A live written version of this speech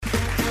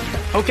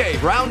Okay,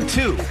 round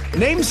two.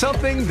 Name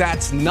something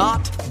that's not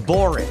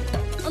boring.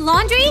 A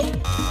laundry?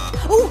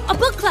 Ooh, a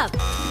book club.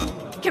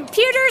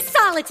 Computer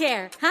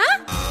solitaire,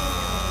 huh?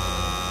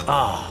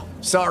 Ah,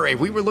 oh, sorry,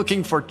 we were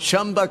looking for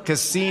Chumba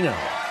Casino.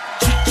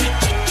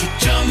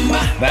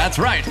 That's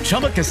right,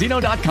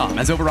 ChumbaCasino.com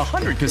has over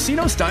 100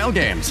 casino-style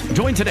games.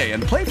 Join today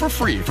and play for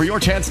free for your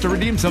chance to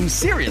redeem some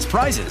serious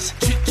prizes.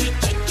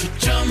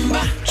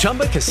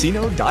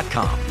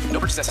 ChumbaCasino.com. No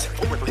purchase necessary.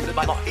 Void where prohibited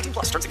by law. 18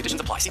 plus. Terms and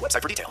conditions apply. See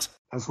website for details.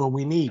 That's what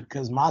we need,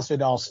 because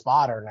Masvidal's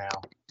fodder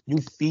now. You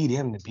feed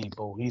him to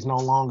people. He's no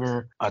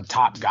longer a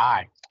top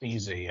guy.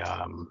 He's a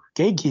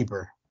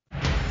gatekeeper.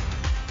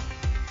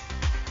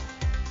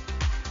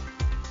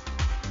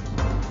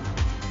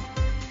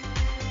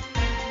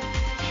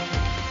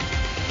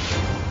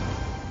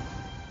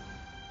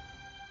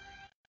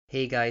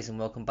 Hey guys, and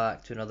welcome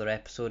back to another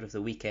episode of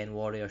the Weekend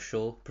Warrior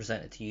Show,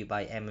 presented to you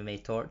by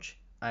MMA Torch.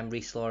 I'm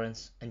Rhys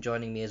Lawrence, and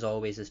joining me as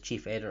always is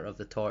Chief Editor of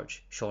The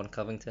Torch, Sean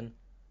Covington.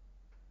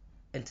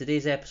 In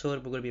today's episode,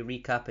 we're going to be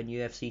recapping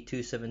UFC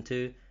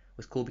 272,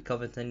 with Colby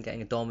Covington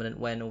getting a dominant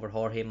win over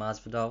Jorge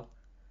Masvidal.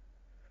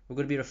 We're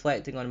going to be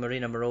reflecting on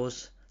Marina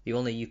Moroz, the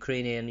only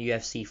Ukrainian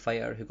UFC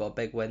fighter who got a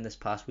big win this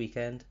past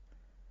weekend.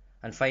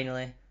 And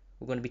finally,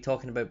 we're going to be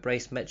talking about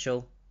Bryce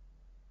Mitchell,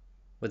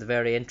 with a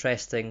very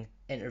interesting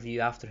interview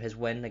after his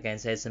win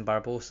against Edson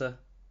Barbosa.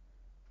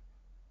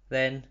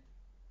 Then,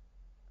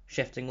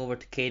 shifting over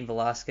to Cain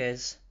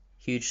Velasquez,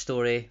 huge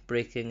story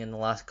breaking in the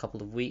last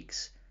couple of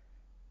weeks,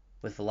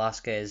 with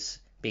Velasquez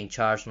being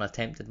charged on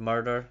attempted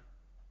murder,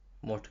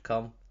 more to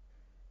come.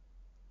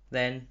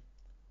 Then,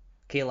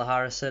 Kayla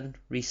Harrison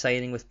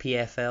re-signing with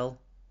PFL,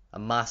 a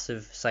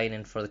massive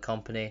signing for the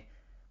company.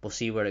 We'll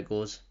see where it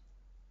goes.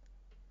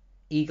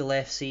 Eagle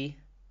FC,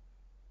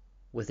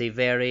 with a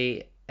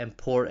very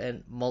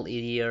important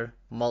multi-year,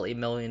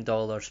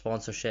 multi-million-dollar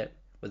sponsorship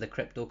with a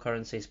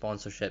cryptocurrency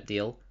sponsorship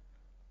deal.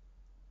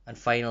 And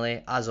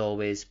finally, as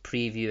always,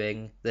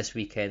 previewing this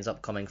weekend's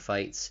upcoming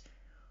fights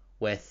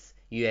with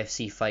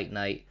UFC Fight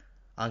Night,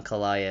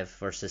 Ankalaev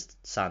versus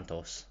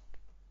Santos.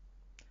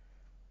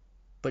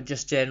 But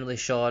just generally,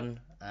 Sean,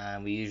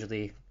 we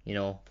usually,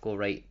 go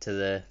right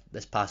to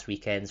this past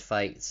weekend's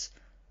fights.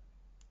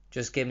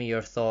 Just give me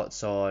your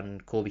thoughts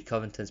on Colby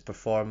Covington's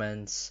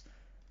performance,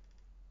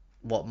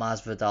 what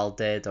Masvidal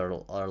did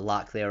or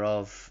lack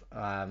thereof,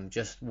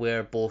 just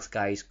where both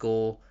guys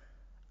go.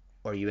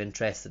 Are you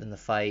interested in the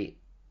fight?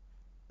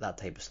 That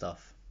type of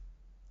stuff.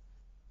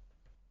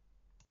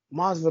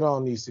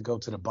 Masvidal needs to go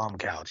to the bum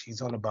couch.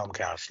 He's on the bum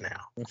couch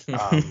now.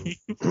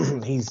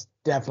 He's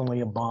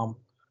definitely a bum.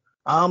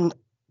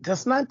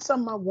 That's not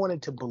something I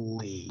wanted to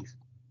believe.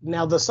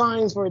 Now, the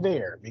signs were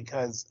there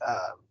because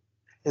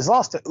his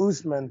loss to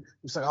Usman,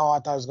 it's like, I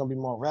thought it was going to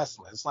be more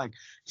wrestling. It's like,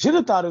 should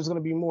have thought it was going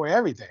to be more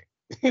everything.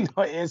 It's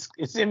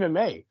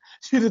MMA.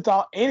 Should have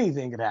thought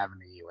anything could happen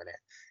to you in it.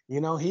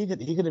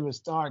 He could have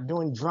started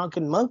doing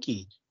Drunken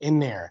Monkey in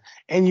there,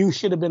 and you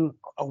should have been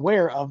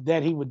aware of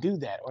that he would do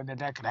that or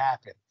that could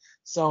happen.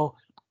 So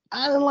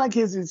I didn't like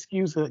his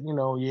excuse of,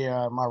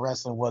 my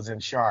wrestling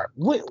wasn't sharp.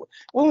 When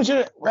was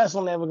your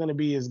wrestling ever going to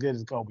be as good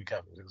as Colby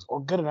Covington's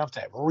or good enough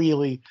to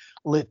really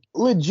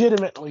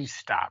legitimately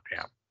stop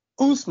him?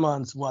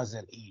 Usman's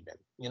wasn't even,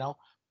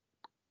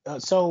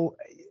 so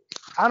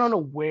I don't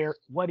know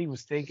what he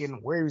was thinking,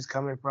 where he was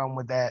coming from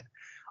with that.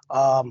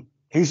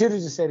 He should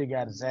have just said he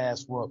got his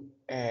ass whooped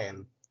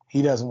and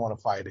he doesn't want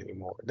to fight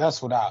anymore.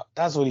 That's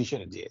what he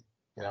should have did,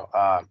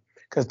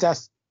 because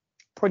that's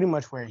pretty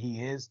much where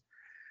he is.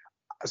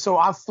 So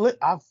I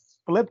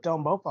flipped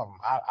on both of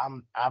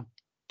them. I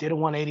did a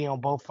 180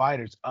 on both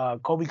fighters.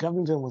 Colby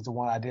Covington was the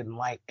one I didn't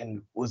like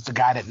and was the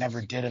guy that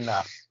never did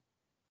enough.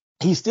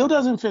 He still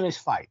doesn't finish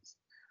fights.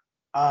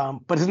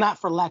 But it's not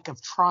for lack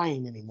of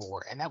trying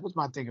anymore. And that was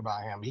my thing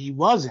about him. He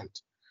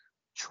wasn't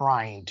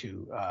trying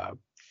to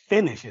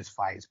finish his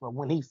fights, but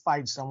when he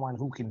fights someone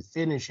who can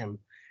finish him,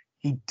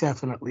 he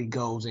definitely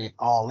goes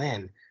all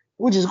in,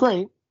 which is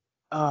great.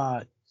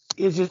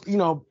 It's just,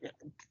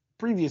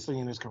 previously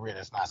in his career,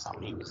 that's not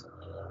something he was.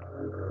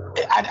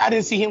 I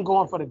didn't see him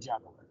going for the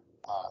juggler.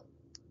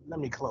 Let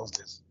me close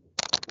this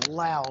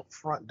loud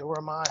front door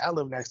of mine. I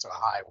live next to a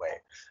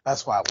highway.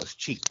 That's why it was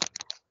cheap.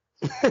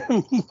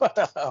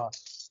 But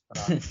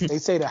they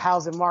say the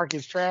housing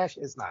market's trash.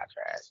 It's not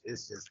trash.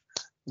 It's just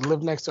you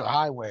live next to a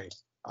highway.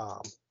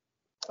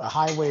 A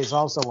highway is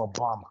also a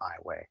bum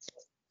highway.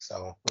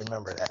 So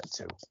remember that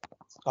too.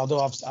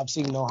 Although I've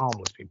seen no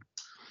homeless people.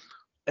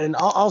 And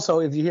also,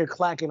 if you hear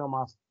clacking on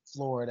my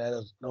floor,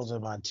 those are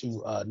my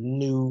two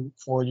new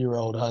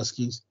 4-year-old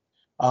huskies.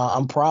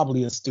 I'm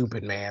probably a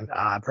stupid man.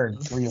 I've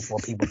heard 3 or 4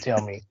 people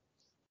tell me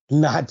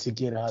not to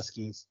get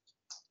huskies.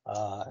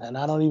 And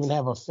I don't even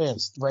have a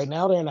fence. Right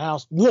now they're in the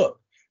house.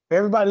 Look, for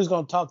everybody who's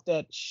going to talk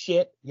that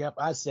shit, yep,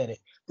 I said it.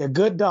 They're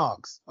good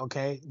dogs,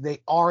 okay?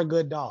 They are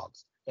good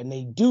dogs, and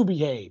they do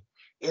behave.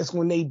 It's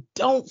when they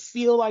don't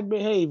feel like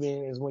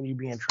behaving is when you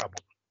be in trouble.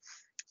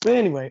 But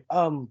anyway,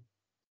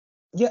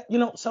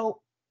 so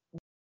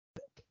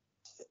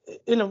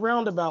in a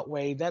roundabout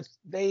way,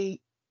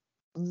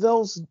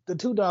 the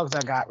two dogs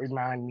I got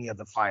remind me of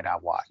the fight I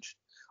watched.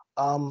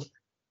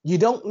 You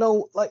don't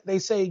know, like they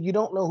say, you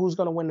don't know who's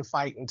gonna win the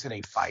fight until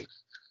they fight.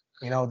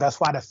 That's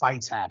why the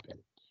fights happen.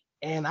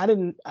 And I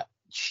didn't.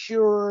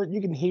 Sure, you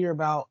can hear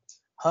about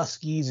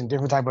huskies and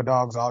different type of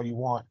dogs all you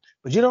want,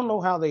 but you don't know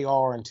how they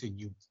are until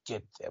you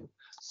get them.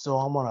 So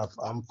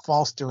I'm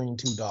fostering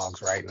two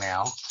dogs right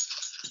now.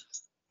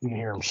 You can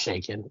hear them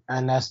shaking,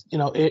 and that's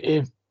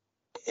if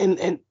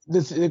and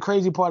the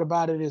crazy part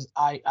about it is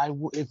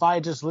if I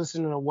just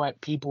listen to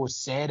what people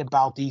said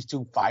about these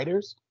two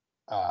fighters,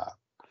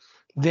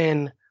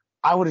 then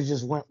I would have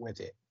just went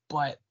with it.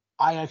 But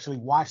I actually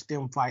watched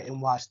them fight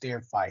and watched their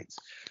fights,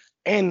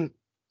 and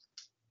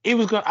it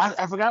was good.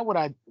 I forgot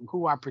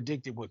who I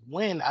predicted would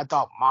win. I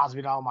thought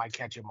Masvidal might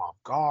catch him off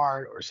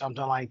guard or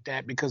something like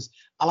that, because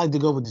I like to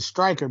go with the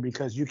striker,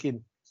 because you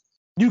can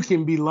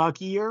be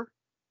luckier,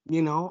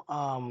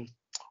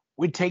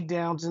 with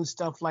takedowns and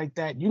stuff like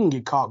that. You can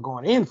get caught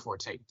going in for a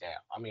takedown.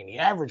 I mean, the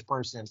average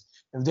person,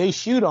 if they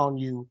shoot on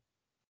you,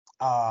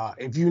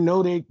 if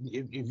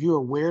you're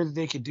aware that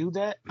they could do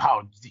that,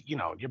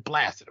 you're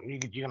blasting them.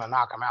 You're gonna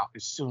knock them out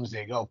as soon as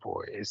they go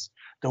for it. It's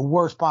the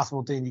worst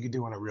possible thing you could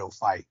do in a real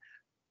fight,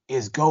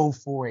 is go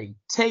for a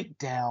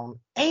takedown,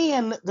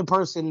 and the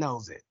person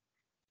knows it.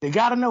 They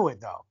gotta know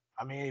it though.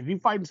 I mean, if you're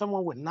fighting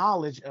someone with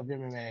knowledge of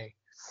MMA,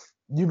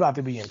 you about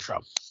to be in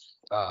trouble.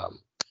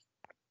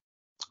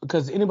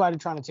 Because anybody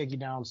trying to take you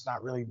down is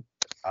not really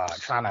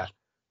trying to.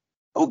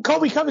 Oh,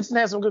 Colby Covington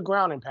has some good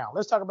ground and pound.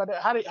 Let's talk about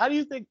that. How do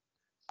you think?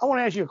 I want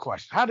to ask you a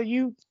question. How do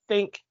you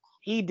think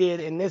he did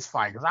in this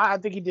fight? Because I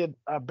think he did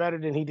better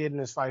than he did in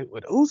this fight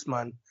with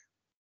Usman.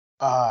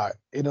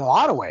 In a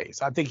lot of ways,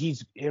 I think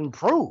he's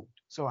improved.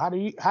 So how do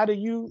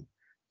you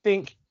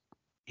think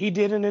he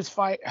did in this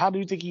fight? How do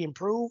you think he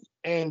improved?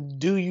 And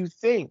do you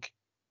think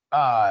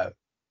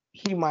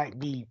he might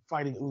be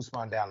fighting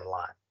Usman down the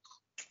line?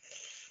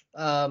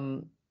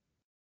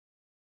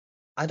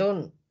 I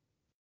don't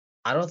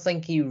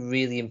think he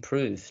really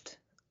improved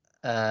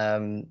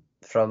from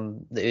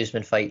the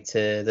Usman fight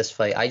to this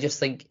fight. I just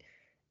think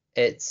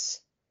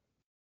it's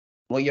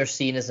what you're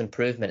seeing as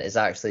improvement is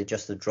actually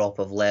just a drop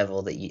of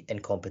level in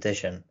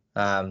competition.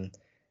 I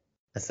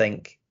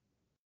think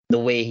the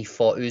way he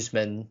fought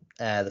Usman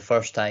the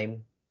first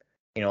time,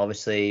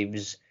 obviously he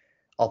was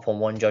up on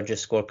one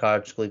judge's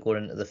scorecard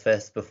going into the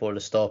fifth before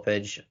the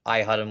stoppage.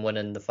 I had him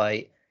winning the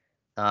fight.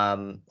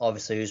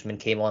 Obviously Usman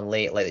came on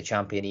late like the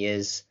champion he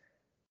is.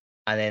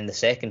 And then the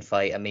second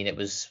fight, I mean, it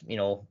was,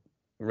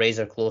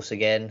 razor close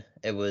again.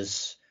 It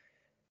was,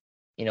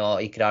 you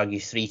could argue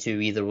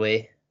 3-2 either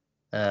way.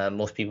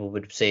 Most people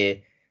would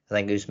say, I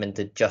think Usman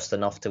did just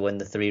enough to win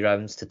the 3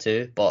 rounds to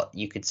 2, but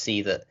you could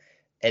see that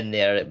in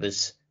there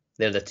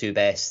they're the 2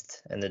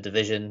 best in the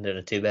division, they're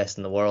the 2 best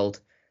in the world.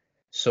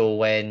 So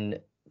when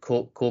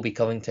Colby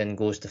Covington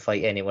goes to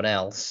fight anyone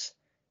else,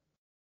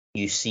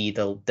 you see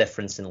the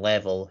difference in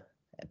level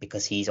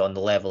because he's on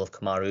the level of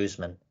Kamaru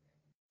Usman.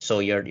 So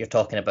you're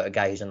talking about a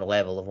guy who's on the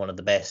level of one of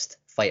the best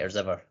fighters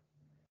ever.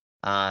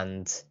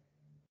 And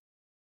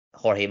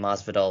Jorge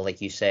Masvidal,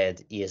 like you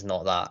said, he is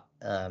not that.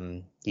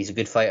 He's a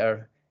good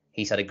fighter.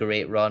 He's had a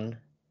great run.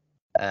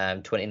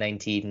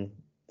 2019,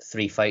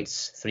 3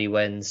 fights, 3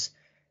 wins.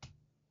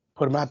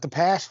 Put him out the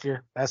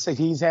pasture. That's it.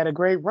 He's had a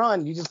great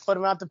run. You just put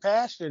him out the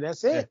pasture.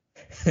 That's it.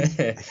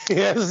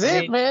 That's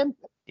it, man.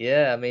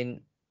 Yeah, I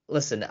mean,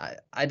 listen,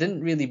 I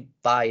didn't really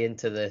buy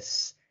into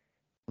this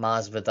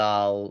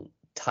Masvidal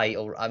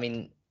title. I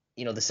mean,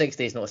 the 6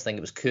 days notice thing,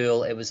 it was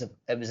cool. It was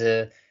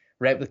a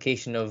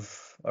representation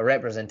of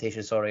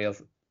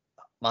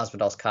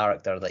Masvidal's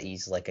character, that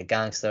he's like a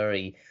gangster.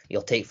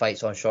 He'll take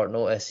fights on short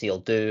notice. He'll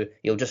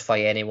just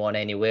fight anyone,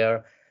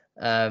 anywhere.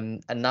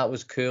 And that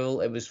was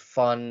cool. It was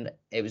fun.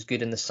 It was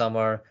good in the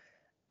summer.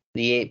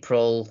 The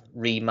April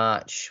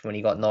rematch when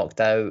he got knocked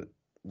out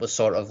was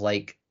sort of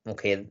like,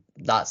 okay,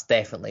 that's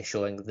definitely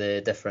showing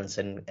the difference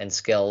in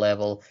skill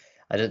level.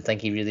 I didn't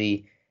think he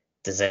really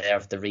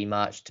deserved the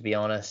rematch, to be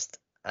honest.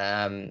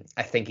 I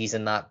think he's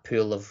in that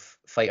pool of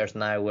fighters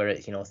now where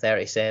it's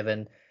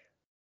 37.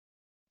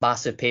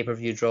 Massive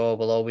pay-per-view draw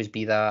will always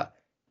be that.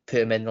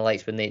 Put him in the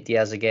likes with Nate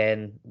Diaz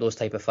again. Those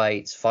type of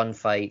fights, fun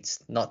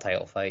fights, not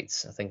title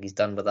fights. I think he's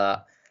done with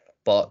that.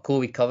 But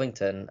Colby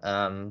Covington,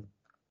 everyone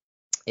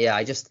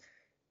was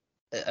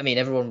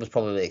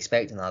probably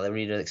expecting that. They were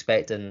either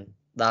expecting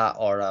that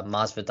or a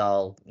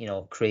Masvidal,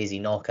 crazy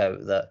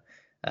knockout that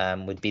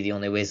would be the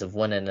only ways of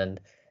winning, and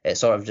it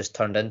sort of just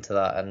turned into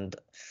that. And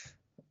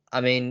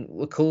I mean,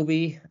 with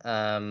Colby,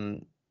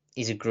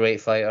 he's a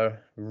great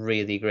fighter,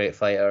 really great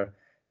fighter.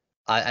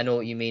 I know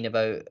what you mean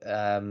about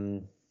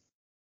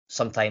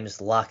sometimes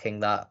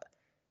lacking that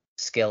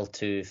skill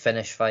to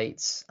finish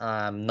fights,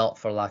 not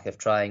for lack of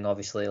trying,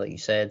 obviously, like you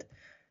said.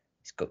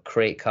 He's got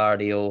great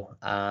cardio.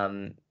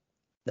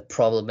 The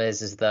problem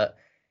is that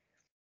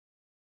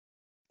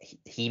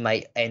he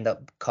might end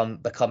up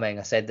becoming,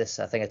 I said this,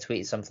 I think I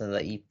tweeted something,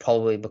 that he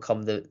probably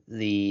become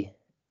the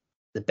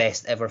the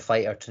best ever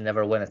fighter to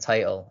never win a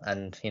title.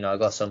 And I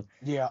got some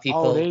Yeah.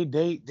 people.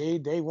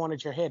 They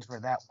wanted your head for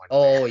that one.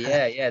 Oh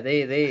yeah,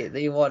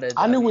 they wanted.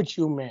 I knew what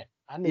you meant.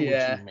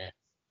 Yeah,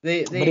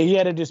 But he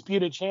had a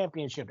disputed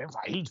championship. They was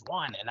like, he's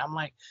won, and I'm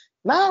like,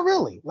 not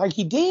really. Like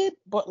he did,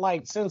 but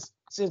like since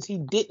he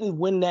didn't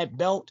win that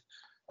belt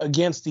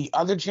against the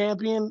other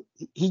champion,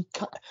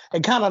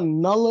 it kind of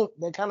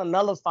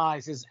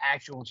nullifies his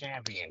actual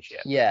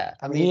championship. Yeah,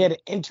 I mean, he had an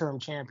interim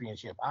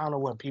championship. I don't know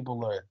what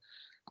people are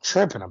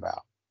tripping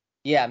about.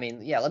 Yeah, I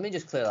mean, yeah. Let me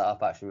just clear that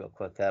up actually real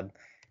quick.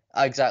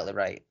 Exactly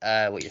right.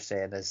 What you're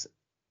saying is,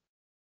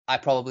 I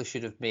probably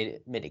should have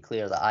made it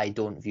clear that I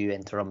don't view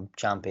interim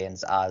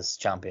champions as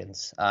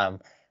champions.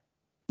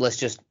 Let's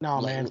just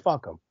man,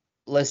 fuck them.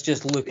 Let's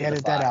just look at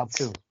edit that out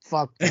too.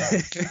 Fuck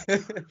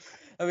that.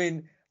 I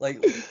mean,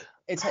 like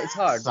it's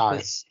hard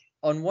because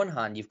on one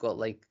hand you've got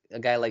like a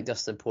guy like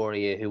Dustin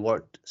Poirier who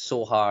worked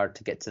so hard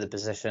to get to the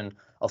position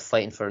of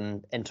fighting for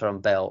an interim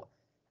belt,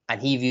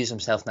 and he views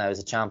himself now as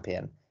a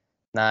champion.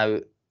 Now,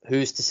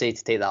 who's to say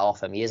to take that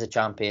off him? He is a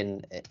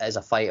champion as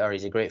a fighter.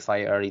 He's a great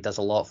fighter. He does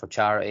a lot for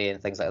charity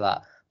and things like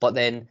that. But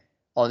then,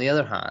 on the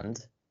other hand,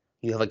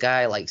 you have a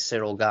guy like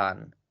Cyril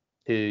Gane,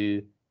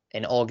 who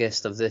in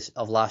August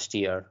of last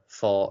year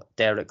fought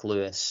Derek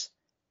Lewis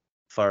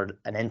for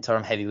an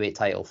interim heavyweight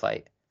title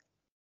fight.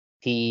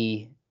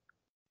 He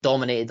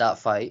dominated that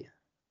fight.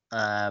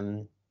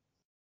 And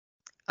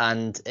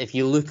if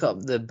you look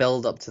up the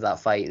build up to that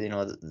fight,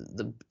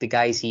 the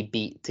guys he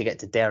beat to get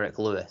to Derek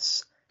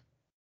Lewis,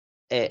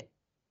 there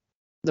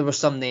were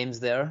some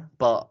names there,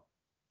 but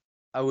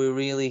are we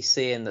really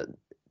saying that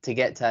to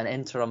get to an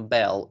interim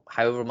belt,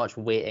 however much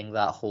weighting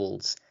that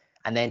holds,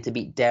 and then to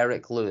beat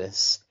Derek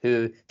Lewis,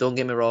 who, don't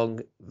get me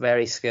wrong,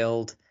 very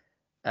skilled,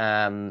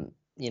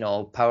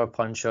 power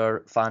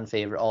puncher, fan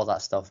favorite, all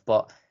that stuff.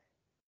 But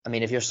I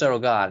mean, if you're Cyril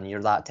Gane and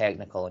you're that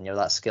technical and you're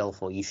that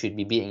skillful, you should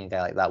be beating a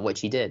guy like that,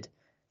 which he did.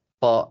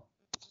 But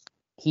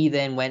he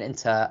then went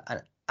into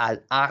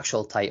an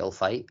actual title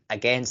fight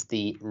against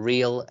the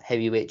real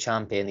heavyweight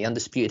champion, the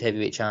undisputed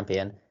heavyweight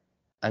champion,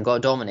 and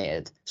got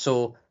dominated.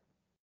 So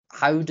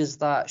how does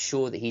that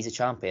show that he's a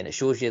champion? It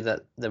shows you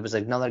that there was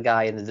another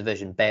guy in the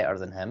division better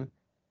than him.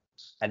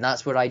 And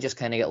that's where I just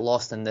kind of get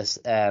lost in this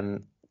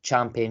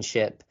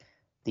championship,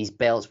 these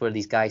belts where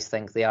these guys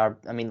think they are.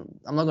 I mean,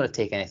 I'm not going to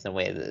take anything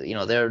away.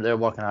 They're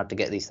working hard to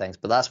get these things.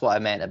 But that's what I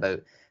meant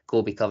about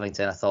Colby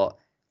Covington. I thought,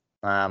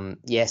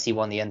 yes, he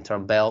won the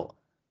interim belt.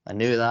 I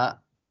knew that.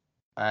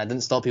 I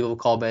didn't stop people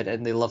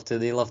commenting. They love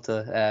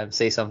to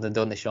say something,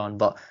 don't they, Sean?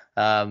 But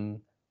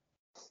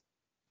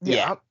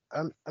yeah.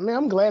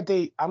 I'm glad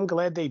they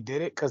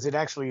did it because it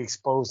actually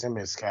exposed him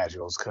as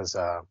casuals. Because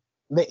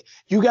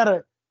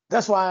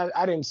that's why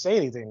I didn't say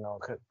anything though.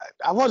 Cause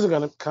I wasn't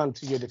gonna come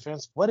to your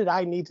defense. What did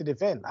I need to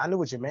defend? I knew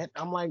what you meant.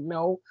 I'm like,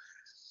 no,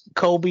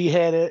 Colby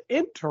had an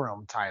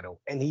interim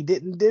title and he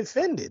didn't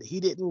defend it.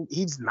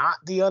 He's not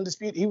the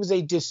undisputed. He was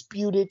a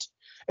disputed.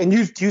 And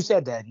you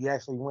said that. You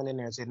actually went in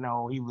there and said,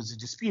 no, he was a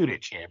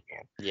disputed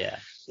champion. Yeah.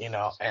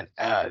 And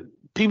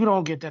people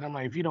don't get that. I'm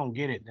like, if you don't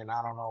get it, then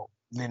I don't know.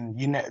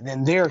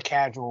 Then they're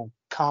casual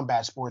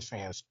combat sports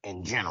fans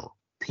in general,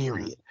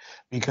 period.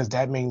 Because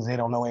that means they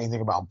don't know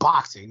anything about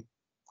boxing.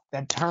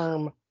 That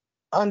term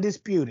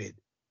undisputed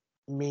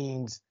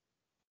means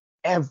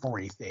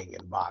everything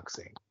in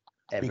boxing.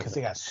 Everything. Because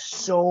they got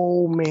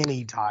so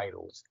many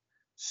titles.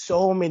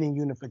 So many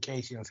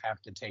unifications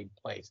have to take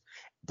place.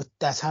 But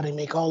that's how they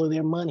make all of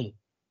their money.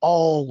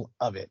 All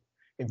of it.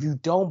 If you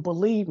don't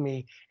believe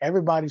me,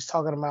 everybody's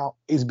talking about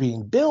is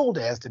being billed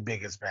as the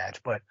biggest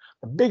match. But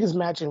the biggest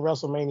match in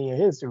WrestleMania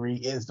history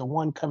is the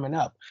one coming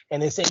up.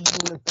 And it's a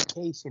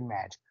unification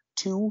match.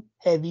 2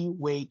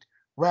 heavyweight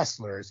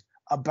wrestlers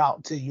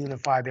about to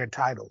unify their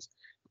titles.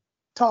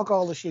 Talk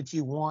all the shit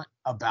you want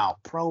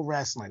about pro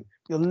wrestling.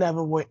 You'll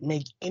never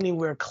make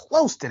anywhere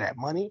close to that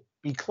money.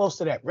 Be close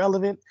to that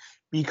relevant.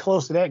 Be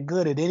close to that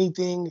good at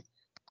anything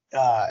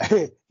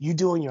you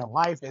do in your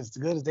life, as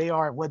good as they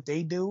are at what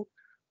they do.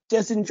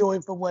 Just enjoy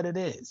it for what it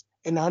is.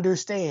 And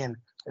understand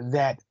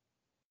that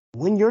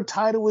when your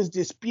title is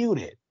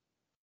disputed,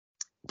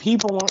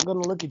 people aren't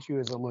going to look at you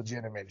as a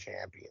legitimate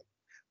champion.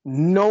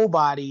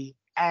 Nobody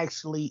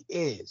actually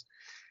is.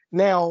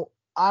 Now,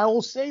 I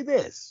will say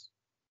this.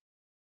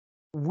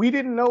 We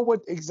didn't know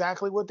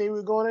exactly what they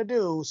were going to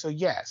do. So,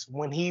 yes,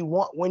 when you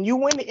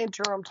win the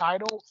interim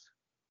title,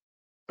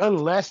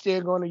 unless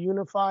they're going to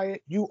unify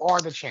it, you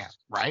are the champ,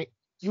 right?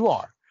 You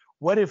are.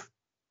 What if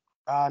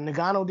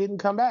Nagano didn't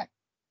come back?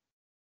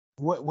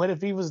 What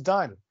if he was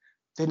done?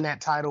 Then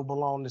that title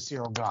belonged to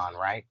Cyril Gane,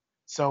 right?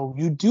 So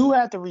you do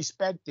have to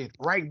respect it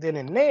right then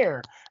and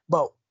there.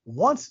 But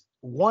once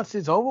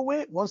it's over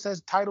with, once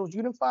that title's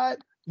unified,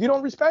 you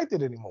don't respect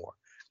it anymore.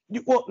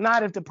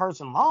 Not if the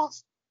person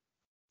lost.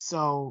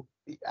 So,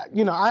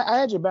 I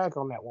had your back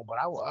on that one, but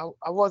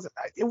I wasn't.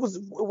 It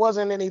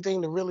wasn't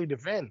anything to really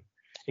defend,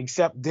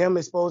 except them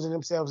exposing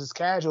themselves as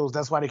casuals.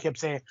 That's why they kept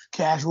saying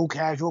casual,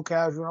 casual,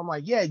 casual. I'm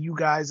like, yeah, you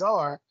guys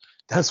are.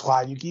 That's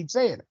why you keep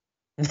saying it.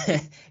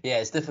 Yeah,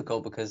 it's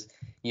difficult because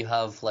you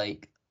have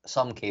like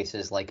some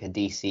cases like a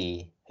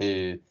DC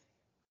who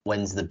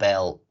wins the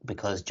belt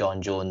because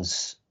John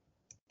Jones,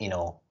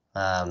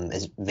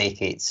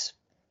 vacates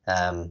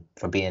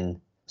for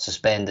being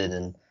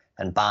suspended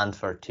and banned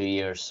for 2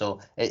 years.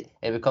 So it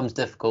becomes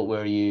difficult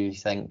where you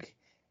think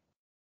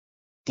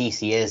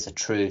DC is a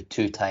true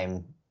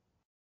two-time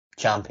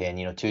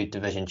champion,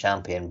 two-division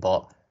champion,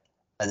 but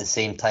at the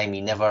same time,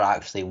 he never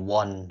actually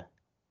won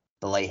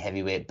the light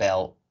heavyweight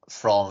belt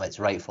from its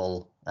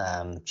rightful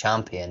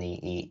champion.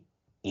 He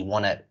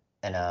won it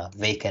in a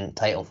vacant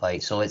title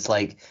fight. So it's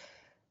like,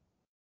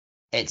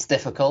 it's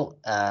difficult,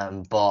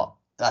 but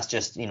that's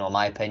just,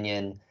 my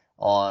opinion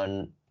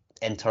on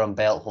interim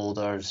belt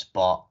holders.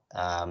 But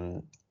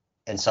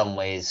in some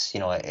ways,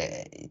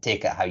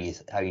 take it how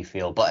you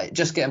feel. But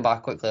just getting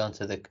back quickly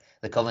onto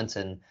the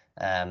Covington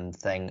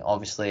thing,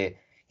 obviously,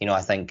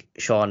 I think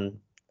Sean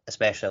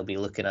especially will be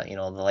looking at,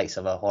 the likes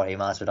of a Jorge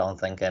Masvidal and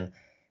thinking,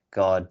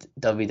 God,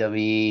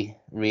 WWE,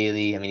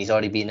 really? I mean, he's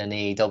already been in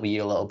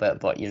AEW a little bit,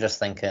 but you're just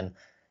thinking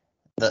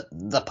that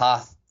the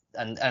path,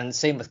 and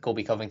same with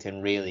Colby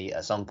Covington, really,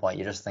 at some point,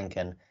 you're just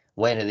thinking,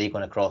 when are they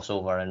going to cross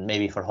over? And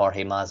maybe for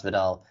Jorge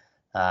Masvidal,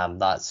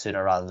 that's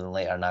sooner rather than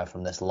later now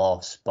from this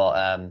loss. But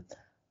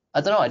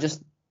I don't know,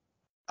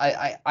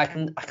 I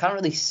can't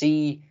really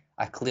see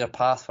a clear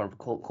path for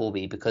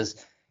Colby,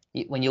 because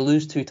when you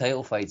lose 2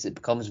 title fights, it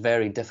becomes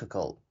very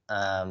difficult.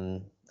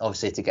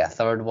 Obviously, to get a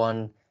third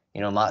one,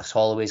 Max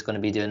Holloway's going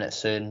to be doing it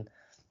soon.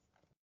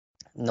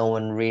 No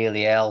one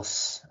really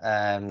else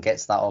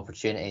gets that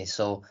opportunity.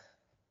 So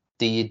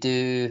do you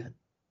do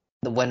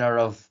the winner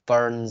of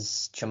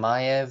Burns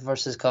Chimaev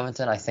versus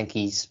Covington? I think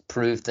he's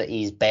proved that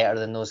he's better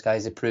than those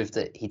guys. He proved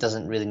that he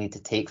doesn't really need to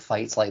take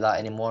fights like that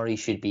anymore. He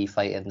should be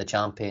fighting the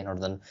champion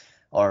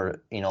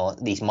or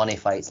these money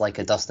fights like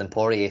a Dustin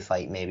Poirier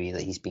fight maybe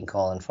that he's been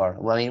calling for.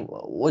 Well, I mean,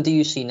 what do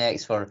you see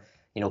next for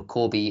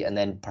Colby and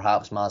then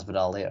perhaps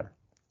Masvidal later?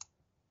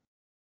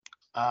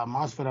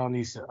 Masvidal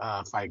needs to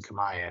fight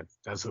Chimaev.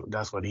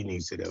 That's what he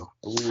needs to do.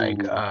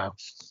 Ooh.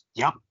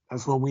 Yep,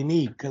 that's what we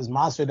need, because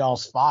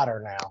Masvidal's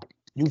fodder now.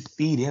 You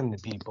feed him to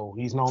people.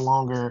 He's no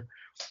longer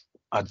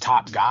a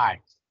top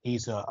guy.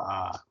 He's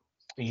a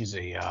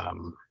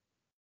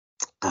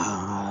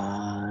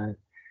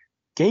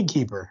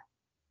gatekeeper,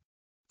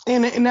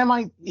 and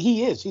that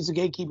he is. He's a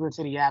gatekeeper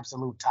to the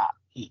absolute top.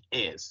 He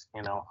is,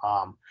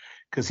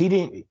 because he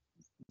didn't.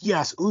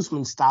 Yes,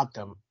 Usman stopped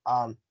him.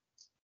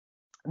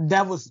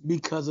 That was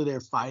because of their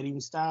fighting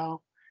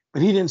style,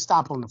 but he didn't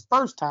stop him the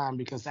first time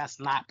because that's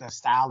not the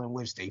style in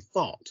which they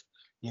fought.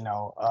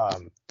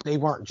 They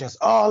weren't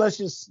just, let's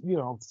just,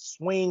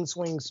 swing.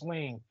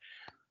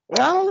 I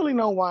don't really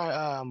know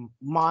why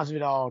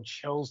Masvidal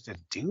chose to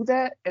do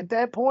that at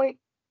that point.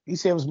 He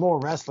said it was more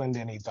wrestling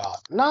than he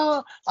thought.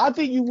 No, I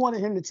think you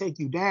wanted him to take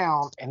you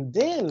down and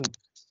then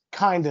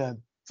kind of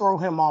throw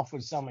him off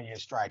with some of your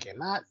striking,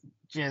 not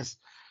just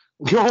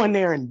go in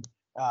there and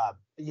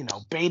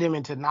bait him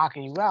into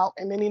knocking you out,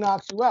 and then he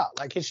knocks you out.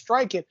 Like, his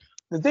striking,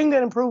 the thing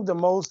that improved the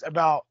most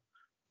about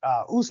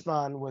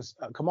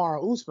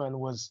Kamaru Usman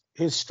was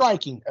his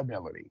striking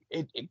ability.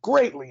 It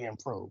greatly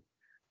improved.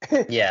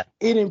 Yeah.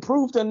 It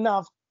improved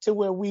enough to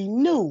where we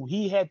knew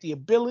he had the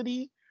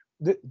ability,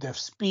 the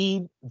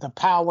speed, the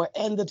power,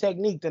 and the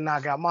technique to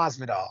knock out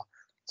Masvidal.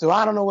 So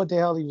I don't know what the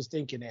hell he was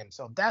thinking then.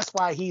 So that's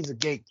why he's a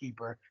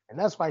gatekeeper, and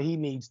that's why he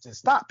needs to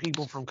stop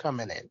people from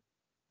coming in.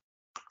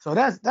 So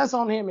that's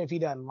on him if he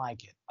doesn't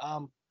like it.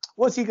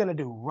 What's he gonna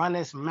do? Run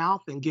his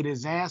mouth and get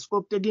his ass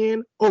whooped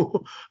again?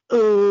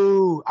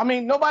 Oh! I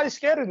mean, nobody's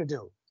scared of the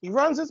dude. He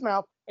runs his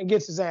mouth and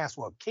gets his ass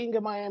whooped. King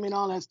of Miami and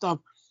all that stuff.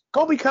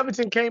 Colby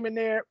Covington came in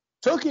there,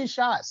 took his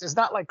shots. It's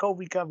not like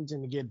Colby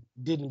Covington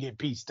didn't get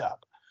pieced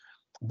up,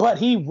 but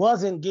he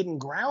wasn't getting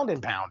ground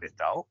and pounded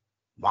though.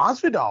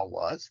 Masvidal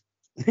was,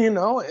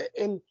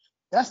 and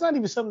that's not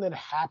even something that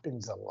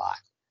happens a lot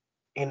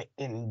in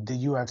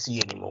the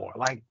UFC anymore.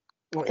 Like,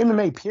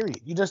 MMA period.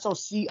 You just don't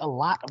see a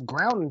lot of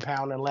ground and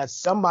pound unless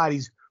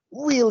somebody's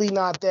really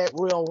not that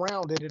real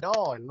rounded at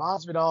all. And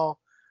Masvidal,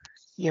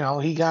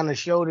 he kind of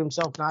showed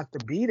himself not to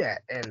be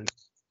that. And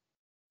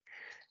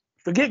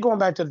forget going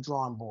back to the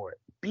drawing board.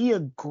 Be a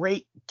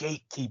great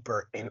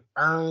gatekeeper and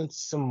earn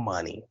some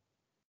money.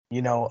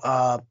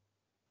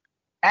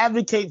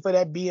 Advocate for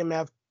that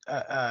BMF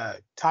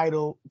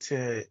title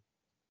to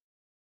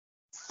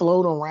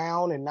float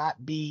around and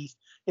not be,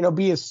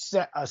 be a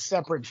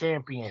separate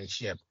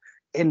championship,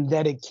 and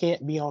that it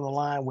can't be on the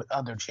line with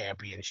other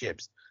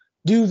championships.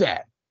 Do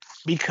that,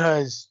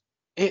 because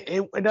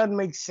it doesn't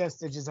make sense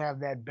to just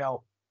have that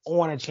belt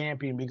on a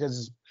champion, because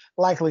it's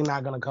likely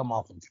not going to come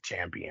off of the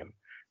champion.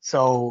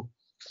 So,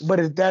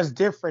 but that's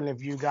different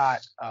if you got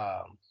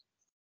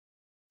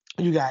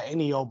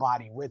any old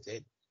body with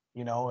it.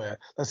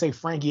 Let's say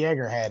Frankie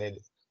Edgar had it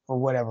for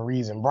whatever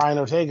reason. Brian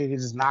Ortega could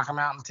just knock him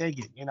out and take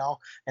it,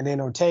 and then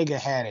Ortega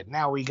had it.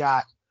 Now we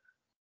got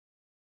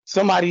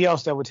somebody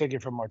else that would take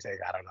it from Ortega.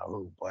 I don't know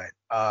who, but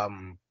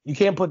you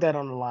can't put that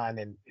on the line,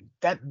 and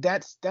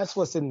that's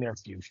what's in their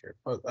future.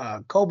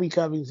 But Colby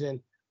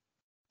Covington,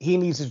 he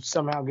needs to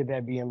somehow get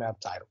that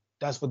BMF title.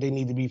 That's what they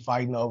need to be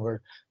fighting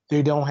over.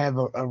 They don't have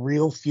a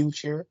real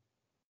future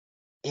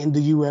in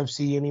the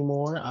UFC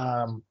anymore.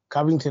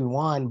 Covington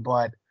won,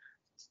 but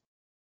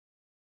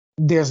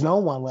there's no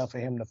one left for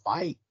him to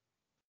fight.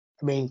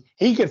 I mean,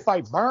 he could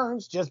fight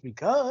Burns just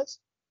because.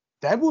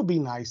 That would be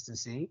nice to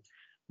see.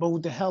 But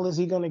what the hell is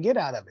he going to get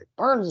out of it?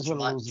 Burns is going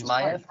to lose his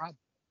fight.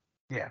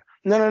 Yeah.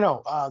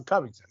 No.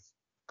 Covington.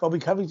 Kobe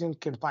Covington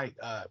can fight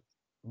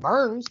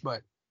Burns,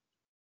 but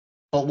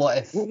what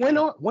if win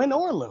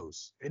or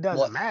lose? It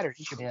doesn't matter.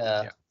 He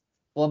can,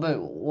 What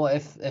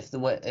if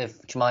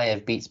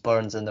Chimaev beats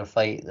Burns in their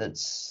fight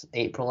that's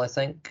April, I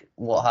think?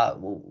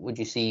 Would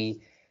you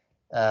see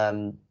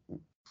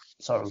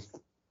sort of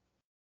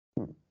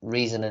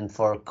reasoning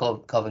for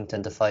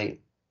Covington to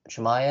fight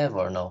Chimaev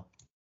or no?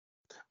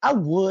 I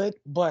would,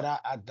 but I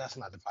that's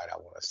not the fight I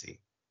want to see.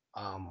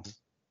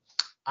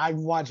 I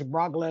watched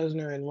Brock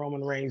Lesnar and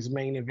Roman Reigns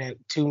main event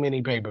too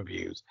many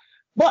pay-per-views,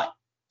 but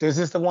this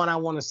is the one I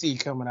want to see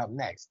coming up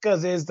next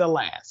because it's the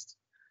last.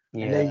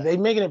 Yeah. And they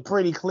making it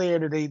pretty clear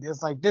that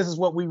it's like this is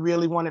what we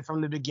really wanted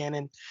from the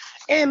beginning.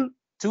 And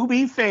to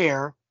be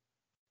fair,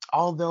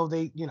 although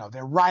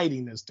they're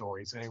writing the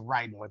story, so they're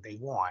writing what they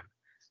want.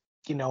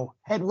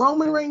 Had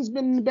Roman Reigns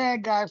been the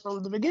bad guy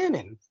from the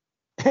beginning,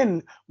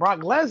 and Brock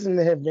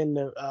Lesnar had been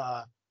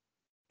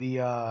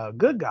the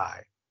good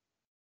guy,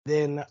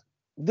 then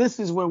this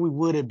is where we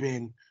would have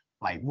been,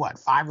 like,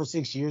 5 or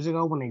 6 years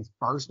ago when they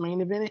first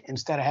main evented,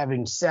 instead of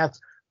having Seth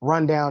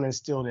run down and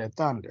steal their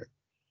thunder.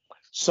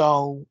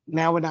 So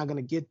now we're not going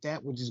to get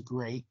that, which is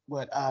great.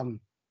 But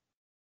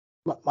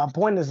my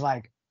point is,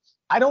 like,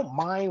 I don't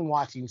mind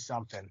watching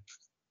something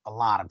a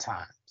lot of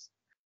times.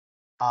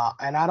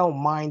 And I don't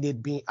mind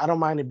it being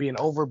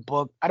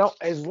overbooked.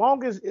 As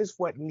long as it's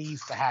what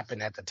needs to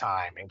happen at the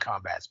time in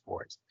combat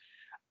sports.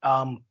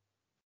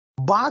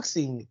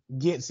 Boxing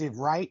gets it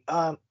right.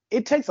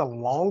 It takes a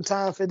long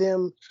time for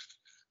them.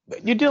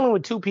 You're dealing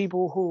with two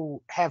people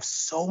who have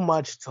so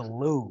much to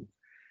lose.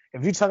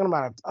 If you're talking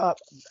about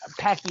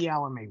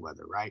Pacquiao and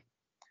Mayweather, right?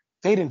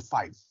 They didn't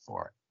fight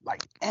for it.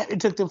 Like, it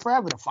took them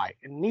forever to fight,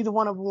 and neither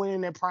one of them went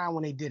in their prime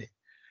when they did it,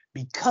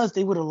 because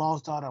they would have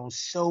lost out on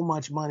so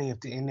much money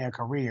in their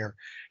career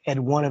had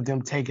one of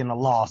them taken a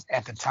loss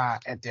at the time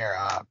at their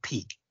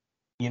peak.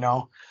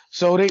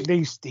 So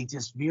they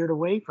just veered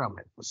away from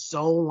it for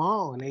so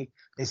long, and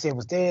they said it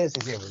was this,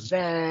 they said it was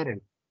that,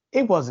 and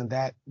it wasn't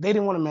that. They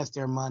didn't want to mess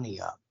their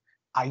money up.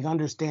 I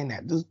understand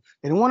that. They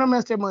didn't want to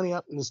mess their money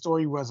up, and the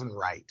story wasn't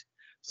right.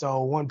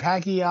 So when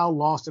Pacquiao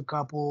lost a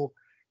couple,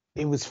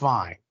 it was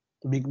fine.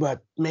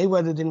 But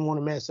Mayweather didn't want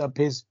to mess up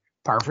his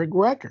perfect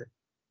record.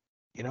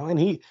 And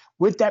he,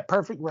 with that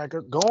perfect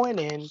record, going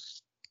in,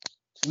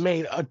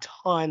 made a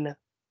ton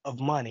of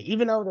money.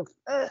 Even though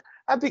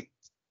I think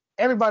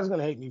everybody's going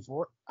to hate me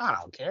for it. I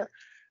don't care.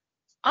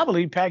 I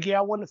believe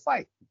Pacquiao won the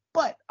fight.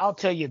 But I'll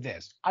tell you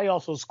this. I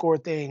also score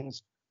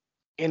things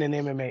in an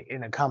MMA,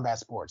 in a combat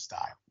sports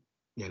style.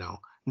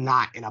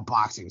 Not in a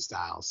boxing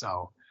style.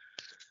 So,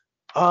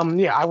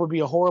 I would be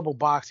a horrible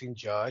boxing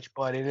judge,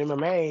 but in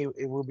MMA,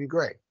 it would be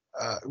great.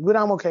 But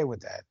I'm okay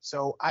with that.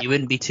 So you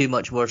wouldn't be too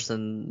much worse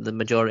than the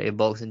majority of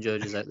boxing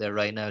judges out there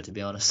right now, to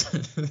be honest.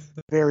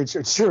 Very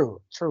true.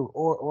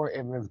 Or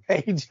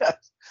MMA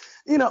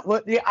judge.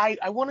 But yeah,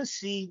 I want to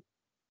see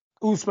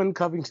Usman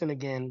Covington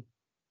again.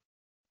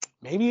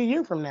 Maybe a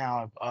year from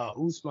now, if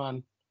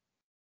Usman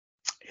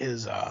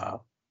is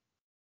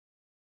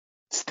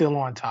still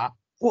on top.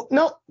 Well,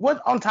 no,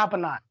 what on top or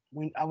not?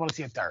 I want to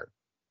see a third.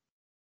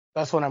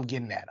 That's what I'm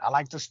getting at. I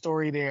like the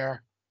story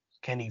there.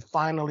 Can he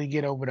finally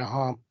get over the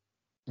hump?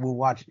 We'll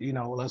watch,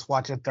 let's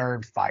watch a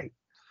third fight.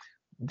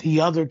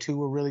 The other two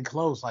were really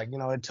close. Like,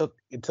 it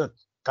took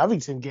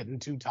Covington getting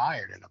too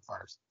tired in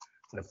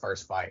the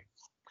first fight.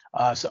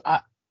 So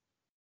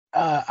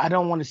I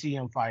don't want to see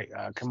him fight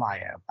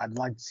Chimaev. I'd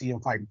like to see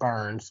him fight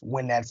Burns,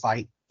 win that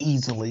fight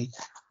easily.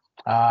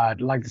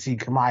 I'd like to see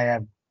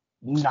Chimaev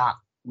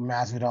knock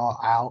Masvidal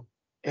out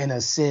and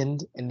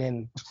ascend, and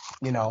then,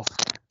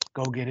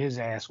 go get his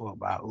ass whooped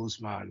by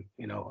Usman,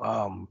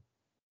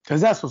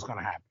 because that's what's going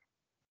to happen.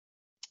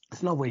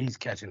 There's no way he's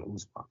catching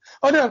Usman.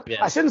 Oh, no,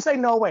 yeah. I shouldn't say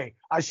no way.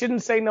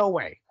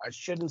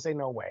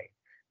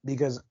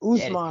 Because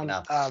Usman,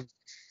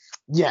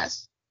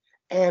 yes.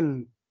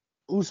 And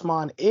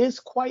Usman is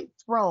quite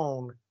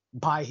thrown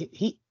by,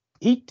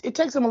 it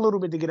takes him a little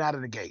bit to get out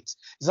of the gates.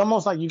 It's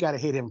almost like you got to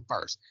hit him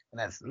first. And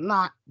that's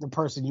not the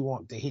person you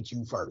want to hit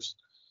you first.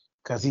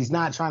 Because he's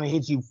not trying to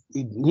hit you.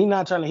 He's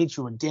not trying to hit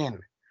you again.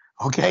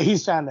 Okay,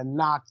 he's trying to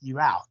knock you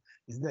out.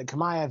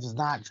 Chimaev is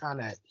not trying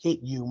to hit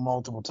you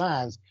multiple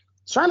times.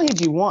 He's trying to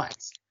hit you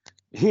once.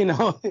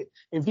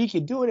 If he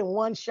could do it in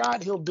one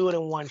shot, he'll do it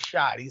in one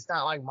shot. He's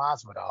not like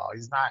Masvidal.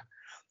 He's not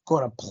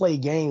going to play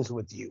games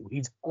with you.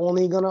 He's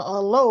only going to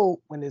unload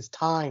when it's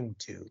time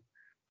to.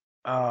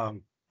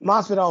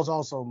 Masvidal is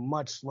also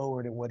much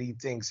slower than what he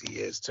thinks he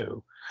is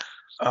too.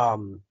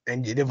 And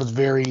it was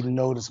very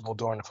noticeable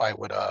during the fight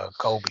with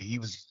Kobe. He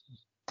was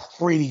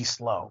pretty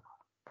slow.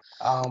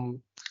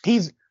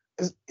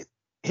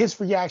 His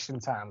reaction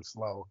time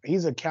slow.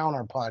 He's a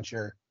counter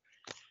puncher.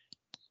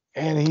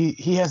 and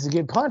he has to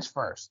get punched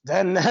first.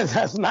 Then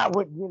that's not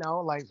what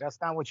that's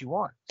not what you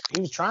want.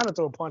 He was trying to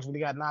throw a punch when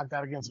he got knocked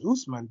out against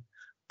Usman,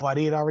 but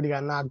he had already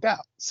got knocked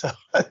out. So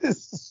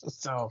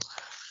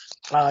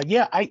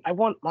yeah, I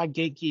want my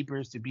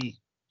gatekeepers to be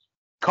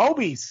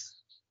Kobe's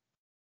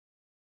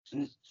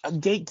a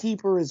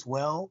gatekeeper as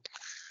well,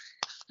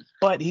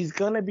 but he's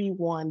gonna be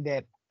one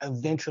that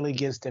eventually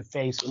gets to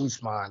face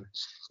Usman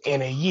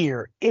in a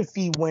year if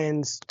he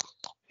wins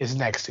his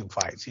next 2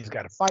 fights. He's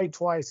got to fight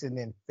twice and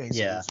then face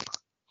Usman.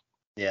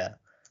 Yeah.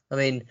 I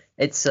mean,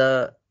 it's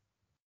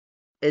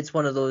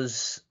one of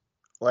those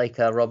like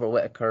Robert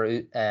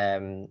Whittaker,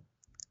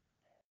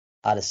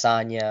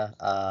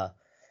 Adesanya,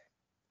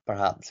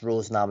 perhaps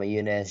Rose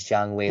Namajunas,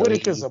 Zhang Weili.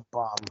 Whittaker's a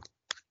bum.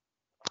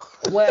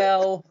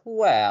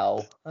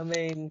 Well. I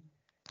mean,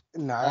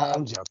 no,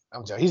 I'm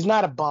joking. He's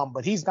not a bum,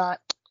 but he's not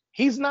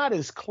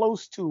as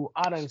close to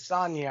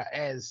Adesanya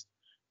as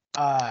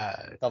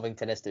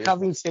Covington is.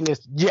 Covington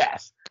is,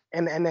 yes,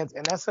 and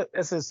that's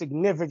a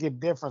significant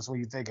difference when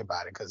you think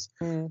about it, because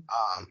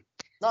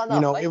not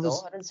in that fight,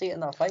 though. I didn't see it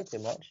in that fight too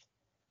much.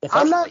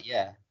 I'm not. Fight,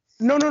 yeah.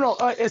 No.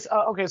 It's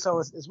okay. So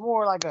it's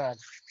more like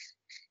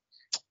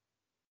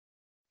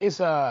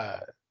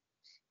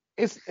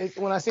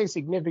when I say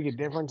significant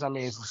difference, I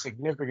mean it's a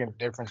significant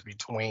difference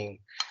between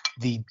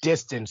the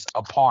distance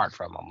apart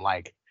from him.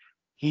 Like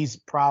he's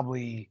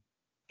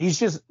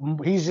just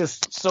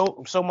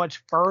so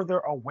much further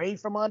away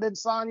from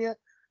Adesanya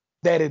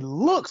that it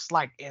looks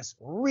like it's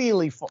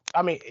really far.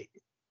 I mean,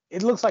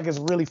 it looks like it's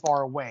really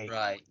far away.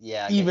 Right.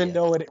 Yeah. Even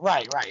though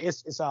right.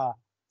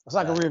 It's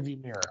like a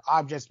rearview mirror.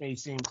 Objects may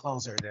seem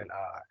closer than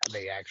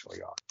they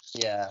actually are.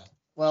 Yeah.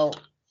 Well,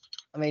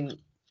 I mean,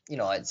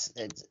 it's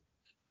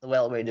the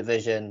welterweight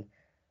division.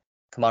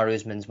 Kamaru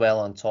Usman's well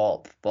on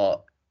top,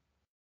 but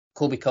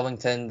Colby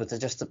Covington, with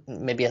just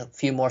maybe a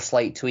few more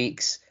slight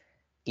tweaks,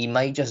 he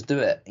might just do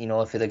it.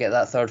 If they get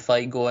that third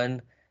fight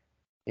going,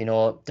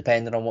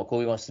 depending on what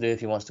Colby wants to do, if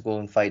he wants to go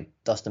and fight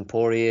Dustin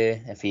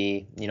Poirier, if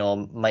he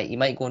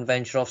might go and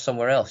venture off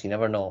somewhere else. You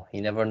never know.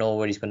 You never know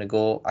where he's going to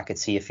go. I could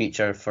see a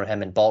future for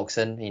him in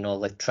boxing,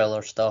 like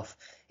Triller stuff.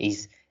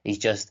 He's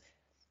just,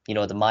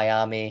 the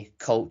Miami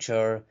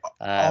culture.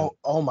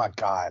 Oh my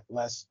God.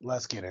 Let's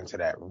get into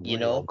that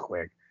real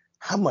quick.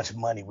 How much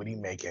money would he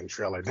make in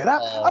Triller?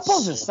 I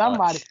posted so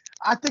somebody. Much.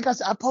 I think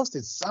I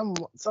posted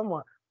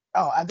someone.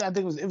 Oh, I think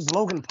it was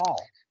Logan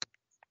Paul.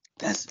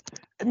 That's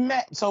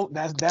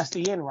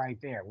the end right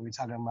there. We were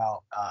talking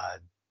about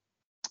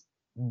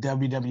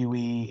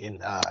WWE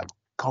and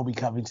Colby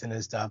Covington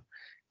and stuff.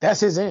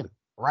 That's his end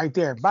right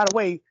there. By the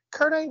way,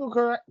 Kurt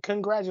Angle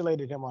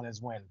congratulated him on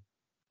his win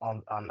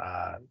on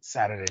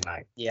Saturday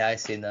night. Yeah, I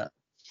seen that.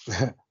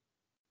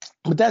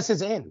 But that's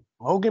his end.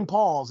 Logan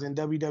Paul's in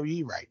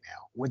WWE right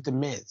now with The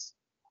Miz.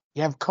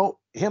 You have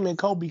him and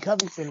Colby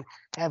Covington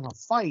have a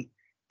fight.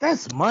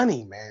 That's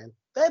money, man.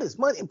 That is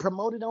money. And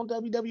promoted on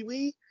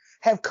WWE.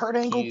 Have Kurt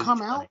Angle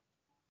come out.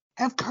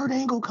 Have Kurt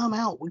Angle come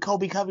out with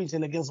Colby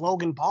Covington against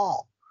Logan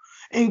Paul.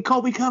 And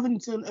Colby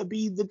Covington would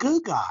be the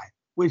good guy.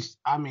 Which,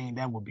 I mean,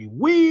 that would be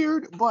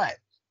weird, but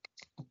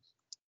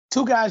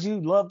two guys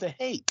you love to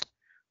hate.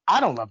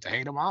 I don't love to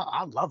hate them.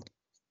 I love them.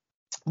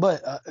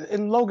 But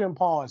and Logan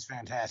Paul is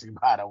fantastic,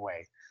 by the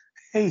way.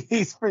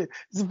 He's a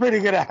pretty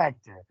good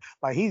actor.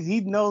 Like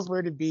he knows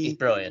where to be. He's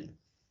brilliant.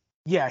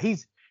 Yeah,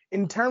 he's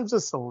in terms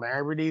of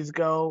celebrities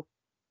go,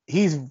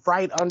 he's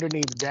right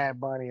underneath Bad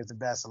Bunny as the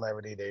best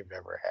celebrity they've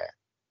ever had.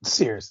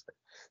 Seriously,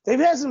 they've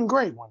had some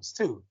great ones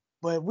too.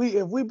 But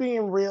if we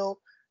being real,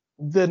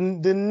 the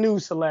new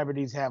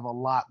celebrities have a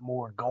lot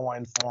more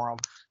going for them.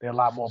 They're a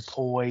lot more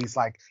poised.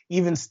 Like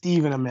even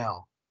Stephen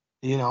Amell.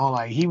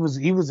 Like he was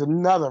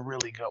another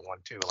really good one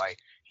too. Like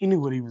he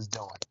knew what he was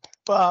doing.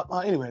 But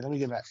anyway, let me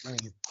get back.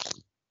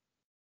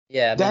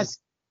 Yeah,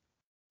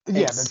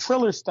 the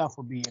Triller stuff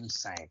would be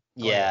insane.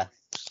 Yeah,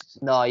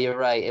 no, you're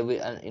right.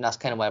 That's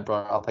kind of why I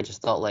brought it up. I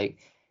just thought like,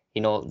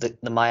 the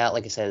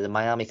like I said, the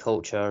Miami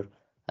culture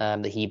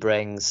that he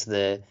brings,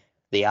 the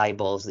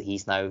eyeballs that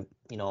he's now,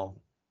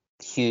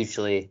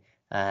 hugely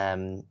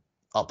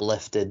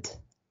uplifted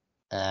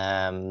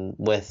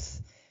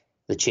with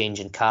the change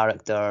in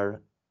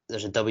character.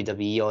 There's a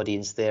WWE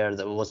audience there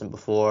that wasn't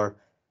before.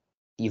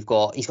 He's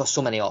got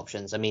so many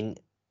options. I mean,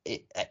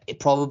 it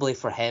probably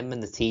for him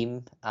and the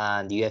team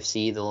and the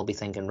UFC, they'll all be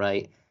thinking,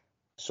 right,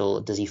 so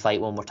does he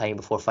fight one more time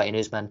before fighting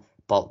Usman?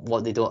 But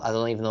what I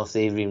don't even know if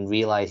they even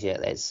realize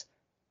yet is,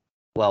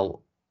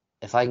 well,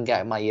 if I can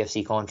get my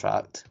UFC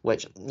contract,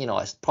 which,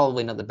 it's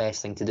probably not the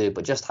best thing to do,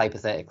 but just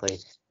hypothetically,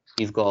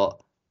 you've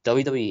got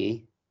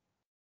WWE,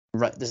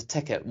 right, there's a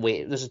ticket,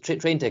 there's a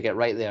train ticket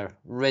right there,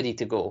 ready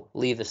to go,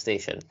 leave the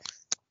station.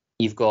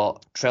 You've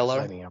got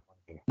Triller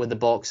with the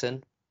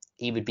boxing.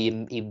 He would be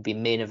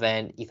main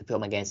event. You could put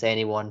him against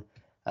anyone,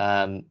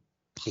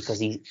 because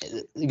the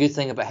good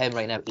thing about him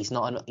right now, he's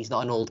not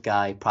an old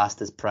guy past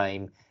his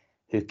prime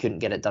who couldn't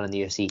get it done in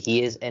the UFC.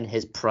 He is in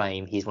his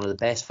prime. He's one of the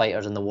best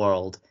fighters in the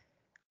world,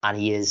 and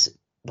he has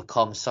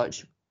become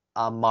such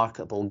a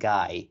marketable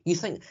guy. You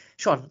think,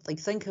 Sean, like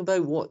think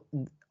about what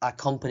a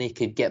company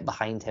could get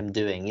behind him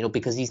doing,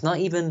 because he's not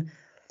even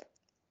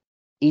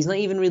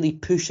really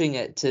pushing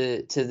it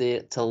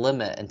to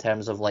limit in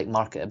terms of like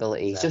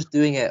marketability. He's just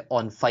doing it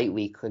on Fight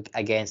Week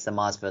against the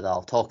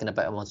Masvidal, talking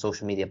about him on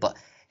social media. But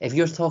if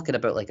you're talking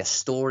about like a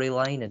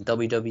storyline in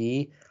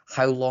WWE,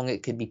 how long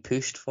it could be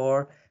pushed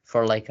for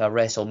like a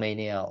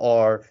WrestleMania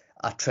or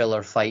a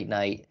Triller Fight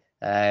Night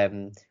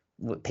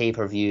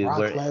pay-per-view.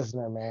 Brock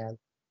Lesnar, man.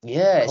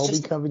 Yeah,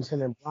 Colby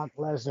Covington and Brock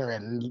Lesnar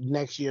and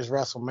next year's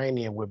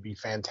WrestleMania would be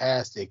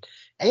fantastic.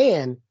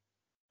 And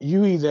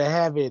you either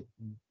have it,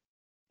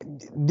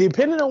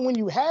 depending on when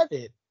you have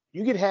it,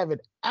 you could have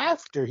it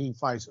after he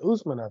fights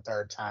Usman a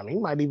third time. He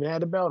might even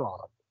have the belt on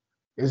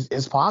him.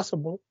 It's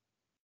possible.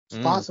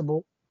 It's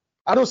possible.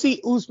 I don't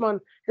see Usman.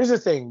 Here's the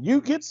thing. You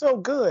get so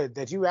good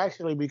that you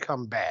actually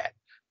become bad.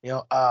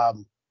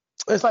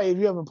 It's like if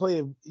you ever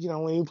play,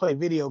 when you play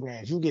video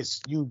games,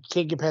 you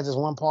can't get past this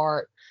one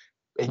part,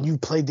 and you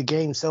played the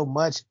game so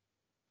much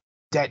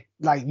that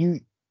like you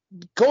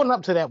going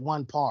up to that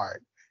one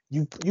part,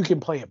 you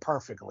can play it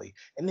perfectly,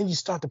 and then you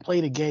start to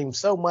play the game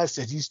so much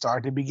that you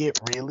start to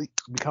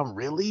become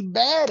really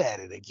bad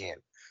at it again.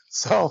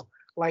 So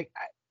like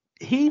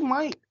he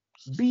might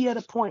be at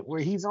a point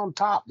where he's on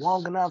top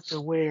long enough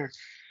to where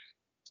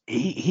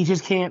he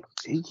just can't.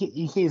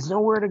 He has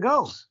nowhere to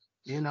go.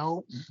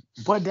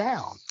 But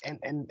down.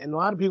 And a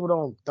lot of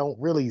people don't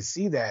really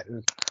see that.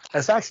 And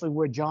that's actually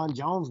where John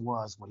Jones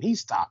was when he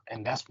stopped,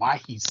 and that's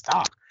why he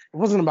stopped. It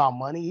wasn't about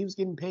money. He was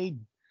getting paid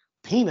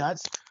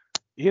peanuts,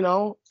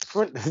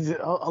 for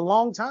a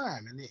long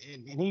time.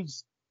 And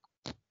he's,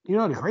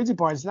 the crazy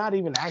part is not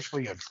even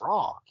actually a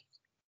draw.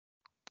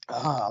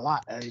 A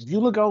lot. If you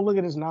look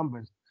at his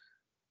numbers,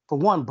 for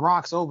one,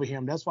 Brock's over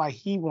him. That's why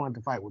he wanted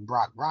to fight with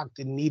Brock. Brock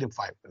didn't need a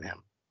fight with him.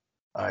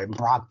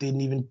 Brock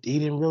didn't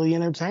really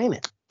entertain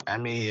it. I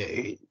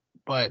mean,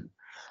 but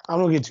I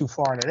don't get too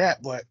far into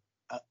that. But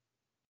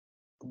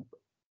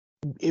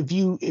if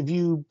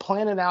you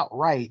plan it out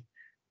right,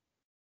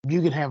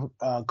 you can have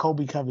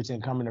Colby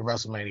Covington coming to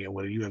WrestleMania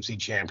with a UFC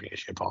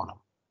championship on him.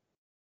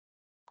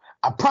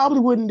 I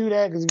probably wouldn't do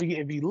that because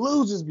if he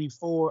loses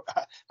before,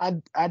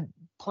 I'd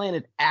plan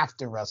it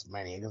after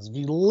WrestleMania, because if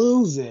he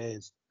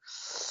loses,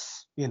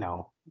 he's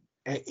not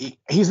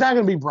going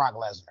to be Brock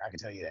Lesnar. I can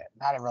tell you that.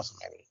 Not at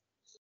WrestleMania.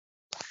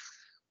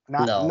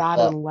 Not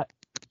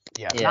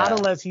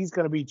unless he's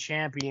going to be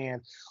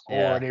champion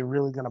or they're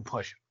really going to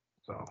push him.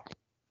 So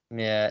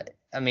yeah,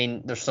 I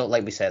mean, there's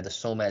like we said, there's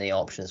so many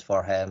options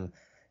for him.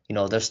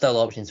 There's still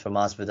options for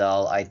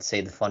Masvidal. I'd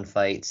say the fun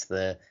fights,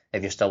 if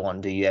you're still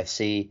wanting to do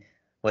UFC,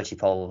 which he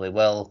probably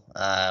will.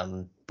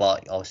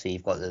 But obviously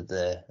you've got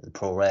the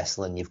pro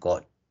wrestling. You've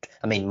got,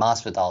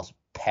 Masvidal's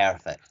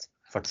perfect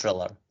for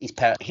Triller. He's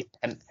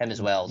him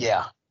as well.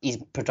 Yeah, he's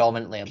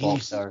predominantly a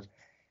boxer,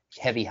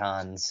 heavy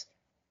hands.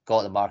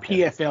 Got the market.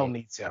 PFL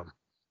needs him.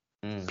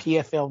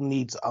 PFL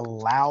needs a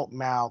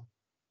loudmouth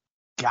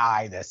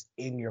guy that's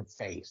in your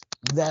face.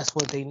 That's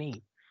what they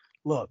need.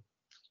 Look,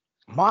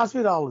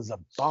 Masvidal is a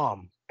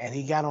bum, and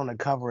he got on the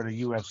cover of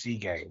the UFC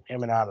game,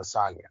 him and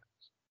Adesanya.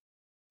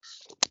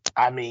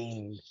 I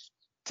mean,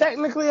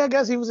 technically, I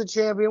guess he was a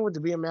champion with the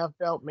BMF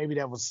belt. Maybe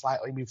that was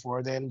slightly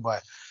before then,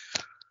 but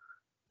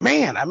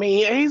man, I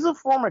mean, he's a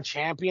former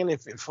champion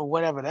for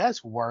whatever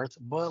that's worth.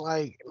 But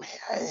like,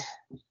 man,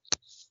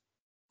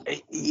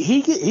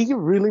 he could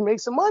really make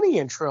some money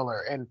in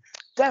Triller, and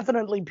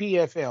definitely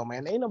PFL,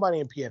 man. Ain't nobody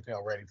in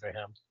PFL ready for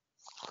him.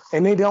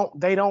 And they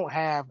don't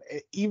have,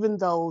 even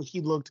though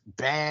he looked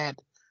bad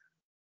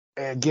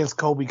against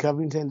Colby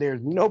Covington,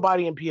 there's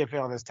nobody in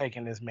PFL that's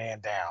taking this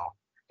man down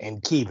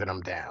and keeping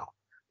him down.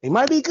 He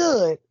might be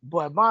good,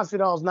 but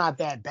Masvidal's not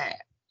that bad.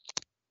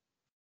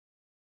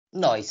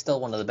 No, he's still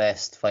one of the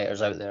best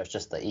fighters out there. It's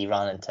just that he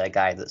ran into a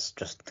guy that's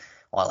just,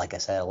 well, like I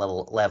said, a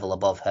level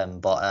above him.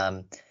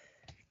 But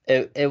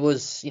it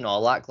was, a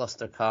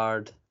lackluster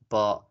card,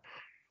 but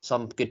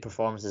some good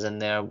performances in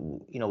there.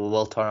 We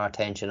will turn our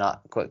attention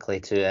up quickly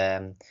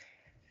to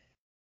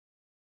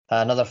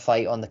another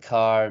fight on the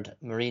card.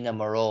 Marina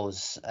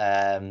Moroz,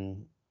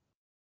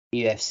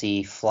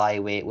 UFC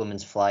flyweight,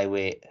 women's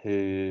flyweight,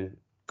 who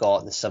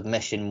got the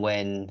submission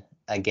win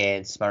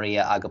against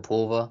Maria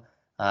Agapova.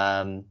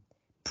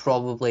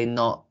 Probably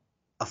not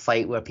a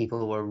fight where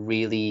people were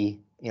really,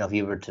 if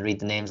you were to read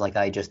the names like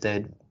I just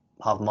did,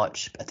 have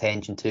much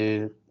attention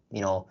to,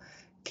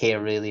 care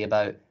really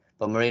about.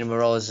 But Marina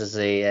Moroz is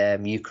a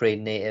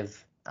Ukraine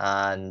native,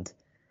 and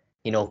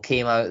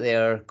came out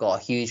there,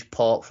 got a huge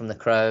pop from the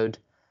crowd,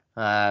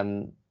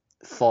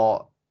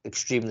 fought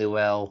extremely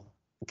well.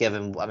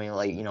 Given,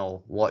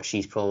 what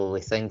she's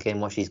probably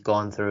thinking, what she's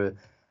gone through,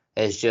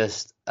 is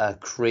just a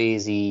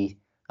crazy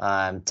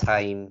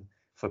time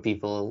for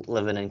people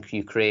living in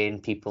Ukraine,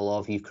 people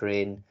of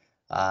Ukraine.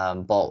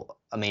 But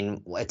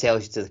it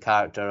tells you to the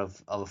character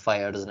of a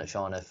fighter, doesn't it,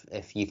 Sean?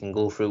 If you can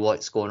go through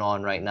what's going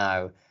on right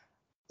now,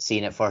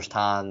 seeing it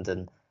firsthand,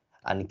 and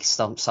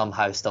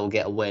somehow still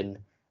get a win,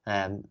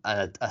 and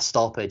a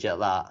stoppage at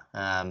that.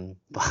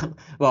 But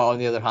well, on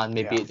the other hand,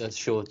 maybe Yeah. it does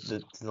show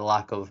the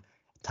lack of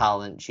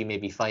talent she may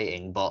be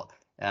fighting, but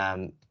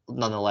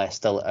nonetheless,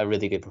 still a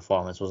really good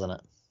performance, wasn't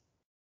it?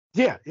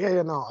 Yeah,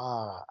 no,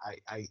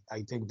 I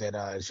think that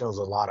it shows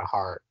a lot of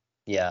heart.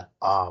 Yeah.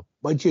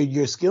 But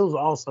your skills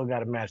also got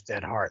to match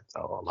that heart.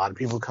 So a lot of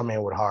people come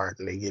in with heart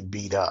and they get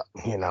beat up,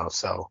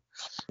 So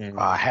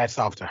hats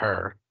off to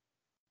her.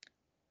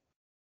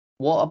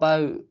 What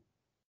about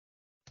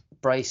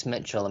Bryce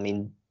Mitchell? I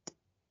mean,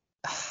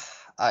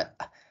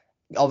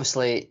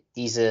 obviously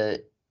he's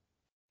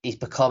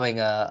becoming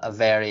a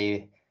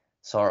very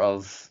sort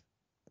of,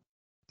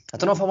 I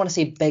don't know if I want to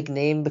say big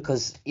name,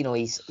 because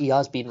he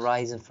has been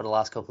rising for the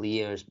last couple of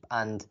years,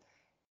 and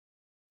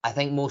I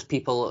think most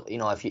people,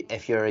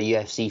 if you're a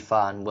UFC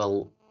fan,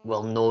 will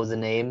know the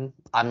name.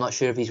 I'm not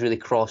sure if he's really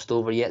crossed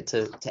over yet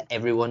to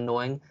everyone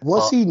knowing.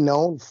 What's he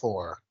known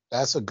for?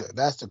 That's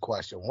the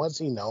question. What's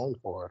he known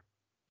for?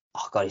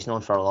 Oh God, he's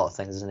known for a lot of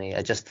things, isn't he?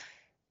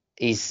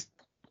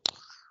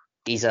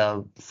 He's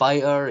a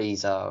fighter,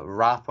 he's a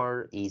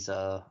rapper, he's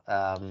a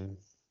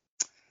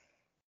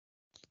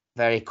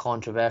very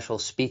controversial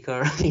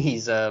speaker.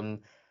 He's a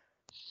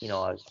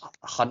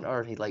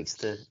hunter. He likes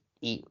to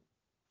eat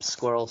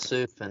squirrel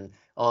soup and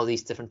all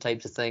these different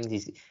types of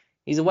things.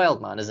 He's a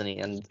wild man, isn't he?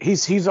 And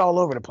he's all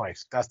over the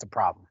place. That's the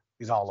problem.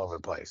 He's all over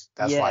the place.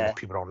 That's why Yeah.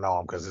 people don't know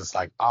him, because it's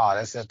like,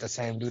 that's the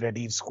same dude that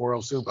eats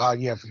squirrel soup. Oh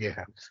yeah, forget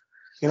him.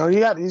 He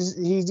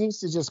needs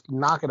to just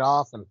knock it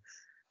off. And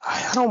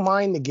I don't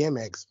mind the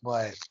gimmicks,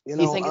 but do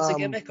you think it's a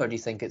gimmick, or do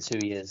you think it's who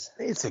he is?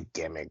 It's a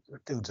gimmick. The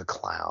dude's a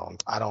clown.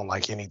 I don't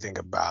like anything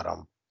about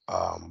him.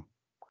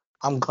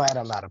 I'm glad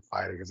I'm not a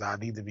fighter, because I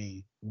need to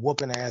be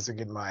whooping ass or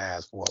getting my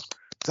ass whooped.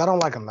 Because I don't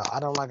like him. I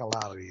don't like a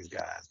lot of these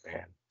guys,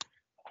 man.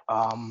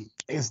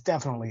 It's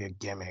definitely a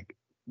gimmick.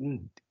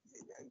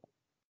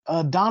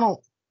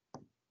 Donald,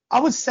 I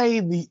would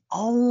say the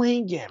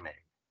only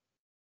gimmick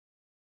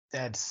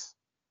that's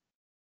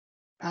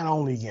not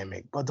only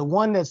gimmick, but the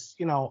one that's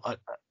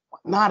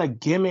not a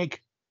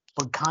gimmick,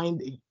 but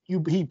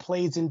he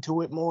plays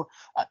into it more.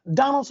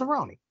 Donald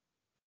Cerrone.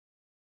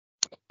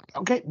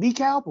 Okay, the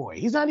cowboy.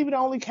 He's not even the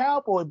only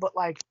cowboy, but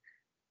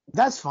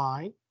that's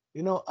fine.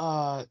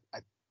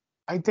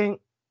 I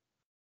think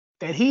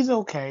that he's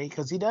okay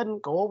because he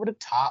doesn't go over the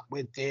top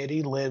with it.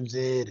 He lives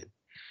it,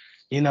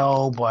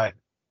 but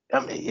I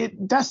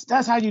mean,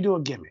 that's how you do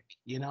a gimmick.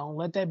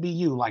 Let that be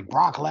you. Like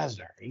Brock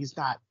Lesnar. He's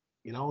not,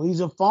 he's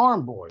a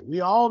farm boy.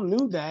 We all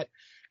knew that.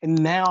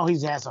 And now he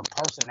has a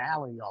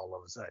personality all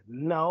of a sudden.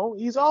 No,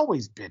 he's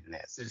always been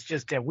this. It's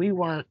just that we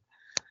weren't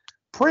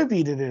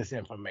privy to this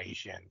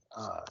information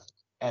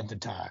at the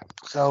time.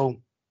 So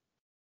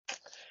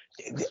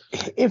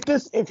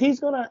if he's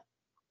gonna,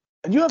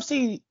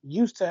 UFC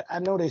used to, I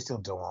know they still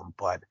do them,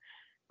 but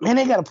man,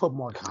 they got to put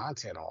more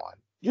content on.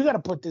 You got to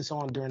put this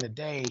on during the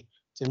day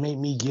to make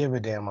me give a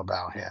damn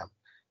about him.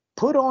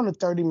 Put on a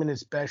 30-minute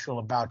special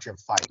about your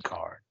fight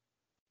card,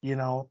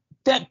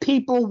 that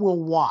people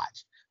will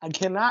watch. I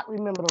cannot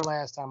remember the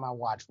last time I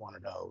watched one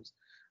of those.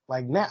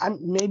 Like now,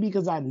 maybe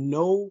because I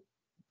know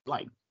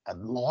like a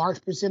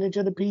large percentage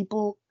of the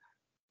people,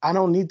 I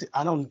don't need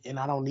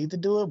to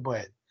do it,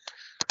 but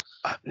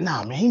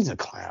nah, man, he's a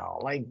clown.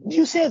 Like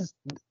you said,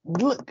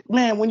 look,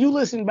 man, when you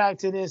listen back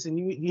to this and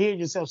you hear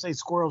yourself say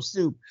squirrel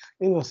soup,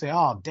 you're gonna say,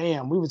 oh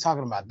damn, we were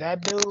talking about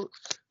that dude.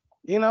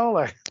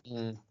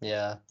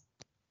 Yeah.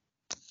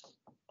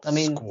 I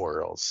mean,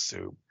 squirrel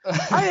soup.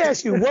 I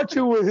asked you what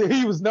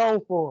he was known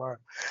for,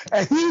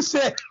 and you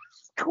said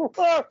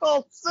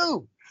squirrel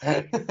soup.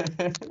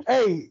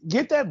 Hey,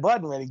 get that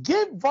button ready.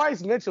 Get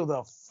Bryce Mitchell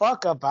the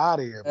fuck up out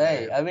of here, man.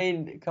 Hey, I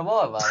mean, come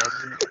on, man.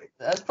 I mean,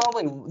 that's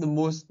probably the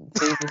most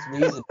famous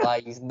reason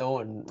why he's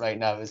known right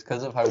now is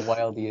because of how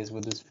wild he is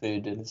with his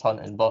food and his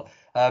hunting. But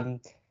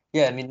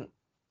yeah, I mean,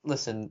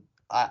 listen,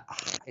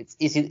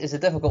 it's a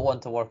difficult one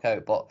to work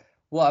out. But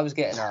what I was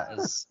getting at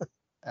is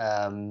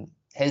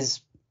his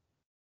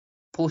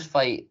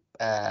post-fight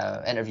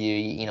interview.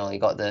 He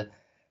got the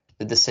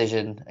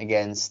decision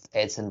against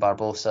Edson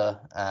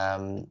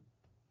Barbosa.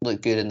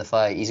 Looked good in the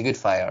fight. He's a good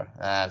fighter.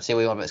 Say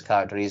what you want about his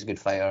character, he's a good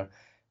fighter.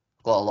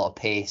 Got a lot of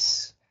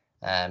pace,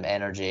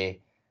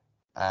 energy,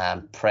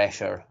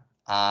 pressure,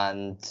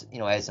 and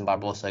Edson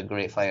Barbosa, a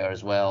great fighter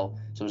as well.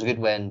 So it was a good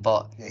win.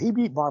 But yeah, he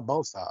beat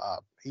Barbosa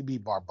up.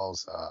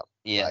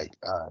 Yeah,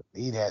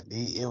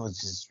 it was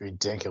just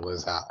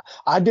ridiculous.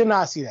 I did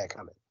not see that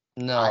coming.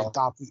 No,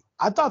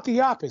 I thought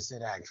the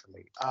opposite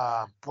actually.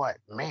 But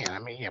man, I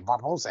mean, yeah,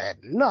 Barbosa had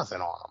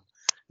nothing on him.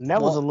 And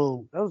that was a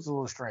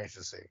little strange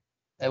to see.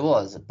 It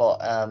was,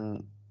 but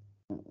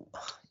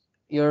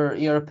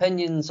your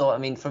opinions on, I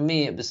mean, for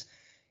me it was,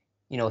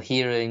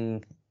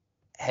 hearing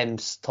him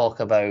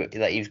talk about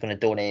that he was going to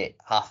donate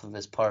half of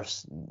his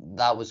purse.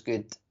 That was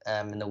good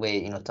in the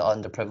way, to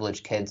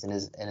underprivileged kids in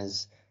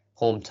his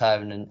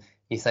hometown, and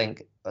you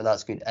think, oh,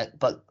 that's good.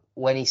 But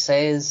when he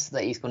says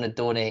that he's going to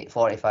donate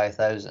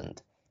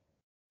 45,000,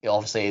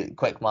 obviously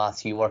quick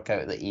maths, you work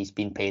out that he's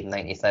been paid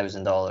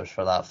 $90,000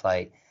 for that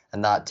fight.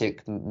 and that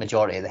took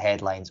majority of the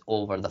headlines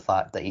over the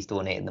fact that he's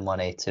donating the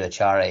money to a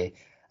charity.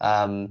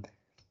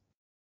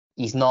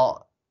 He's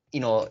not,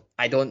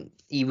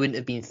 he wouldn't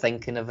have been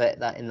thinking of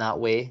it in that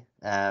way.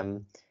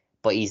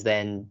 But he's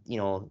then,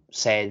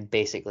 said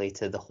basically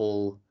to the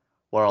whole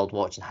world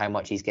watching how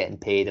much he's getting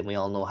paid, and we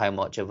all know how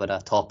much of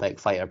a topic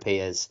fighter pay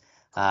is.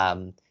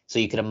 So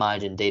you can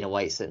imagine Dana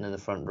White sitting in the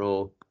front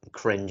row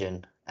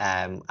cringing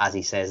as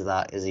he says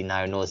that, as he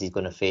now knows he's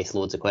going to face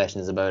loads of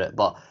questions about it.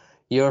 But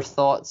your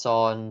thoughts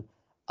on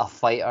a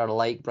fighter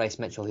like Bryce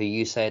Mitchell, who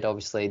you said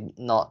obviously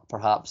not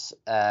perhaps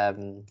a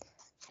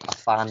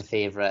fan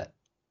favourite,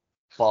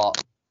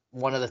 but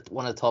one of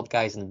the top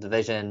guys in the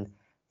division.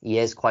 He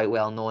is quite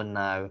well known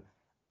now.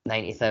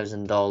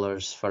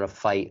 $90,000 for a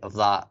fight of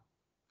that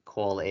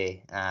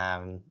quality.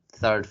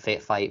 Third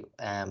fight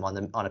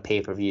on a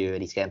pay-per-view,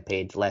 and he's getting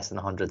paid less than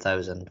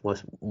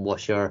 $100,000.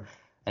 What's your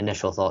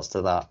initial thoughts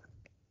to that?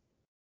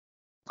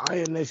 My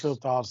initial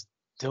thoughts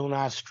do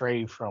not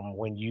stray from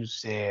when you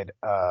said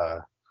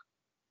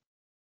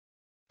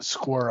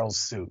squirrel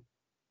suit,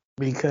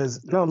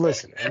 because no,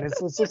 listen, and it's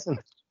just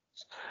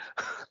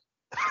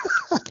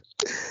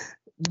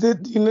do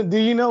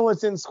you know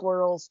what's in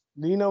squirrels?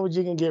 Do you know what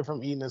you can get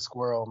from eating a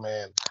squirrel,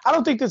 man? I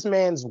don't think this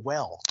man's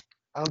well.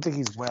 I don't think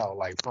he's well,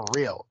 like, for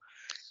real.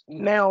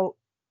 Now,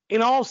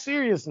 in all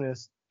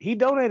seriousness, he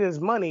donated his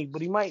money,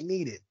 but he might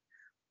need it.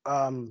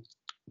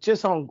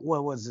 Just on,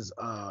 what was this?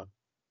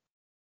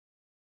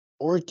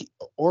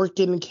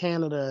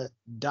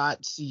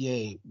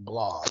 OrkinCanada.ca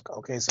blog.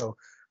 Okay, so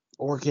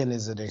Orkin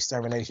is an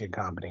extermination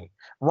company.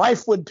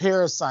 Rife with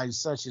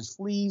parasites such as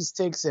fleas,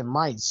 ticks, and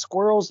mites,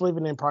 squirrels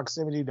living in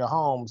proximity to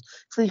homes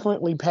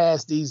frequently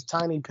pass these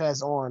tiny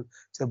pests on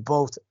to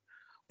both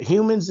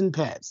humans and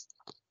pets.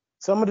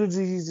 Some of the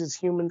diseases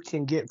humans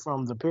can get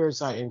from the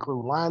parasite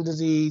include Lyme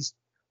disease,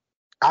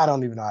 I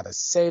don't even know how to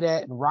say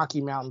that, and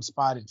Rocky Mountain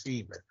spotted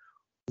fever.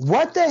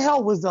 What the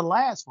hell was the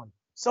last one?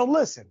 So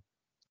listen,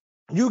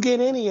 you get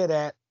any of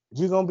that,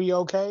 you're going to be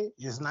okay?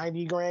 Is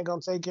 90 grand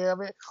going to take care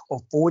of it? Or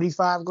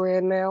 45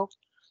 grand now?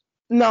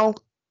 No,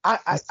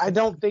 I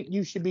don't think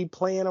you should be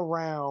playing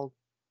around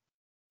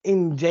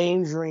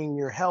endangering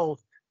your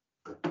health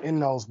in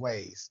those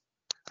ways.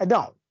 I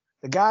don't.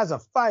 The guy's a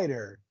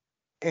fighter,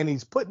 and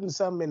he's putting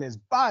something in his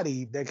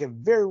body that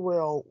can very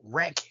well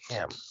wreck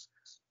him.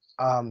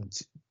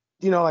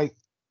 Like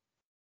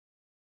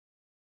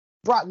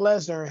Brock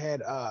Lesnar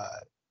had,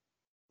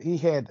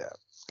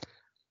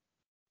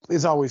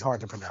 it's always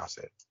hard to pronounce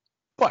it,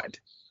 but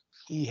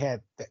he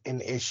had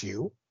an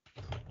issue,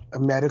 a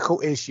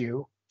medical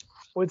issue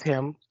with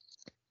him,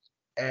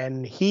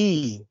 and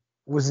he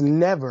was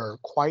never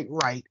quite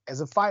right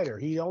as a fighter.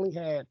 He only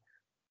had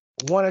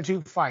one or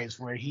two fights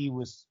where he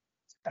was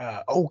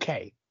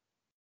okay.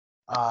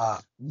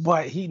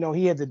 But he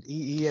had to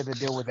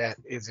deal with that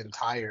his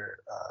entire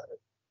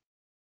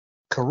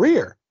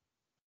career,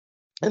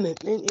 and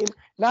it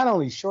not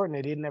only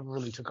shortened it never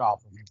really took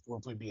off.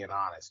 If we're being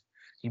honest,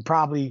 he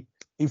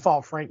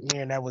fought Frank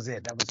Mir, and that was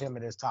it. That was him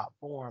in his top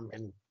form,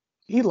 and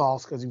he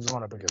lost because he was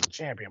going up against a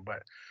champion.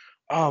 But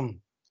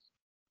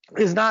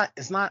it's not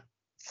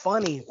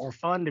funny or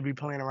fun to be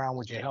playing around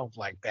with your health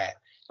like that,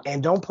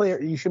 and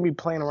you shouldn't be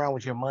playing around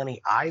with your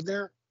money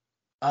either.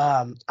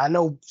 I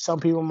know some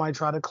people might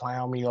try to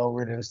clown me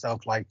over it and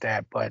stuff like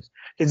that, but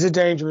it's a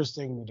dangerous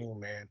thing to do,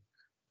 man.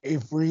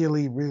 It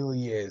really,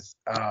 really is.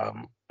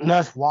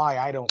 That's why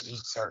I don't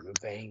eat certain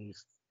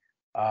things.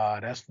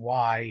 That's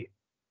why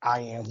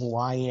I am who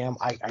I am.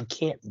 I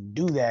can't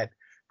do that.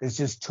 There's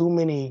just too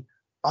many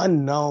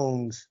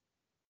unknowns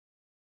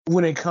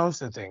when it comes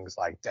to things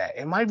like that.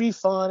 It might be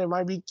fun, it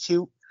might be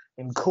cute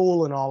and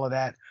cool and all of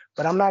that,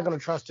 but I'm not going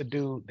to trust a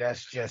dude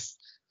that's just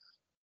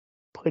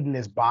putting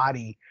his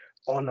body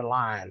on the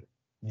line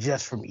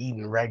just from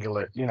eating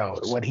regular,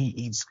 what he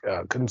eats,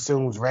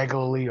 consumes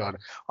regularly or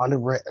on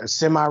a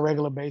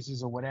semi-regular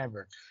basis or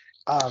whatever.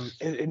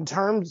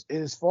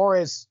 As far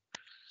as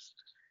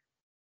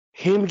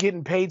him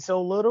getting paid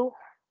so little,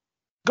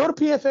 go to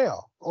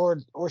PFL or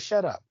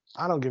shut up.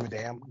 I don't give a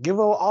damn. Give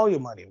all your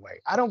money away.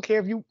 I don't care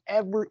if you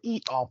ever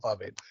eat off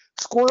of it.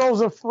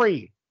 Squirrels are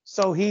free,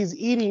 so he's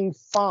eating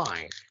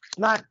fine.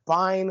 Not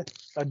buying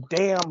a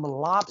damn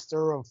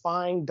lobster or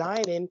fine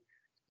dining.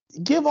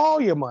 Give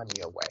all your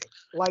money away.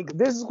 Like,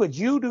 this is what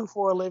you do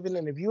for a living,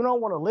 and if you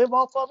don't want to live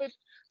off of it,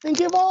 then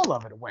give all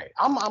of it away.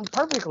 I'm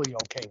perfectly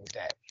okay with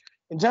that.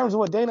 In terms of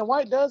what Dana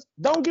White does,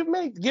 don't give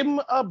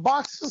him a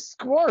box of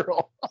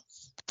squirrels.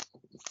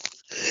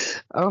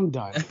 I'm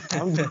done.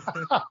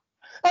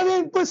 I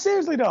mean, but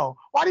seriously though,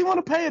 why do you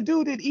want to pay a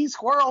dude that eats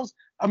squirrels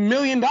 $1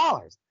 million?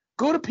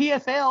 Go to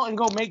PFL and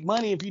go make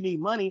money if you need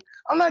money.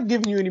 I'm not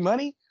giving you any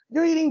money.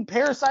 You're eating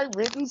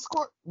parasite-riddled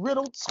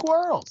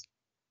squirrels.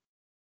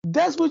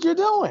 That's what you're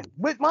doing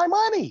with my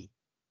money.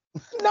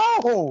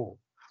 No.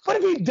 What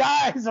if he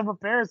dies of a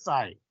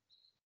parasite?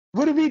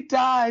 What if he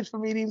dies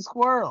from eating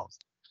squirrels?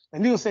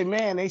 And you'll say,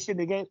 man, they should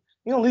have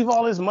leave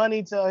all his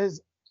money to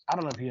his, I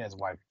don't know if he has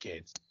wife or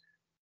kids.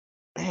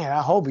 Man,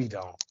 I hope he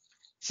don't.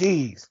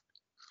 Jeez.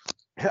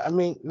 I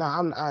mean, no,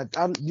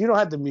 I'm. You don't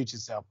have to mute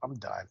yourself. I'm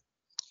done.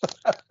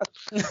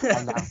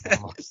 I'm not.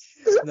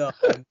 No,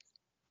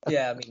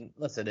 yeah, I mean,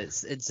 listen,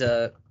 it's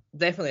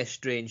definitely a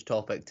strange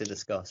topic to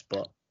discuss,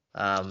 but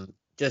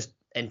just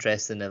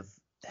interesting of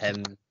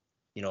him,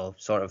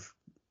 sort of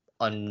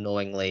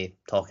unknowingly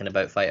talking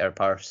about Fighter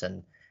Purse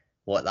and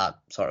what that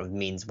sort of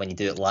means when you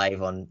do it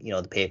live on,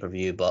 the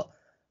pay-per-view. But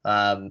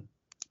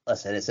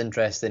listen, it's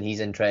interesting. He's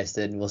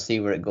interested. We'll see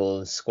where it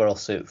goes. Squirrel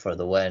Suit for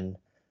the win.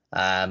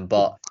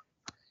 But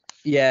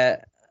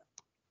yeah,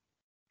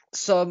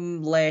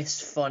 some less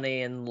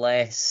funny and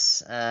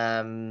less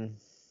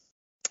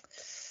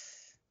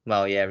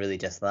well, yeah, really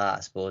just that. I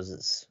suppose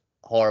it's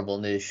horrible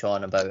news,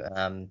 Sean,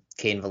 about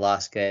Cain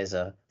Velasquez,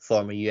 a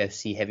former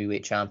UFC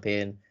heavyweight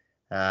champion,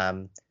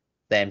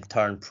 then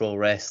turned pro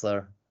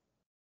wrestler,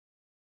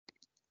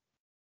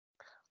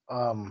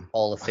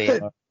 Hall of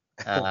Famer.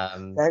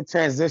 That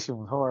transition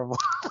was horrible.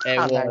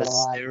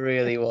 It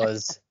really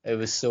was. It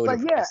was so But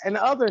depressing. yeah, in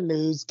other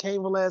news,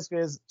 Cain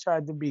Velasquez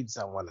tried to beat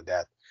someone to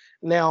death.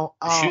 Now,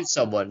 Shoot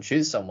someone.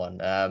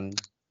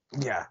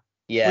 Yeah.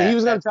 Yeah. But he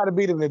was gonna try to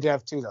beat him to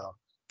death too, though.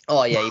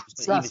 Oh yeah, he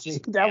was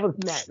that was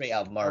next. Straight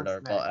up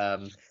murder.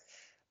 But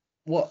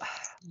what?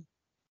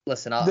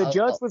 Listen, the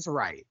judge was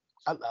right.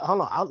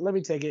 Hold on, let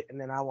me take it, and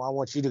then I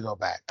want you to go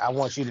back. I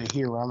want you to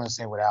hear what I'm gonna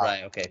say without.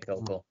 Right. Okay.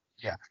 Cool.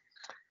 Yeah.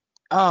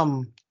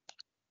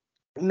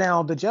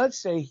 Now the judge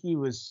say he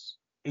was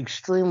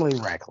extremely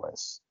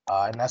reckless,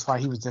 and that's why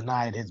he was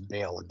denied his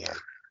bail again.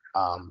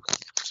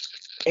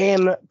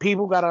 And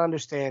people got to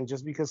understand,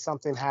 just because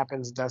something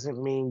happens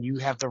doesn't mean you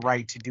have the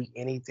right to do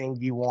anything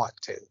you want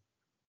to.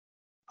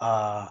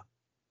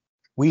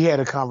 We had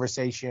a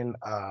conversation,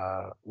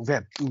 we've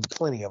had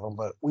plenty of them,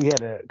 but we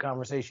had a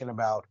conversation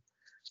about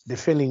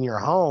defending your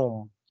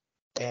home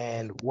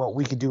and what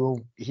we could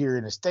do here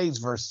in the States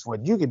versus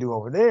what you could do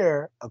over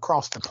there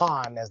across the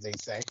pond, as they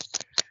say.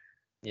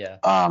 Yeah.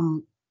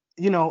 I'm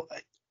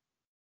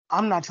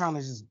not trying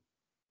to just.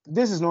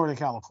 This is Northern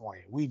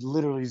California. We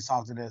literally just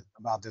talked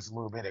about this a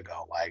little bit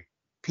ago. Like,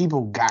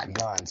 people got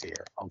guns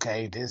here,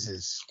 okay?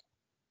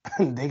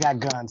 They got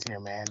guns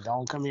here, man.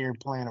 Don't come here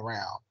playing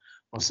around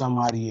with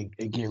somebody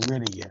and get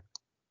rid of you.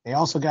 They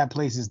also got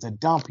places to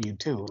dump you,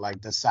 too,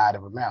 like the side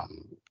of a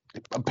mountain.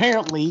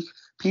 Apparently,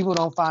 people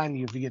don't find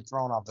you if you get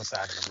thrown off the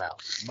side of the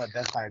mountain, but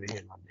that's neither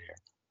here nor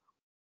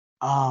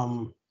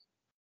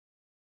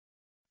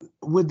there.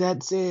 With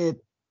that said,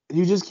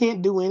 you just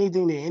can't do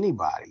anything to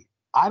anybody.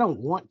 I don't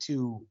want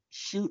to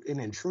shoot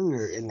an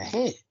intruder in the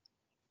head.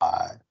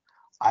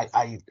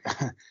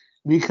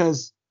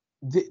 Because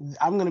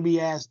I'm going to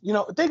be asked,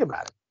 think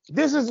about it.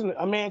 This isn't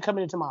a man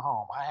coming into my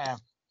home. I have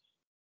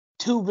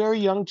two very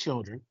young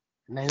children,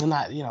 and they're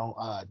not,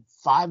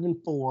 5 and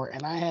 4,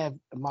 and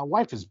my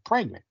wife is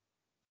pregnant.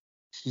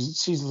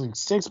 She's like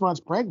 6 months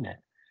pregnant.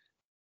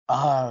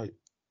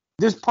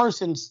 This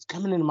person's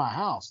coming into my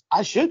house.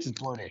 I should just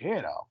blow their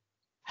head off.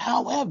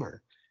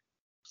 However,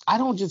 I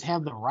don't just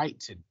have the right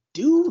to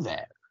do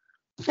that.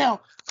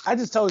 Now, I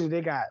just told you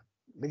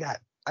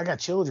I got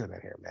children in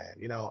here, man,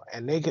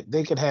 and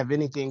they could have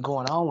anything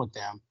going on with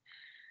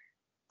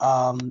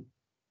them.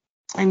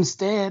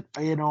 Instead,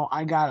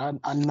 I got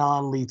a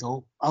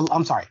non-lethal,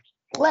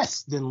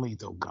 less than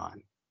lethal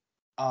gun,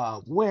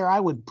 where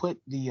I would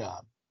put the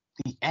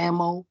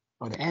ammo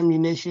or the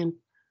ammunition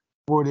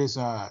for this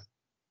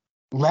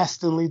less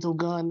than lethal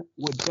gun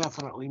would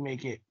definitely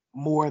make it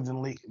more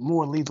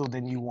lethal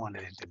than you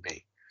wanted it to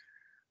be.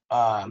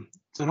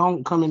 So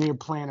don't come in here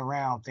playing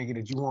around thinking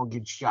that you won't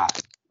get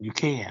shot. You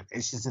can.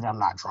 It's just that I'm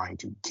not trying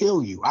to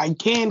kill you. I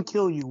can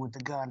kill you with the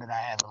gun that I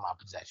have in my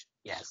possession.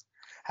 Yes.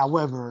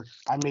 However,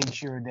 I made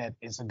sure that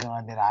it's a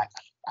gun that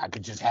I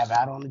could just have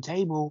out on the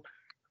table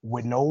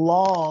with no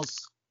laws.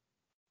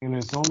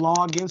 There's no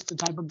law against the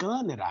type of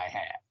gun that I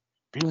have.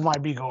 People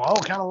might be going, oh,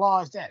 what kind of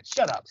law is that?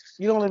 Shut up.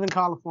 You don't live in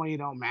California, it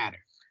don't matter.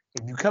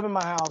 If you come in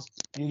my house,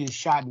 you get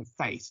shot in the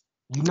face.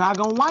 You're not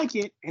going to like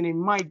it, and it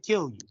might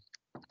kill you.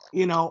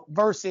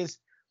 Versus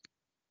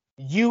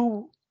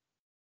you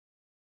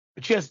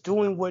just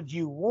doing what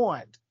you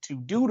want to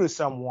do to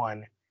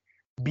someone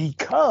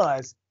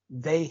because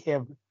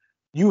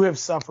you have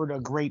suffered a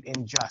great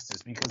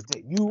injustice, because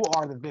you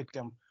are the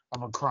victim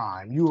of a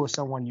crime. You or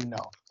someone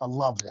a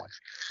loved one.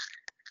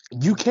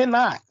 You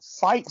cannot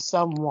fight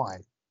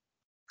someone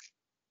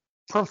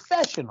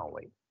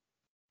professionally.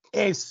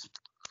 It's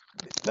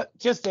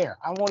just there.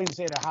 I won't even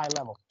say at a high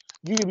level.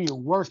 You can be the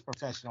worst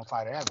professional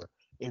fighter ever.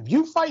 If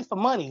you fight for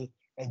money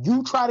and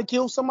you try to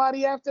kill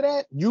somebody after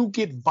that, you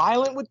get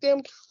violent with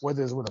them,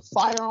 whether it's with a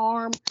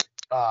firearm,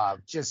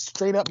 just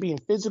straight up being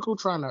physical,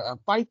 trying to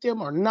fight them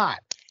or not,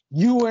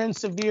 you are in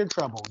severe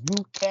trouble.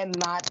 You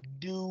cannot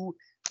do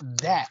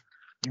that.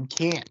 You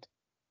can't.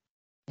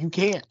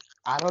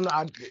 I don't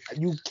know.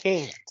 You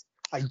can't.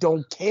 I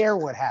don't care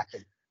what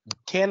happened. You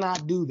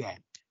cannot do that,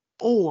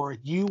 or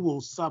you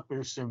will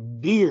suffer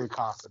severe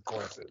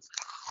consequences.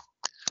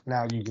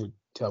 Now you could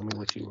tell me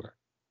what you were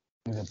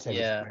going to take.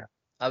 Yeah,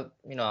 I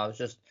was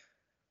just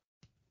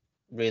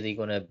really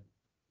going to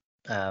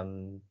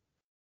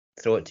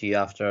throw it to you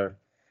after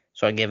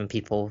sort of giving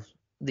people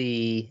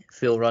the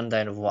full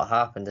rundown of what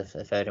happened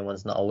if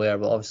anyone's not aware.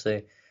 But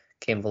obviously,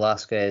 Cain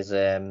Velasquez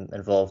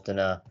involved in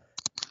a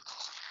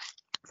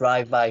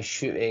drive-by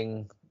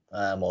shooting,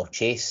 or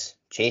chase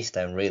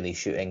down really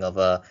shooting of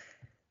a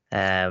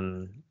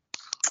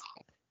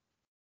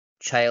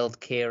child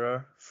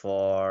carer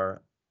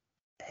for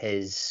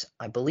his,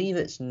 I believe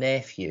it's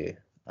nephew.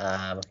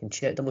 I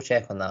can double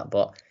check on that,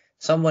 but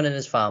someone in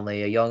his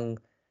family, a young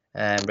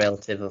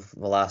relative of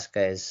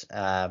Velasquez,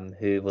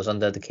 who was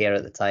under the care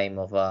at the time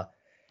of a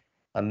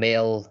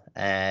male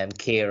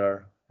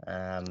carer,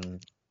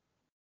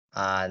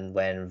 and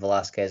when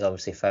Velasquez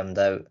obviously found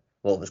out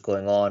what was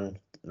going on,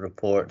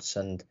 reports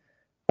and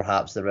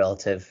perhaps the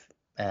relative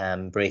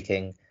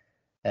breaking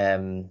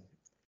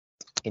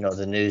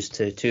the news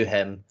to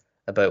him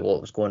about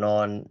what was going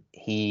on,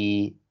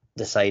 he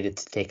decided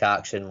to take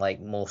action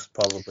like most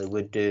probably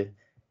would do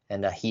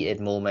in a heated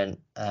moment.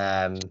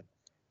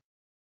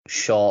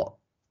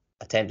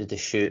 Attempted to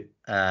shoot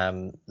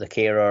the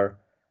carer,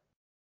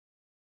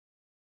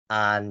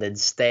 and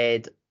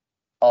instead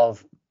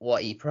of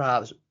what he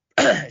perhaps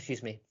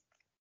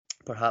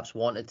perhaps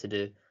wanted to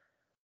do,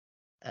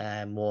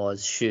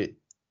 was shoot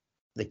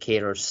the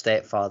carer's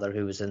stepfather,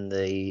 who was in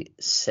the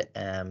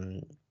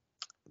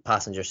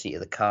passenger seat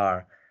of the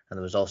car, and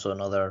there was also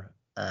another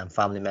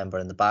family member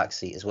in the back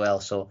seat as well.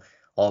 So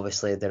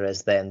obviously there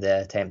is then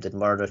the attempted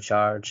murder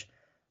charge.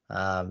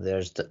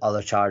 There's the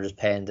other charges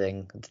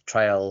pending, the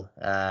trial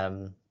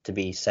to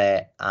be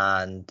set,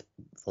 and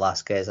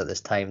Velasquez at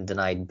this time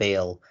denied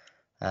bail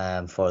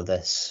for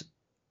this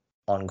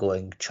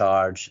ongoing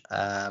charge.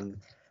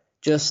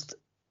 Just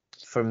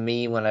for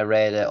me, when I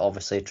read it,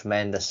 obviously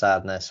tremendous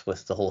sadness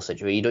with the whole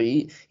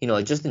situation.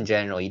 Just in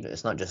general,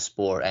 it's not just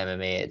sport,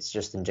 MMA, it's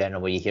just in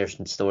general where you hear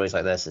some stories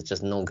like this, it's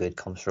just no good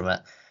comes from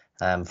it.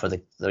 For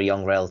the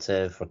young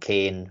relative, for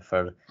Cain,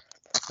 for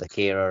the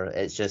carer,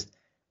 it's just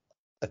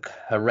a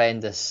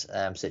horrendous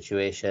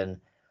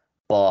situation,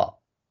 but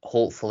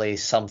hopefully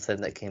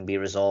something that can be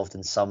resolved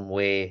in some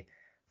way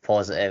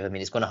positive. I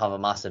mean, it's going to have a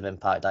massive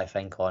impact, I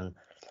think, on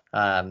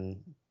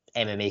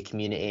MMA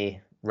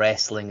community,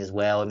 wrestling as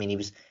well. I mean, he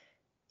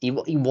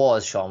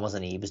was Sean,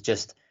 wasn't he? He was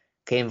just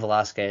Cain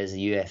Velasquez,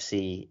 the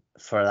UFC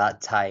for that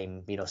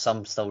time.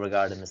 Some still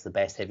regard him as the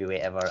best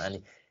heavyweight ever,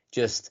 and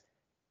just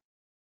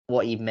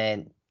what he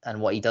meant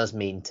and what he does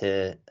mean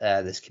to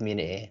this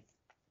community.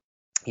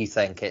 You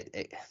think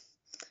it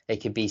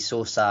could be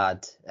so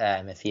sad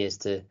if he is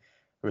to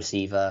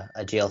receive a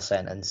jail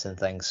sentence and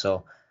things.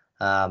 So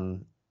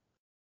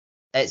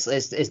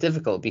it's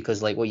difficult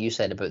because, like what you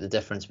said about the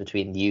difference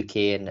between the UK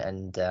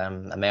and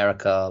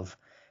America of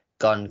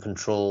gun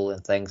control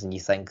and things, and you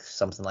think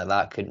something like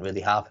that couldn't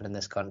really happen in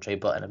this country,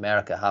 but in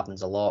America it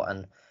happens a lot.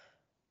 And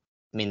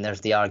I mean,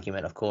 there's the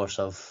argument, of course,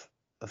 of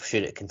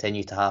should it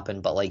continue to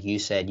happen, but like you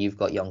said, you've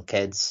got young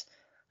kids,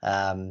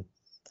 and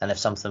if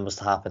something was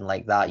to happen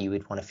like that, you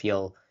would want to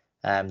feel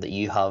that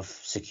you have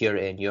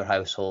security in your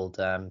household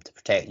to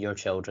protect your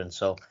children.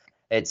 So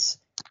it's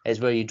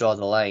where you draw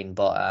the line,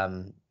 but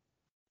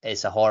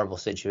it's a horrible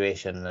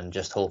situation, and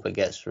just hope it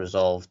gets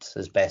resolved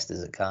as best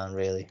as it can,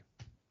 really.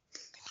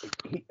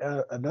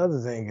 Another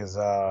thing is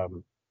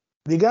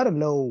you gotta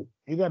know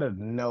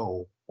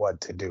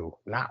what to do.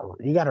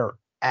 You gotta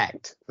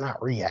act,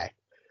 not react.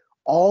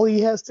 All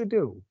he has to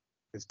do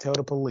is tell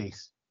the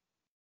police,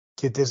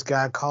 get this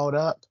guy caught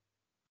up,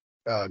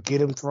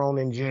 get him thrown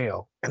in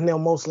jail, and they'll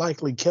most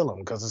likely kill him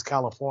because it's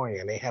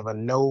California and they have a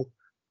no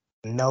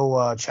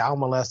child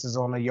molesters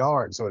on the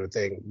yard sort of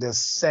thing. The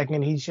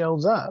second he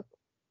shows up,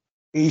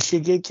 he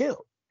should get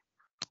killed.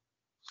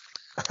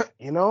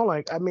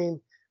 I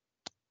mean,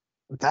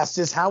 that's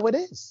just how it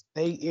is.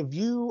 If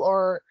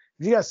you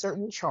got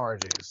certain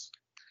charges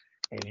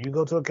and you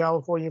go to a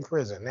California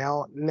prison,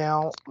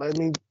 now let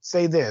me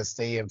say this: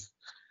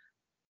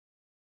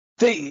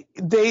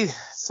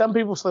 some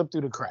people slip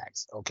through the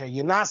cracks. Okay,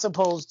 you're not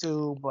supposed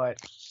to, but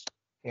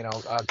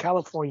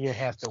California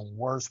has the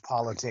worst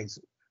politics,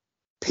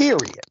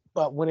 period.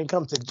 But when it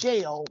comes to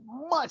jail,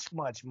 much,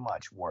 much,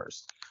 much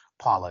worse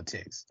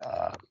politics.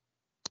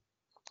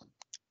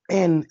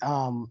 Anyway,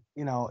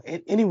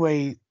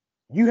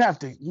 you have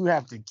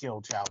to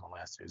kill child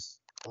molesters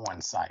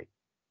on site.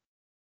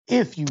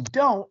 If you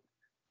don't,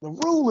 the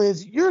rule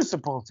is you're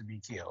supposed to be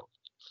killed.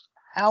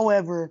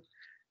 However,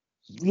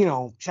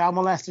 child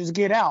molesters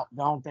get out,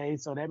 don't they?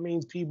 So that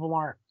means people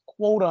aren't,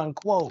 quote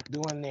unquote,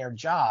 doing their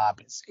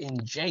job. It's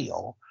in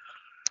jail.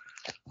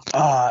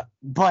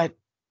 But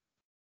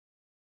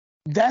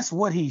that's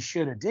what he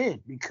should have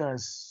did,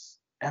 because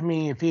I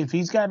mean, if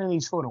he's got any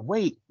sort of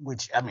weight,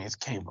 which I mean, it's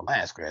Cain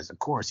Velasquez, of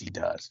course he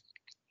does.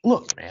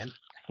 Look, man,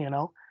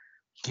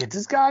 get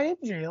this guy in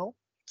jail,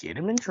 get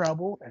him in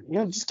trouble,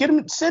 and just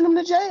send him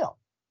to jail.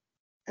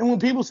 And when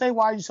people say,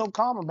 "Why are you so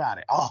calm about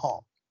it?"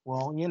 Oh,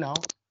 well,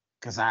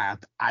 because I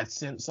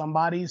sent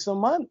somebody some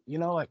money,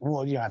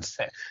 I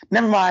said,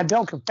 never mind,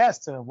 don't confess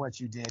to what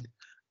you did,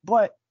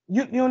 but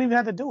you don't even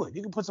have to do it.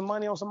 You can put some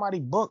money on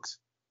somebody's books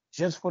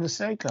just for the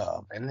sake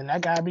of, and then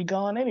that guy be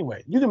gone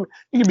anyway. You can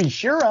be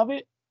sure of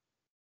it.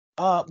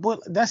 But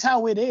that's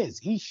how it is.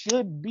 He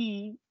should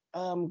be,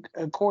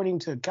 according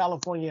to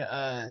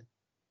California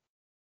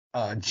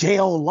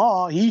jail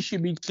law, he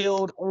should be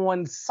killed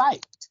on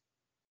sight.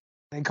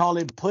 They call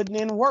it putting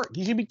in work.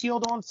 He should be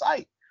killed on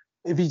sight.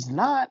 If he's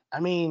not, I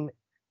mean,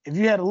 if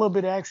you had a little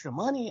bit of extra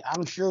money,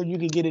 I'm sure you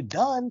could get it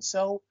done.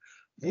 So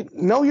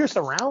know your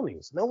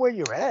surroundings, know where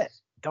you're at.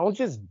 Don't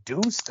just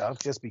do stuff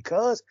just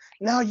because.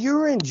 Now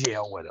you're in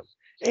jail with him.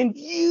 And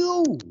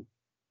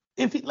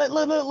if he,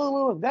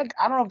 look, that,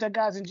 I don't know if that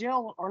guy's in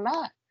jail or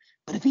not,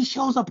 but if he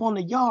shows up on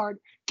the yard,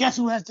 guess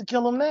who has to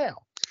kill him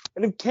now?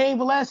 And if Cain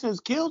Velasquez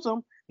kills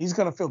him, he's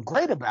going to feel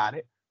great about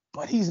it,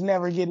 but he's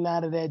never getting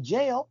out of that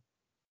jail.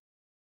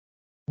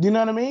 You know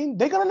what I mean?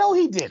 They're going to know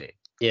he did it.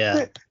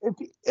 Yeah.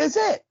 It's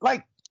it.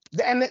 Like,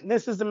 and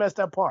this is the messed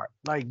up part.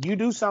 Like, you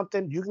do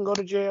something, you can go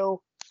to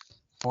jail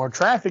for a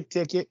traffic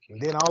ticket, and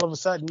then all of a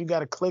sudden you got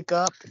to click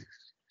up and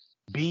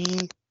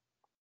be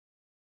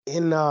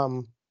in,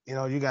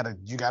 you got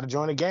to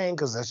join a gang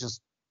because that's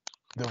just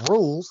the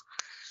rules.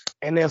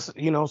 And there's,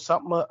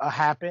 something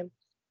happen,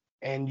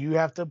 and you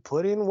have to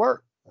put in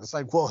work. It's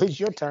like, well, it's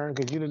your turn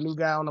because you're the new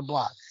guy on the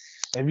block.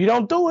 If you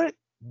don't do it,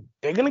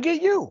 they're going to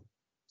get you.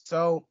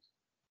 So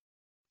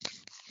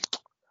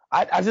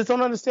I just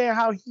don't understand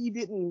how he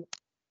didn't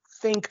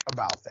think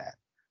about that.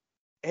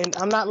 And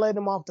I'm not letting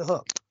him off the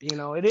hook.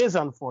 It is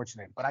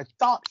unfortunate, but I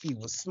thought he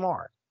was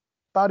smart.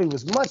 Thought he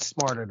was much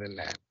smarter than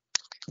that.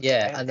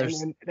 Yeah, and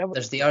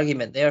there's the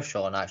argument there,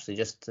 Sean, actually,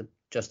 just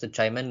to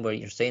chime in where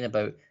you're saying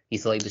about you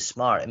thought he was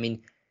smart. I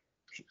mean,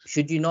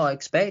 should you not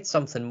expect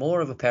something more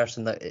of a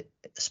person that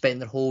spent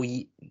their whole,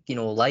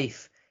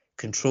 life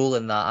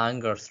controlling that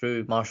anger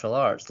through martial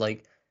arts?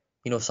 Like,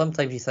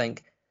 sometimes you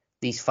think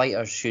these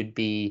fighters should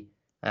be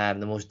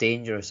the most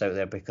dangerous out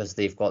there because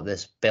they've got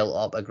this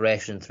built-up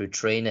aggression through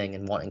training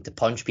and wanting to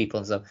punch people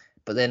and stuff.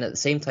 But then at the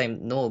same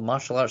time, no,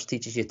 martial arts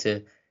teaches you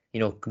to,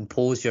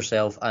 compose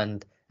yourself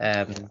and,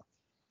 and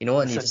you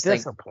just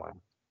think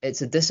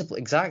it's a discipline.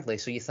 Exactly.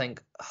 So you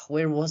think,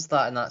 where was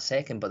that in that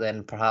second? But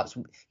then perhaps,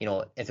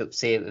 if it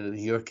was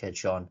your kid,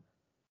 Sean,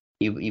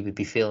 you would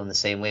be feeling the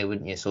same way,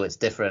 wouldn't you? So it's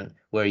different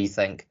where you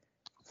think.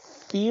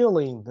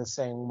 Feeling the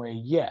same way,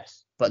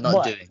 yes. But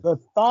not doing. The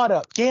thought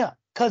of,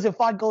 because if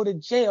I go to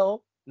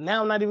jail,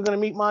 now I'm not even going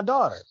to meet my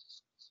daughter.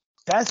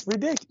 That's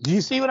ridiculous. Do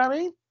you see what I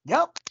mean?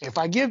 Yep. If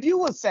I give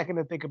you a second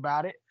to think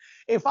about it,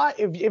 if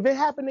it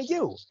happened to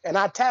you and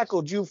I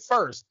tackled you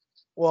first,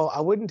 well,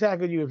 I wouldn't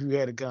tackle you if you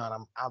had a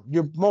gun.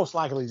 You're most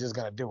likely just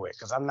going to do it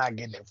because I'm not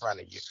getting in front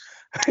of you.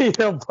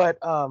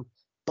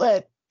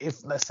 But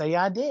if, let's say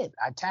I did,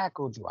 I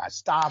tackled you, I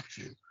stopped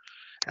you,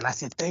 and I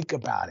said, think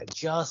about it.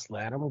 Just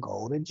let him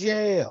go to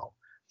jail.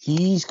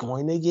 He's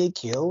going to get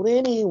killed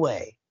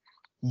anyway.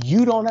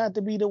 You don't have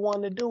to be the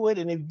one to do it.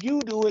 And if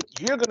you do it,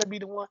 you're going to be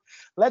the one.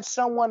 Let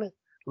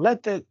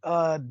the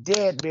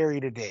dead bury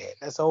the dead.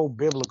 That's an old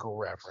biblical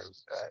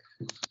reference.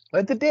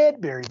 Let the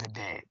dead bury the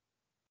dead.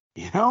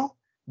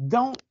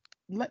 Don't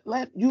let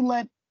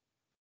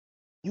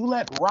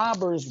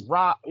robbers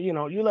rob.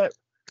 You let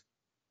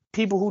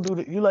people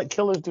you let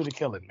killers do the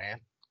killing, man.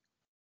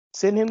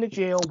 Send him to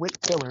jail with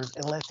killers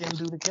and let them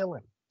do the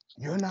killing.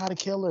 You're not a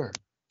killer.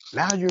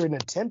 Now you're an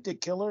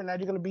attempted killer. Now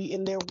you're going to be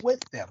in there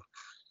with them.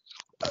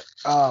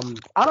 I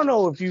don't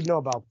know if you know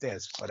about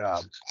this, but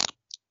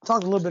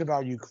talk a little bit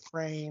about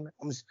Ukraine.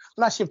 I'm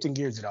not shifting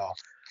gears at all,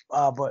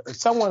 but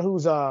someone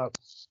who's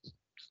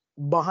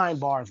behind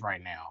bars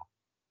right now,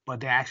 but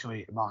they're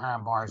actually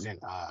behind bars in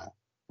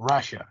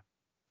Russia.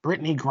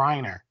 Brittany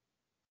Griner.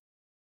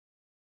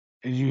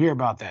 Did you hear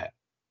about that?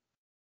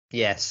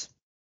 Yes.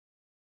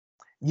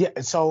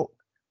 Yeah. So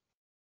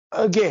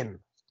again,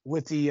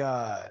 with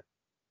the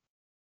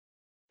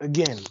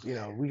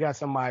we got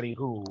somebody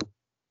who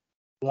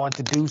want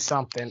to do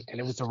something and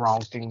it was the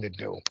wrong thing to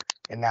do,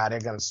 and now they're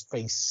gonna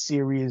face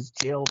serious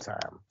jail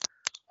time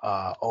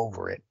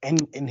over it.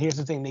 And here's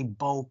the thing: they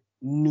both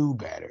knew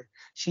better.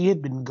 She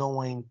had been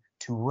going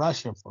to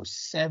Russia for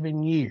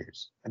 7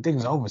 years. I think it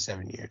was over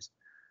 7 years.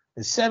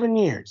 It's 7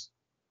 years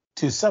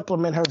to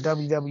supplement her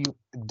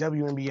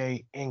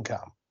WNBA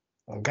income.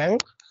 Okay,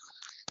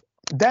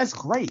 that's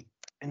great.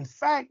 In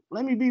fact,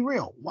 let me be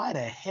real. Why the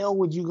hell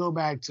would you go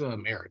back to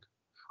America?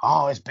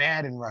 Oh, it's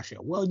bad in Russia.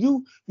 Well,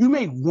 you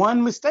made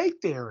one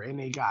mistake there and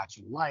they got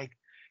you.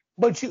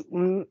 But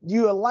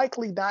you are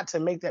likely not to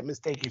make that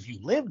mistake if you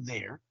live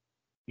there.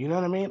 You know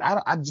what I mean?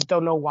 I just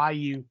don't know why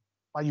you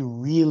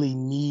really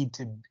need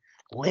to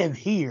live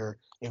here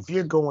if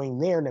you're going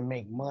there to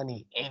make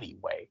money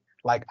anyway.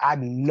 Like, I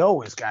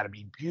know it's got to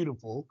be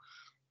beautiful,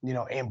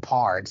 in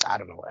parts. I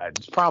don't know.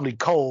 It's probably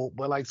cold,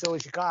 but so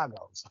is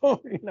Chicago.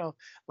 So,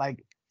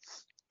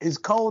 it's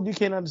cold. You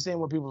can't understand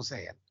what people are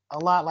saying. A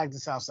lot like the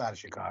south side of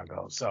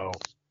Chicago. So,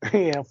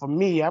 for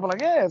me, I'd be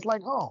like, yeah, it's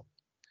like home.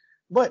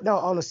 But no,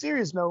 on a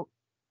serious note,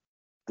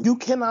 you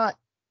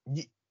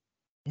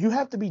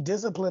have to be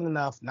disciplined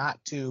enough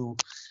not to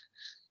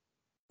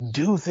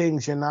do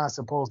things you're not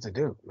supposed to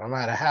do, no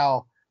matter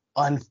how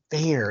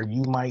unfair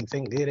you might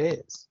think it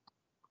is.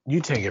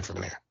 You take it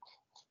from there.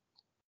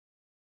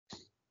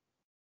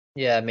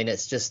 Yeah, I mean,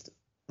 it's just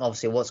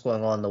obviously what's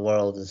going on in the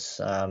world is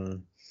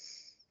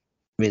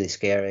really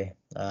scary.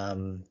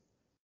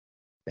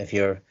 If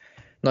you're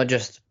not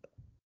just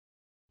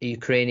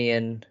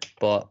Ukrainian,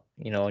 but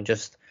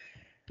just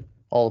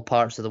all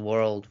parts of the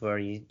world where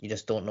you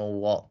just don't know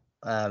what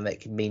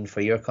it could mean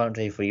for your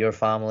country, for your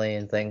family,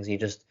 and things. You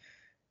just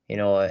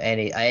at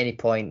any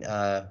point,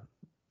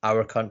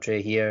 our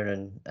country here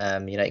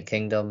in United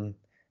Kingdom,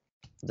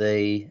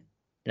 the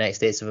United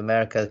States of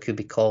America could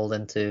be called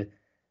into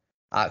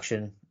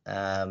action.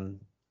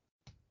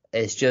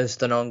 It's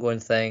just an ongoing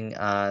thing,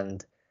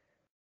 and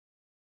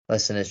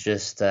listen, it's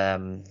just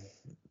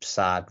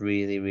sad,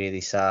 really,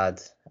 really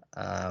sad.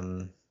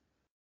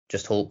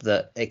 Just hope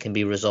that it can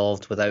be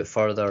resolved without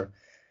further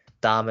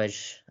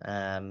damage,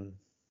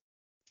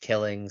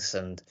 killings,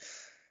 and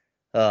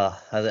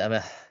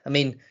I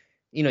mean,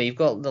 you've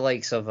got the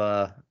likes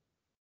of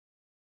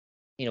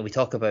we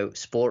talk about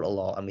sport a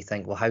lot, and we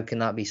think, well, how can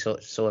that be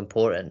so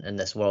important in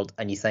this world?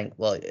 And you think,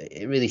 well,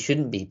 it really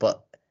shouldn't be,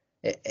 but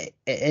it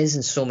is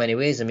in so many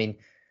ways. I mean,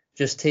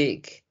 just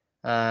take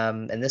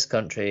in this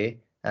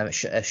country,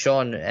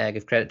 Sean,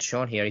 give credit to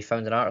Sean here. He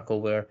found an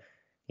article where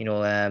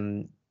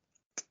the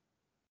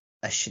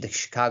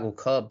Chicago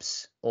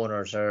Cubs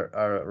owners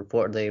are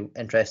reportedly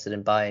interested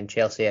in buying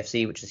Chelsea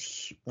FC, which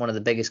is one of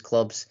the biggest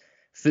clubs,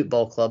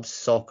 football clubs,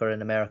 soccer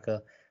in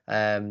America,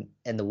 in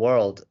the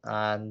world,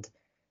 and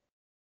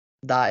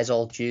that is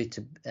all due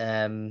to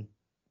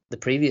the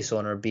previous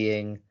owner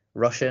being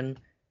Russian,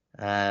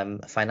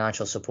 a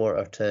financial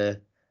supporter to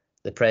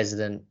the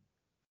president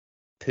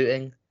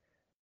Putin,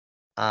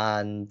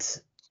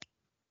 and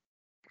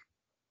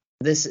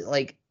this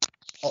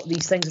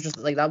these things are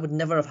just that would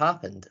never have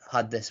happened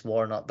had this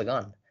war not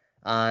begun.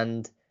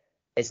 And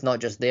it's not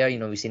just there.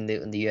 We've seen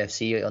in the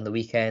UFC on the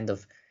weekend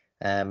of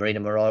Marina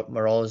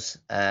Moroz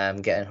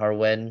getting her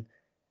win,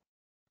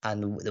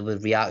 and the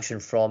reaction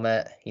from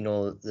it.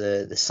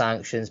 The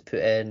sanctions put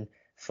in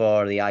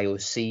for the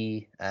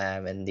IOC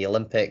and the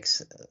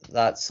Olympics,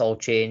 that's all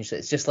changed.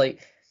 It's just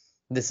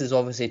this is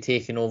obviously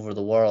taking over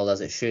the world,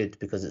 as it should,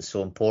 because it's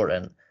so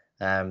important.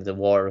 The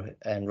war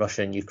in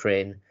Russia and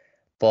Ukraine,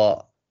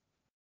 but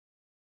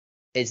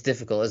it's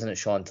difficult, isn't it,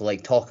 Sean, to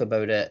talk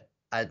about it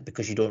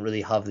because you don't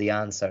really have the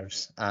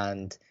answers,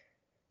 and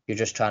you're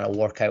just trying to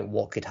work out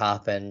what could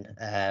happen,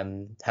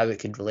 how it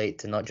could relate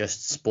to not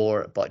just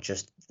sport but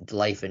just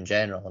life in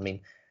general. I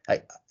mean,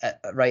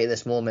 right at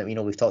this moment,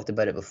 we've talked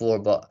about it before,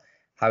 but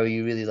how are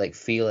you really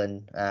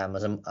feeling?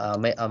 As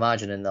I'm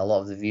imagining a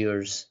lot of the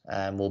viewers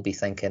will be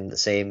thinking the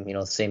same,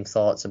 the same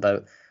thoughts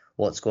about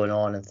what's going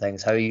on and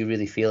things. How are you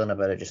really feeling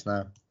about it just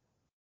now?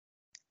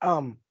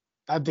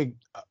 I think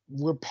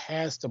we're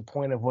past the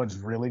point of what's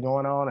really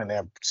going on, and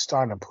they're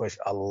starting to push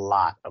a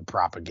lot of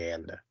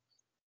propaganda.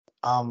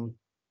 And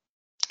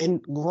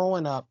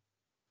growing up,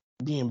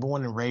 being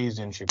born and raised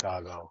in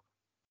Chicago,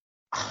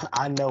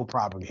 I know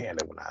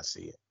propaganda when I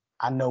see it.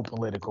 I know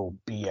political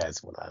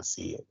BS when I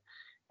see it.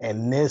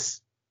 And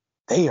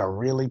they are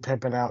really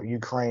pimping out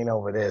Ukraine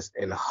over this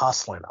and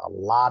hustling a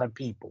lot of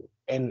people.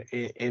 And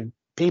if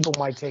people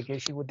might take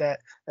issue with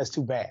that, that's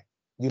too bad.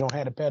 You don't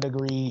have a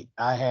pedigree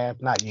I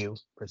have, not you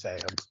per se,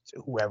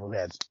 whoever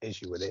has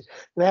issue with it.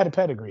 You had a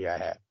pedigree I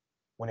have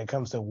when it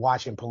comes to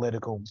watching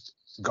political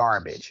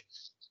garbage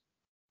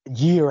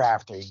year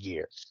after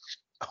year,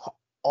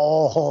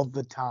 all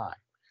the time.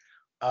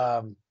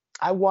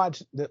 I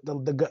watched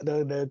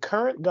the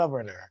current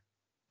governor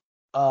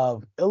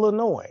of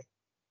Illinois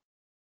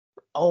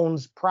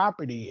owns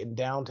property in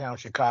downtown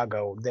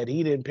Chicago that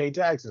he didn't pay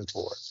taxes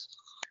for,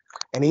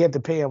 and he had to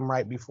pay them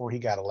right before he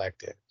got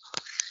elected.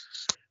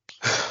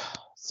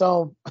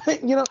 So,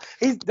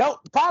 he's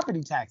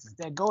property taxes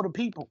that go to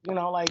people,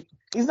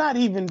 he's not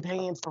even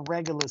paying for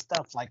regular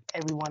stuff like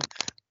everyone.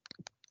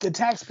 The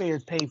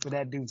taxpayers paid for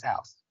that dude's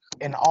house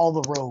and all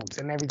the roads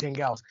and everything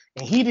else.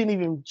 And he didn't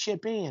even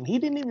chip in. He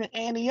didn't even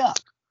ante up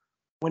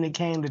when it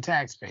came to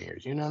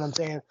taxpayers. You know what I'm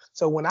saying?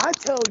 So when I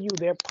tell you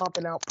they're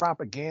pumping out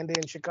propaganda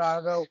in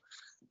Chicago,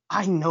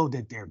 I know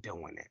that they're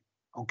doing it,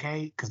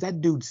 okay? Because that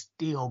dude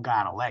still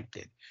got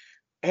elected.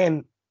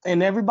 And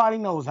everybody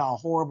knows how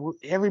horrible,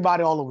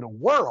 everybody all over the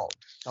world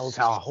knows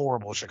how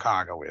horrible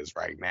Chicago is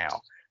right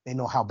now. They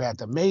know how bad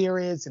the mayor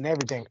is and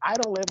everything. I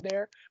don't live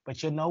there,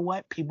 but you know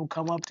what? People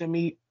come up to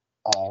me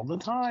all the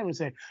time and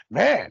say,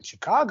 man,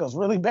 Chicago's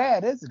really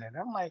bad, isn't it?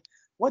 I'm like,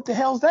 what the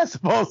hell is that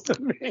supposed to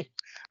mean?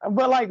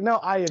 But no,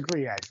 I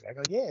agree, actually. I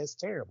go, yeah, it's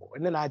terrible.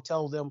 And then I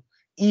tell them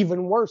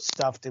even worse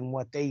stuff than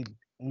what they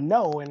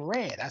know and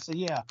read. I said,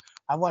 yeah,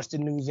 I watch the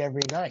news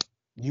every night.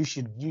 You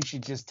should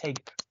just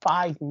take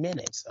 5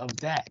 minutes of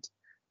that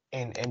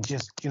and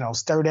just,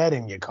 stir that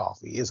in your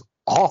coffee. It's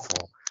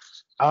awful.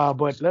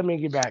 But let me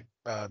get back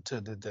to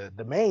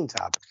the main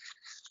topic.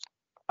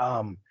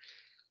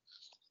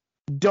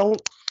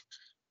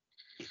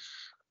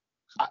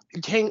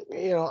 Cain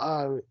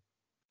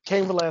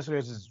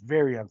Velasquez is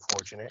very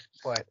unfortunate,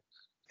 but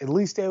at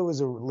least there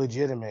was a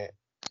legitimate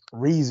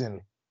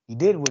reason he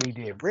did what he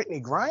did. Brittany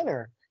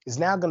Griner is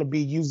now going to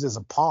be used as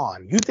a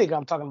pawn. You think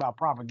I'm talking about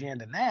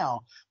propaganda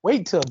now?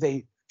 Wait till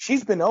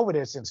she's been over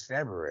there since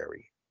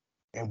February.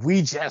 And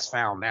we just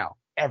found out,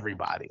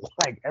 everybody,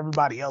 like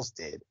everybody else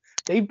did.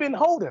 They've been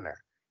holding her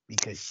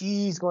because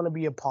she's going to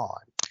be a pawn.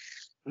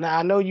 Now,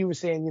 I know you were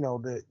saying,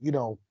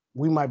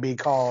 we might be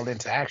called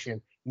into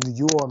action, either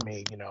you or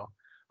me,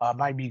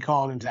 might be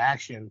called into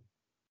action,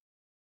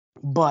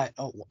 but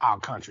our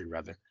country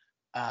rather.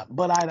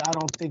 But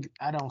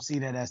I don't see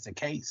that as the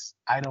case.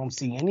 I don't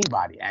see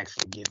anybody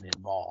actually getting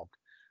involved,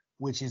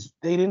 which is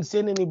they didn't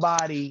send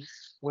anybody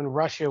when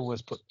Russia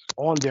was put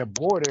on their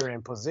border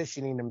and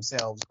positioning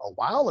themselves a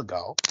while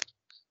ago,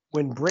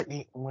 when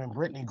Brittany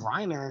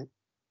Griner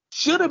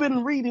should have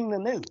been reading the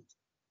news.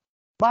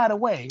 By the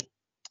way,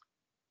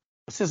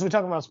 since we're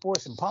talking about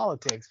sports and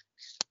politics,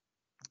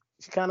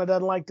 she kind of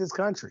doesn't like this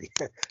country.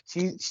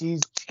 She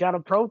kind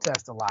of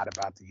protests a lot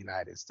about the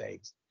United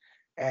States,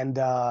 and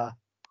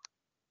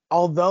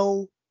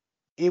although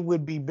it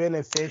would be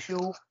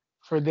beneficial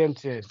for them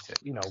to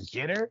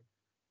get her,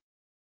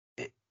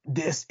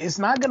 it's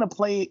not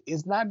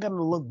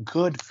gonna look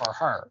good for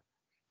her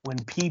when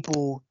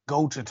people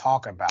go to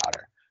talk about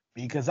her,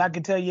 because I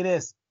can tell you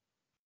this,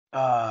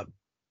 and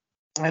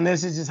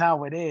this is just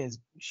how it is.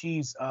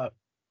 She's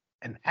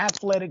an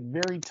athletic,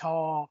 very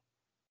tall,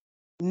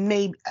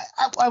 maybe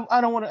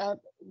I don't want to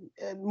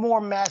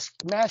more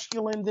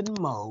masculine than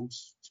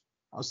most.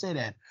 I'll say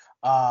that.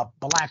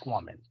 Black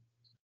woman,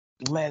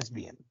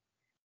 lesbian.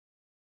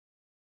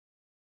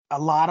 A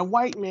lot of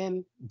white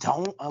men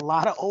don't. A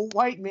lot of old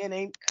white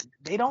men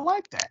they don't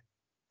like that.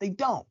 They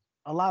don't.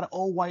 A lot of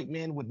old white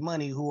men with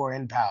money who are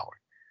in power.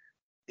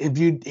 If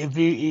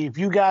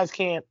you guys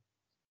can't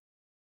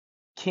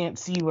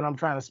see what I'm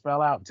trying to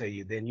spell out to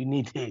you, then you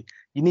need to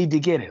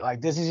get it. Like,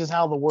 this is just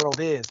how the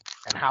world is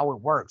and how it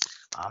works.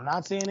 I'm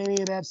not saying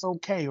any of that's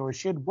okay or it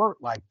should work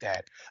like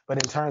that. But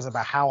in terms of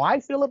how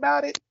I feel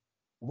about it,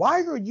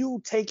 why are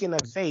you taking a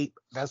vape?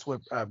 That's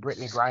what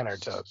Brittany Griner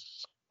took.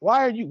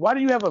 Why do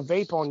you have a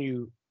vape on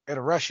you at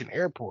a Russian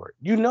airport?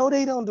 You know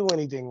they don't do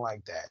anything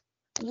like that.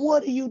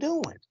 What are you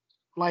doing?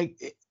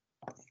 Like,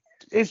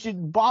 it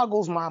just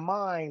boggles my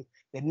mind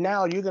that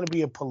now you're going to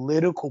be a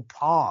political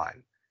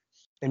pawn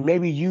and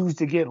maybe used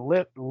to get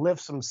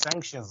lift some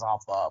sanctions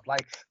off of.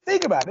 Like,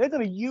 think about it. They're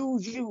going to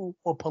use you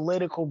for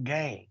political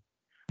gain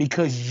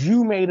because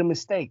you made a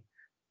mistake.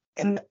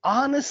 And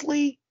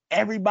honestly,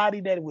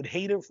 everybody that would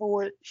hate her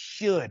for it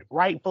should,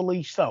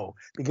 rightfully so.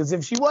 Because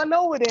if she wasn't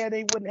over there,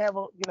 they wouldn't have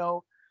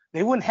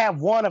they wouldn't have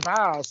one of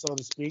ours, so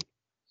to speak.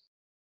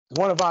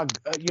 One of our,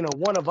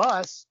 one of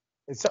us,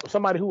 and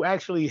somebody who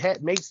actually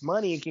makes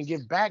money and can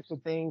give back to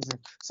things, and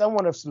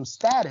someone of some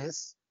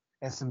status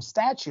and some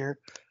stature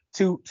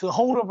to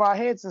hold over our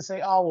heads and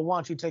say, oh, well, why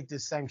don't you take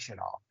this sanction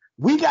off?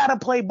 We got to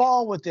play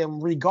ball with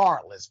them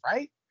regardless,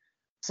 right?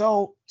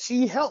 So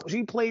she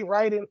played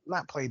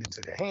not played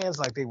into their hands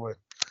like they were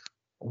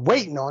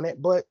waiting on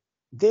it, but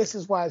this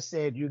is why I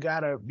said you got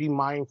to be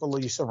mindful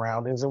of your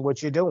surroundings and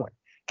what you're doing.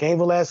 Cain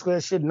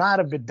Velasquez should not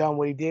have been done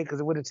what he did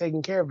because it would have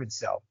taken care of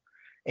itself,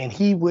 and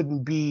he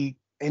wouldn't be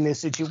in this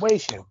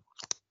situation.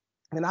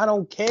 And I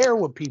don't care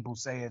what people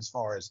say as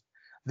far as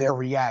their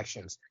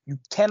reactions. You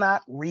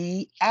cannot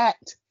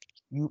react.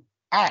 You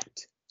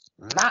act,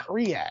 not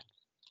react.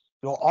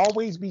 You'll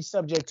always be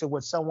subject to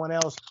what someone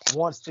else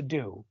wants to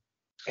do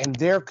and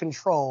their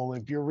control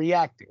if you're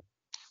reacting.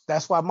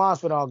 That's why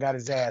Masvidal got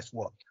his ass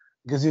whooped,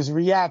 because he's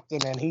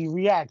reacting and he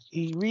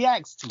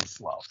reacts too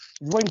slow.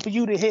 He's waiting for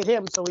you to hit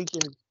him so he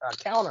can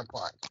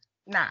counterpunch.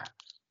 Nah,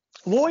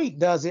 Floyd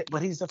does it,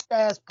 but he's a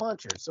fast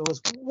puncher, so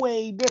it's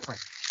way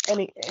different. And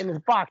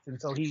it's boxing,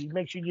 so he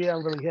makes sure you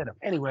don't really hit him.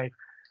 Anyway,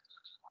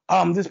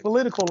 this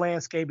political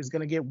landscape is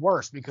going to get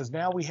worse because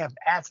now we have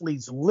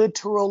athletes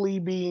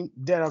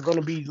that are going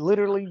to be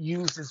literally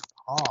used as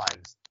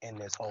pawns in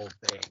this whole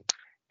thing.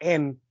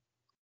 And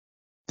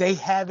they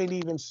haven't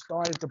even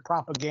started the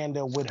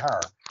propaganda with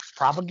her.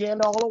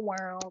 Propaganda all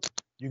around.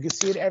 You can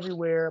see it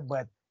everywhere.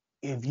 But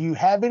if you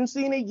haven't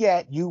seen it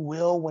yet, you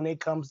will when it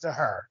comes to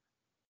her.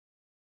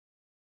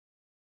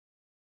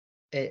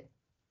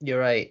 You're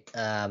right.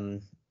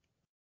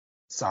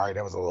 Sorry,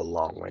 that was a little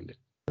long-winded.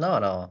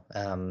 No.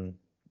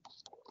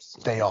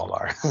 They all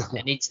are.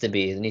 It needs to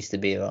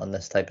be on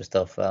this type of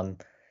stuff.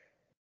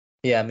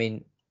 Yeah, I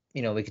mean,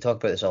 we could talk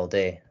about this all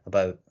day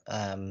about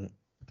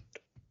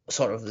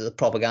sort of the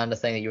propaganda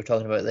thing that you were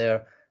talking about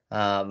there.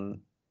 The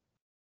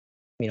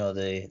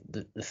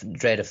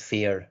dread of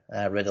fear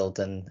riddled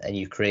in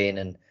Ukraine,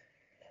 and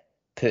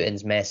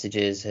Putin's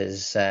messages,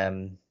 his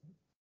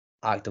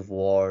active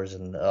wars,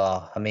 and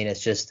I mean,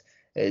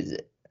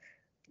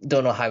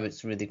 don't know how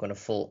it's really going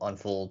to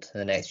unfold in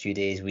the next few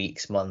days,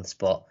 weeks, months,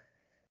 but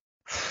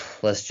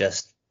let's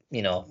just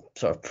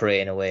sort of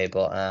pray in a way.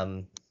 But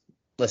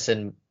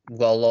listen, we've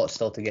got a lot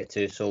still to get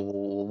to, so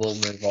we'll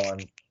move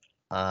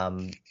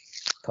on.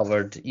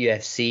 Covered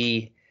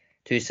UFC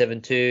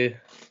 272.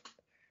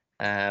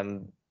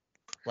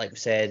 Like we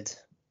said,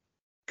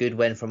 good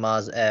win for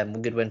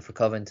good win for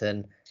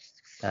Covington.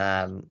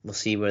 We'll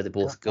see where they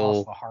both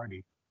go.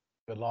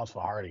 Good loss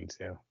for Hardy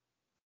too.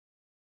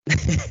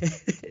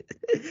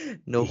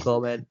 No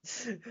comment.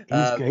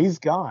 He's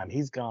gone.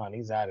 He's gone.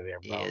 He's out of there,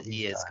 bro.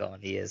 He is gone.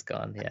 He is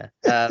gone.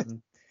 Yeah.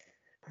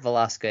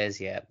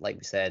 Velasquez, yeah, like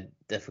we said,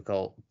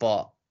 difficult,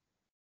 but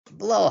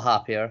a little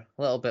happier,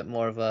 a little bit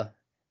more of a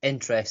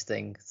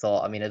interesting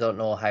thought. I mean, I don't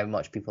know how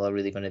much people are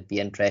really going to be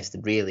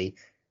interested, really.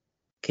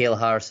 Kale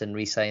Harrison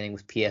re-signing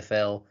with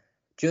PFL.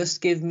 Just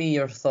give me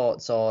your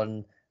thoughts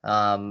on,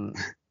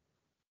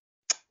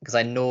 because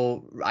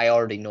I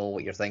already know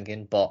what you're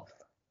thinking, but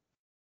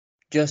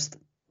just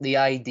the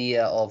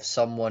idea of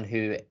someone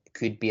who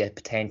could be a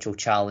potential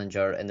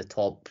challenger in the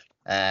top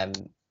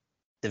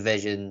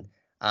division,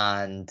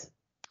 and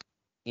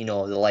the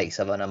likes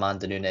of an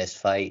Amanda Nunes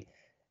fight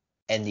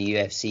in the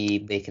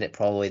UFC, making it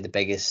probably the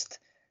biggest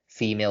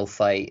female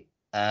fight,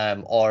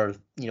 or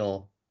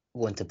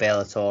going to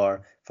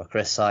Bellator for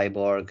Chris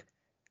Cyborg,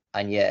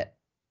 and yet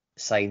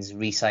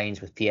re-signs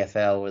with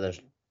PFL where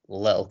there's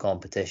little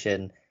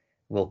competition,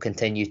 will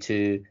continue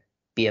to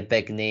be a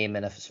big name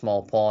in a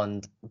small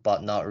pond,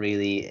 but not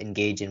really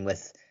engaging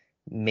with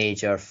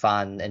major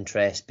fan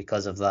interest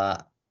because of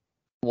that.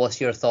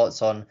 What's your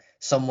thoughts on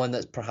someone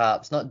that's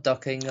perhaps not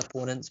ducking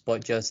opponents,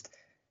 but just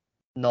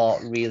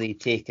not really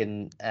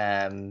taking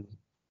the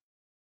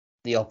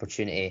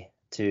opportunity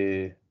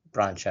to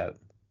branch out?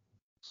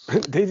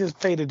 They just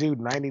paid a dude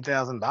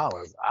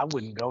 $90,000. I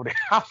wouldn't go there.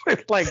 I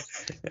would, like,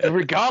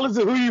 regardless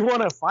of who you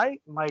want to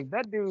fight, like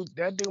that dude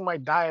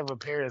might die of a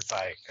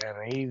parasite,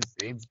 and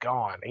he's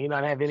gone. He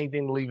don't have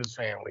anything to leave his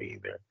family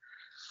either.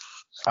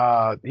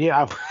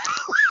 Yeah.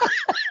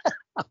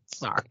 I'm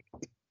sorry.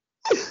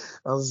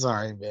 I'm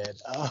sorry, man.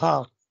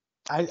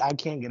 I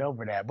can't get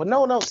over that. But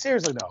no,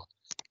 seriously though,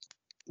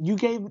 you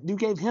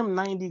gave him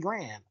 90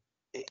 grand.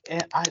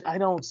 And I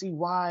don't see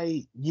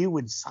why you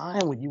would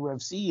sign with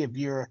UFC if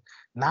you're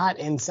not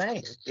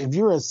insane. If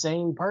you're a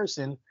sane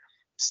person,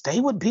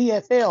 stay with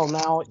PFL.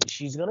 Now,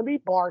 she's going to be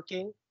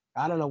barking.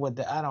 I don't know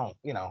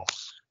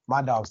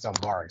my dogs don't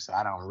bark, so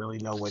I don't really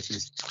know what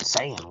she's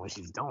saying when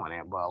she's doing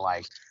it. But,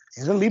 like,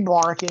 she's going to be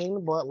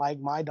barking, but, like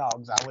my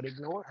dogs, I would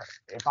ignore her.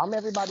 If I'm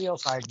everybody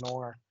else, I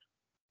ignore her.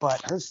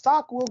 But her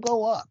stock will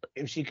go up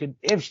if she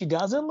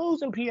doesn't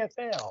lose in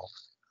PFL,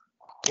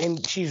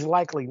 and she's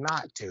likely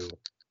not to.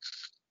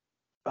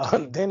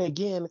 Then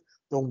again,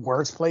 the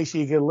worst place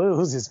she could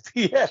lose is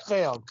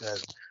PFL,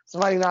 because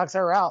somebody knocks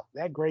her out,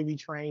 that gravy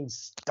train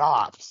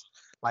stops.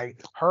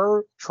 Like,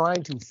 her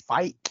trying to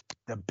fight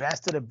the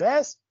best of the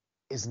best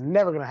is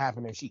never going to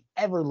happen if she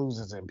ever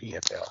loses in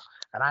PFL.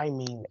 And I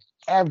mean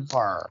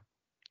ever.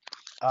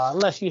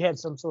 Unless she had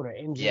some sort of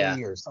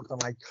injury or something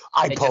like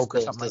eye poke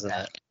or something like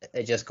that.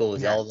 It just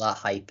goes, all that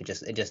hype,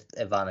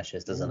 it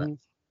vanishes, doesn't it?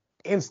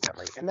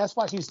 Instantly. And that's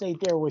why she stayed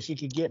there, where she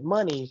could get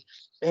money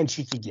and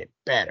she could get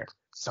better.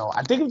 So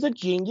I think it was a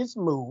genius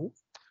move.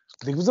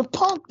 I think it was a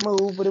punk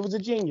move, but it was a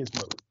genius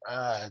move.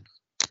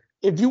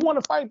 If you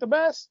want to fight the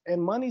best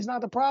and money's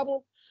not the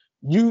problem,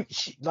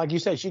 like you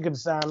said, she could have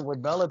signed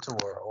with Bellator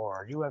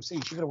or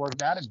UFC. She could have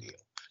worked out a deal.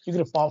 You could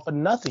have fought for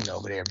nothing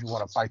over there if you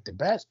want to fight the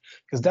best,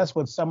 because that's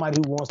what somebody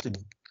who wants to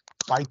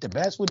fight the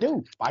best would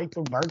do. Fight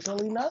for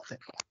virtually nothing.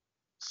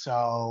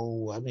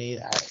 So, I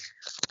mean,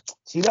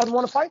 she doesn't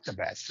want to fight the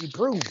best. She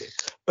proved it.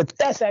 But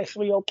that's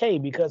actually okay,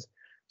 because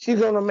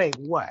she's going to make,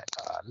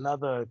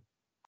 another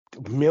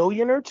 $1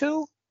 million or $2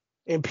 million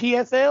in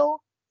PFL,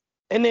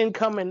 and then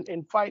come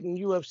and fight in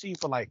UFC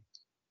for like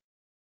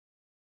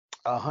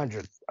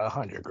 100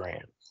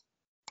 grand.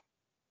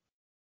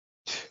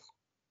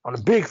 On a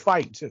big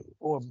fight, too.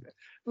 Or,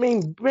 I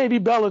mean, maybe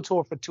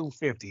Bellator for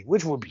 250,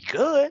 which would be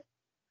good,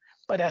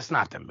 but that's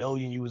not the $1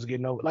 million you was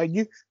getting over. Like,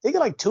 they get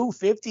like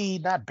 250,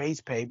 not base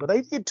pay, but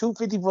they get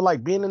 250 for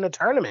like being in the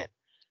tournament.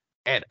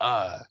 And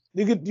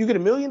you get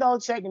 $1 million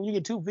check and you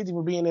get 250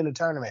 for being in the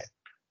tournament,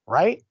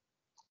 right?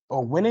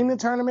 Or winning the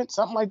tournament,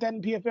 something like that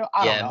in PFL.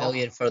 I don't know. $1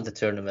 million for the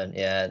tournament,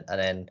 yeah, and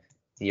then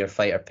your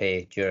fighter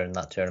pay during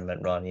that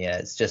tournament run,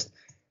 yeah.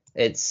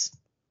 It's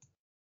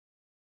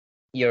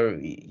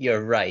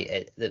you're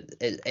right.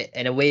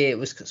 In a way, it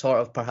was sort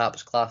of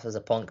perhaps classed as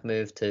a punk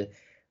move to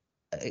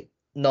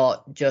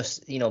not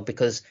just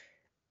because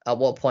at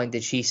what point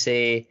did she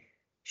say?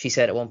 She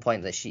said at one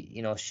point that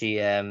she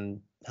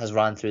has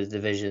ran through the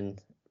division,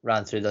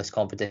 ran through this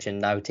competition,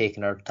 now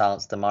taking her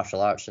talents to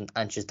martial arts,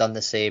 and she's done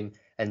the same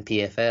in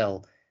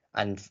PFL.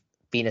 And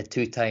being a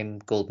 2-time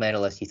gold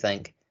medalist, you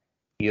think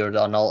you're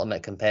an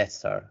ultimate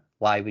competitor.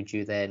 Why would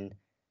you then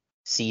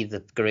see the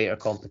greater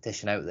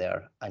competition out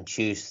there and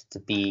choose to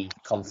be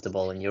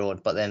comfortable in your own?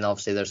 But then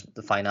obviously there's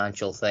the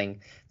financial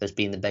thing. There's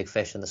being the big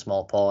fish in the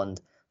small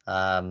pond.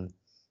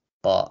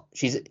 But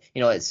she's,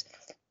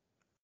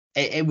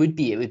 It would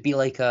be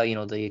like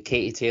the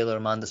Katie Taylor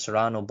Amanda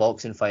Serrano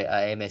boxing fight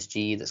at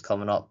MSG that's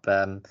coming up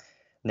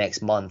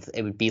next month.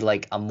 It would be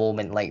like a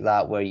moment like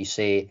that where you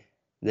say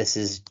this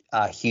is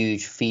a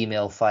huge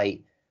female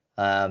fight,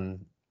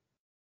 and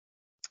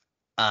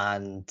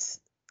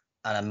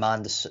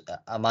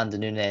Amanda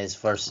Nunes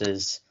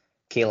versus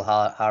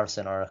Kayla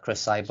Harrison, or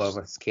Chris Cyborg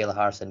versus Kayla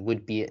Harrison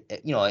would be,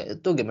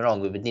 don't get me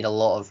wrong, we would need a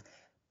lot of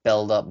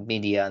build up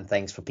media and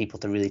things for people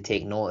to really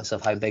take notice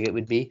of how big it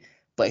would be.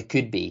 but it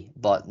could be.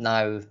 But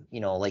now,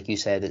 like you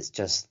said,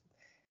 it's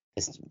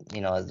I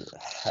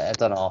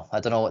don't know. I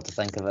don't know what to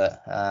think of it.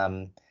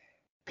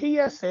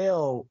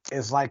 PFL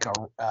is like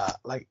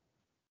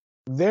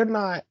they're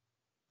not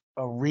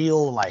a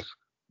real like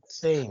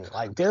thing.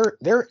 Like they're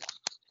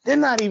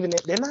not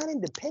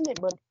independent,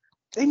 but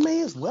they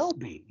may as well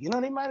be.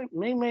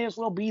 They may as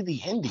well be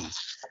the indies,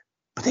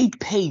 but they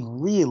pay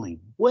really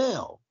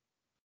well.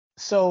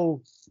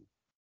 So,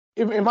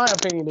 in my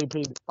opinion, they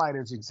pay the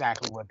fighters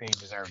exactly what they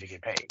deserve to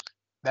get paid.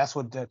 That's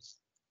what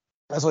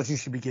you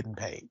should be getting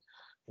paid.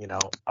 And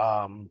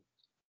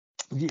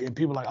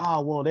people are like,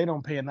 oh well, they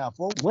don't pay enough.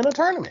 Well, win a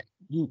tournament.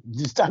 You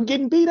just stop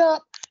getting beat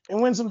up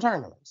and win some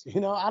tournaments.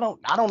 I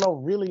don't know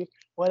really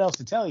what else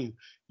to tell you.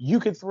 You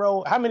could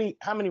throw how many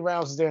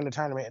rounds is there in the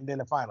tournament and then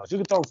the finals? You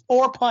could throw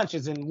 4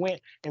 punches and win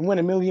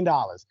 $1 million.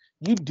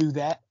 You do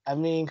that. I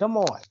mean, come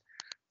on.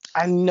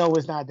 I know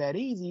it's not that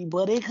easy,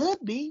 but it could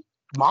be.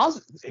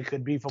 It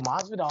could be for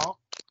Masvidal.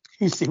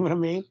 You see what I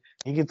mean?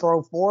 He can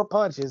throw 4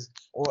 punches,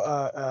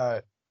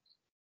 or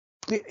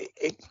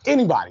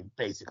anybody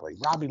basically.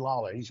 Robbie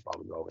Lawler, he should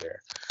probably go over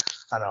there.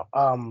 I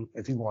know.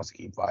 If he wants to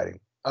keep fighting.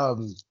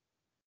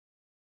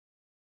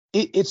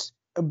 It's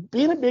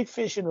being a big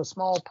fish in a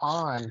small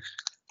pond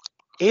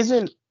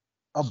isn't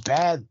a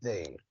bad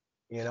thing.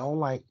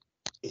 Like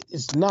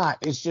it's not.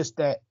 It's just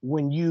that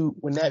when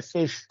that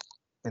fish,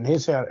 and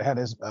his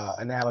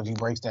analogy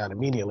breaks down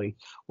immediately.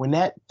 When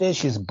that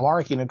fish is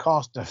barking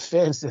across the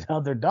fence at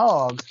other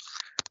dogs,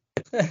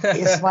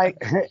 it's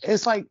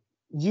like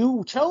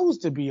you chose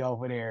to be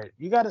over there.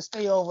 You got to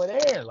stay over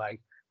there.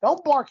 Like,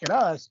 don't bark at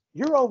us.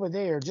 You're over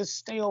there. Just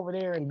stay over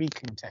there and be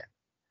content.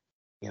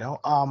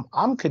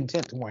 I'm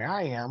content where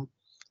I am.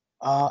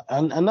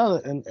 And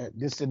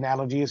this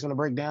analogy is going to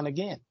break down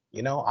again.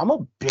 I'm a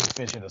big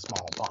fish in a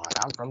small pond.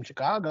 I'm from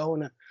Chicago,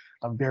 and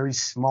a very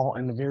small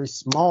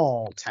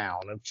town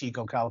of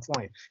Chico,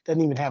 California.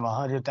 Doesn't even have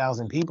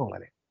 100,000 people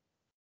in it.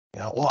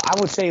 Well, I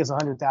would say it's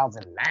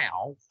 100,000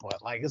 now,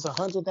 but like it's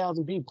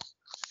 100,000 people.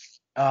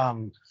 I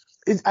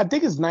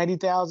think it's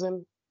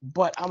 90,000,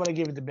 but I'm gonna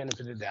give it the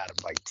benefit of the doubt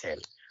of like 10.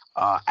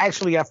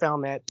 Actually, I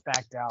found that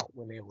fact out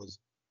when it was,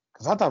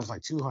 because I thought it was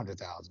like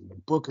 200,000.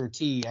 But Booker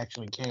T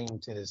actually came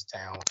to this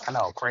town. I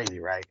know, crazy,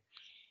 right?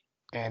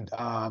 And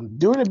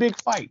during a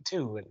big fight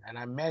too, and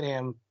I met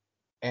him.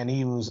 And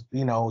he was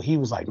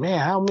like, man,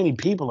 how many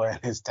people are in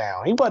this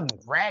town? He wasn't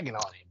ragging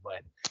on it,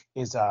 but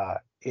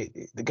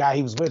the guy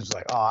he was with was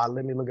like, oh,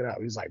 let me look it up.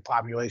 He was like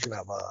population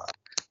of like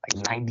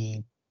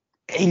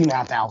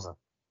 89,000,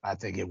 I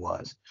think it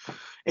was.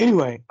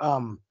 Anyway,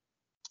 I'm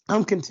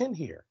content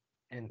here,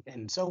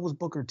 and so was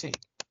Booker T.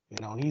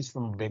 He's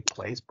from a big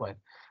place, but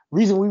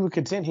reason we were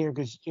content here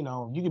because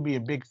you could be a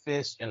big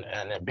fish in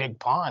a big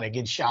pond and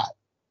get shot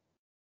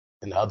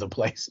in other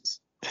places.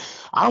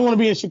 I don't want to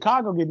be in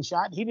Chicago getting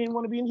shot. He didn't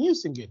want to be in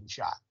Houston getting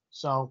shot.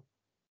 So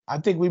I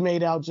think we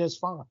made out just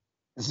fine.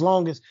 As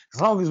long as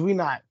we're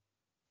not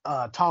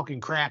talking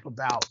crap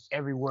about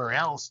everywhere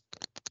else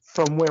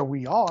from where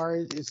we are,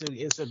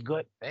 it's a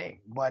good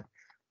thing. But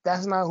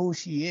that's not who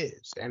she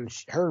is. And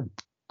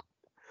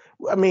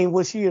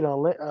was she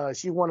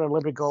she won an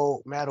Olympic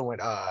gold medal in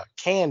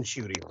can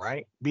shooting,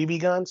 right? BB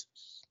guns,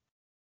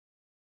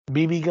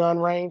 BB gun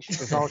range.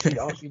 That's all she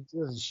does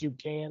is shoot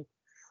can.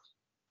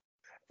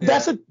 Yeah.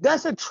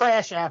 That's a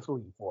trash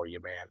athlete for you,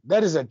 man.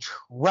 That is a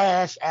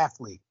trash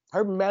athlete.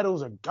 Her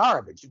medals are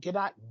garbage. You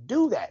cannot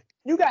do that.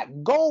 You got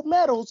gold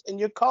medals and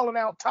you're calling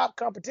out top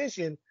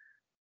competition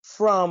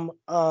from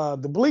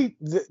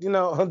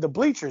the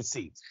bleacher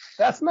seats.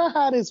 That's not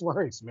how this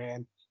works,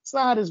 man. It's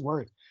not how this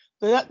works.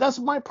 That's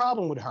my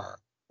problem with her.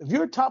 If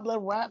you're a top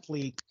level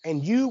athlete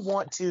and you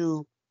want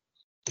to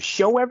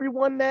show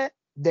everyone that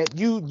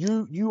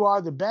you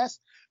are the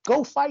best,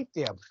 go fight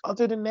them.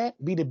 Other than that,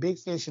 be the big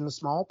fish in the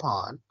small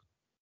pond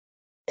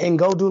and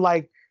go do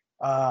like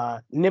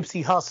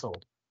Nipsey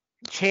Hussle,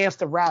 Chance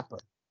the Rapper,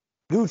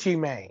 Gucci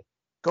Mane.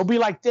 Go be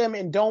like them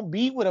and don't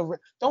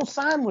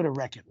sign with a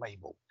record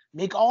label.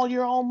 Make all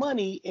your own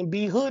money and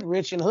be hood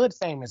rich and hood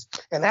famous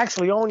and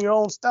actually own your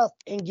own stuff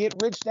and get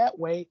rich that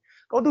way.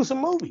 Go do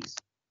some movies.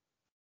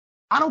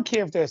 I don't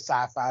care if they're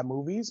sci-fi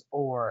movies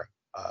or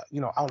on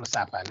the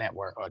Sci-Fi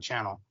Network or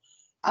channel.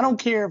 I don't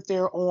care if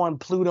they're on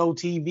Pluto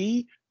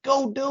TV.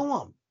 Go do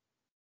them.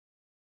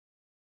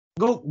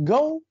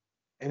 Go.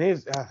 And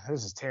this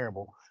is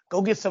terrible.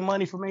 Go get some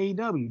money from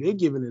AEW. They're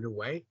giving it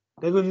away.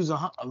 They're going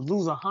to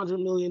lose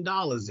 $100 million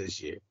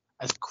this year.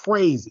 That's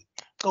crazy.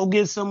 Go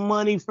get some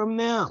money from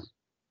them.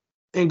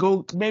 And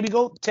go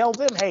tell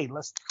them, hey,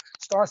 let's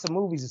start some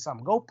movies or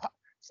something. Go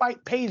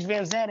fight Paige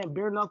Van Zandt in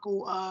bare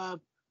knuckle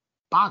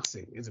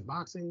boxing. Is it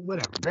boxing?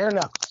 Whatever. Bare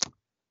knuckle.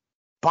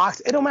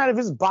 Box. It don't matter if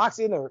it's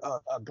boxing or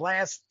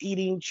glass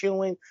eating,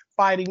 chewing,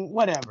 fighting,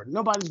 whatever.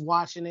 Nobody's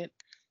watching it.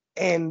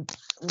 And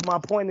my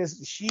point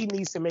is, she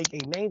needs to make a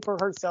name for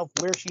herself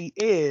where she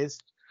is,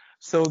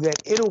 so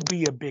that it'll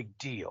be a big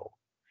deal.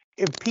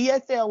 If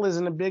PFL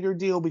isn't a bigger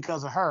deal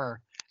because of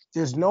her,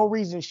 there's no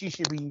reason she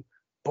should be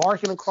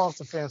barking across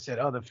the fence at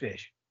other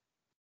fish.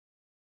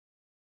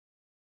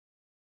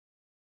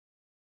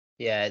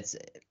 Yeah, it's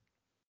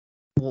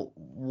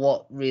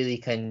what really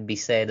can be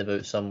said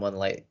about someone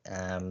like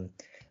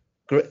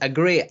a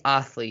great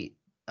athlete,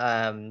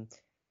 great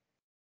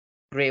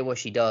at what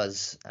she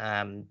does,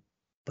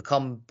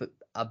 become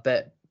a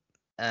bit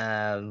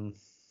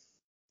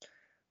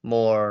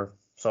more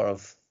sort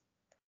of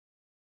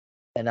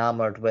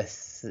enamored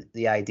with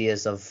the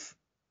ideas of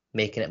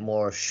making it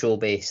more show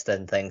based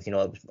and things. You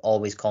know, it was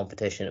always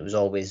competition. It was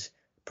always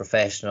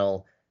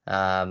professional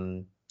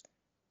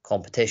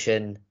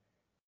competition.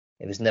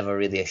 It was never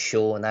really a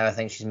show. Now I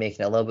think she's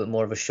making it a little bit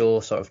more of a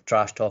show, sort of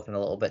trash talking a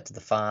little bit to the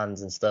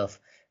fans and stuff,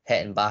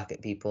 hitting back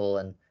at people,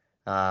 and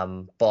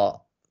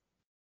but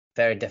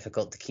very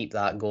difficult to keep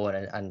that going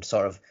and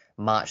sort of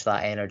match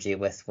that energy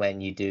with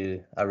when you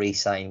do a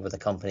re-sign with a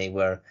company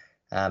where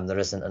there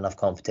isn't enough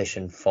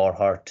competition for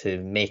her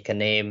to make a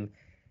name,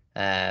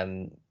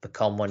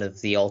 become one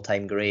of the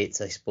all-time greats,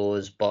 I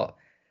suppose. But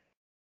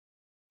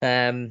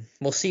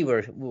we'll see where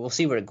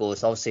it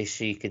goes. Obviously,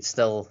 she could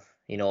still,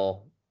 you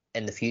know,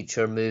 in the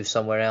future move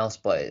somewhere else,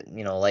 but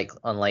you know, like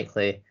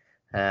unlikely.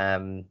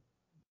 We'll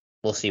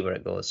see where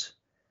it goes.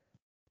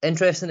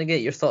 Interesting to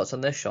get your thoughts on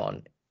this,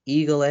 Sean.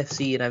 Eagle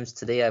FC announced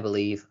today, I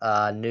believe,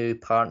 a new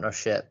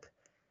partnership,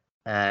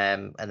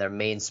 and their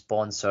main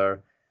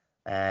sponsor,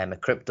 a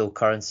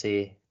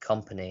cryptocurrency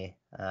company.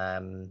 I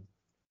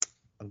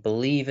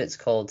believe it's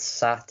called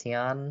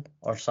Satyan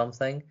or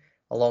something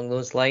along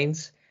those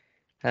lines.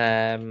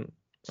 I'll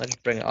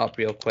just bring it up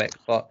real quick.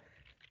 But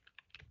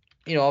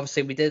you know,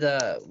 obviously we did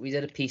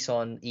a piece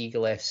on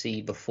Eagle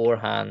FC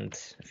beforehand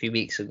a few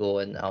weeks ago,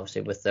 and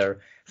obviously with their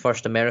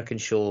first American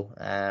show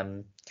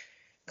a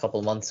couple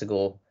of months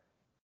ago,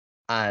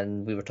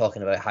 and we were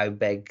talking about how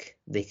big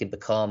they could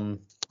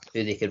become,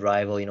 who they could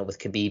rival, you know, with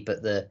Khabib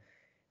at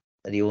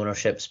the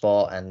ownership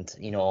spot, and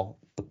you know,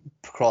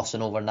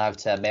 crossing over now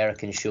to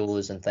American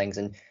shows and things.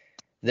 And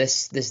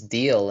this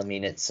deal, I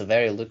mean, it's a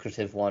very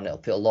lucrative one. It'll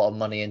put a lot of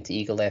money into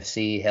Eagle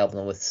FC, helping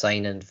them with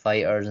signing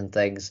fighters and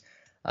things.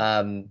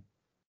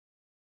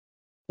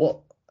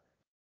 What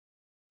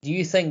do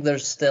you think?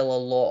 There's still a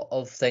lot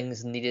of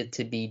things needed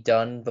to be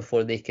done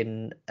before they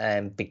can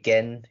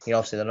begin. You know,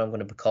 obviously they're not going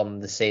to become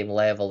the same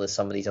level as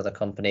some of these other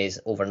companies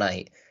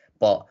overnight.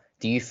 But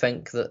do you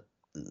think that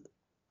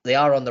they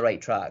are on the right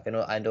track? I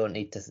know I don't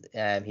need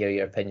to hear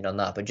your opinion on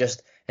that, but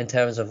just in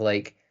terms of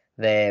like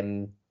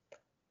them,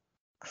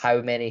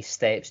 how many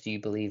steps do you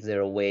believe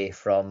they're away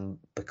from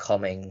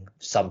becoming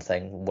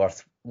something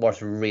worth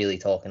really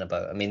talking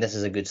about? I mean, this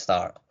is a good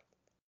start.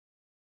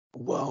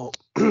 Well,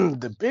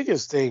 the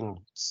biggest thing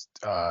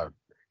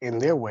in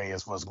their way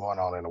is what's going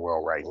on in the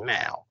world right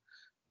now.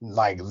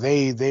 Like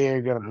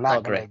they're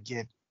not gonna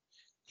get,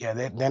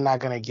 they're not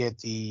gonna get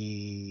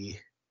the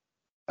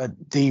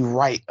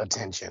right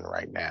attention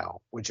right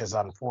now, which is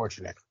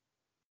unfortunate.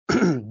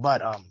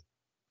 But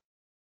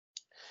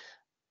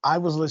I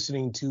was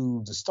listening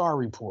to the Star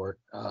Report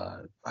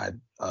by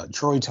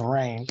Troy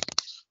Terrain,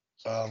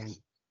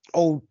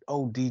 old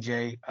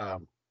DJ,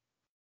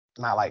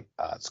 not like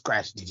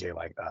scratch DJ,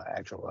 like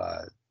actual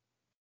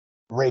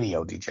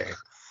radio DJ.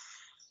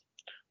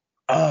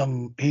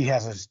 He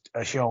has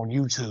a show on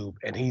YouTube,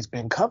 and he's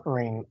been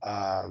covering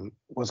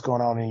what's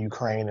going on in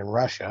Ukraine and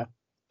Russia.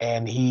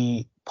 And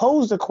he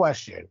posed a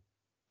question,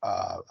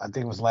 I think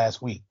it was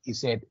last week. He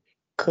said,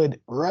 could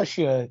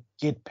Russia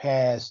get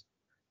past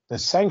the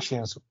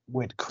sanctions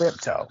with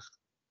crypto?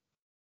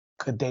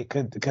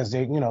 Because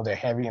they, you know, they're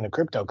heavy into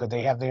crypto. Could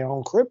they have their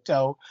own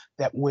crypto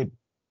that would,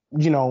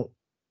 you know,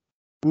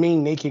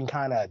 mean they can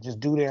kind of just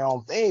do their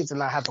own things and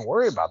not have to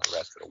worry about the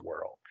rest of the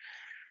world?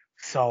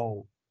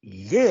 So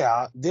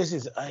yeah, this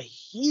is a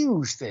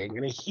huge thing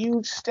and a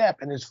huge step.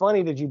 And it's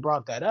funny that you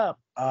brought that up,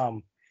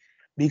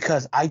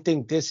 because I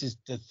think this is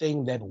the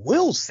thing that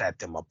will set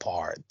them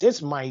apart.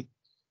 This might,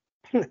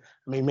 I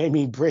mean,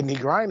 maybe Brittany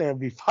Griner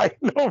be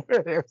fighting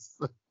over there.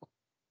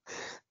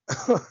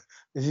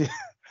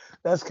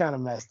 That's kind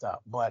of messed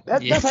up, but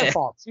that's her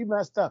fault. She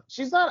messed up.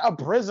 She's not a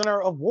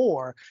prisoner of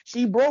war.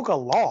 She broke a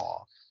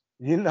law,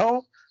 you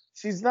know?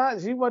 She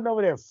wasn't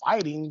over there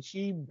fighting.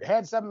 She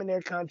had something in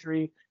their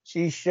country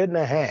she shouldn't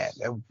have had.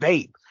 A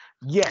vape.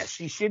 Yes,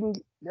 she shouldn't.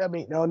 I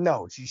mean,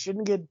 no, she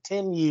shouldn't get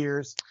 10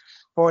 years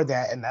for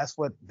that, and that's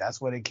what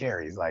it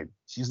carries. Like,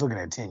 she's looking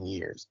at 10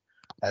 years.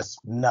 That's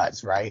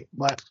nuts, right?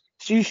 But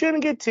she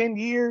shouldn't get 10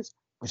 years,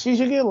 but she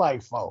should get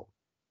like 4.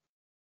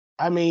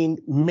 I mean,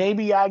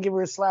 maybe I give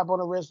her a slap on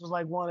the wrist was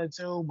like 1 or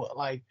 2, but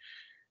like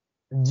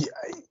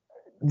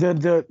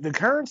the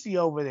currency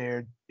over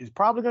there is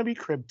probably going to be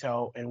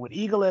crypto. And with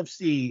Eagle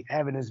FC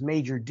having this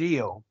major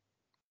deal,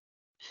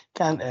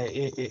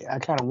 I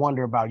kind of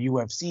wonder about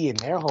UFC and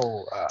their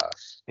whole.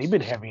 They've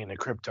been heavy into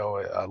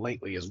crypto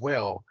lately as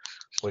well,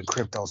 with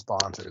crypto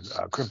sponsors,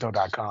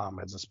 Crypto.com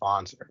as a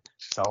sponsor.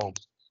 So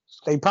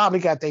they probably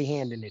got their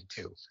hand in it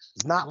too.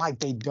 It's not like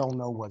they don't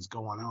know what's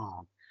going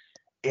on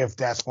if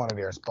that's one of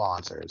their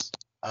sponsors.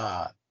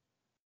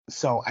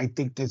 So I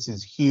think this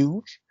is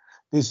huge.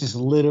 This is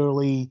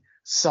literally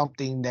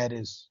something that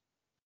is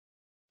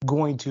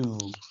going to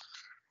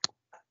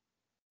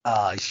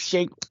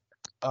shake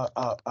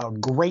a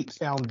great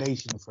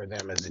foundation for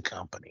them as a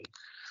company.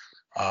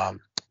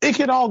 It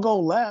could all go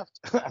left.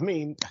 I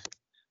mean,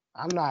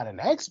 I'm not an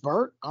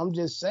expert. I'm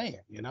just saying,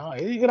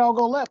 it could all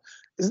go left.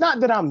 It's not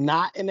that I'm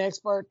not an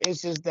expert.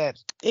 It's just that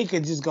it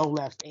could just go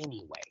left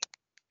anyway.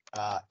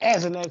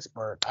 As an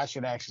expert, I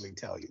should actually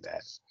tell you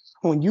that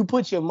when you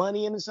put your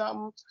money into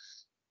something,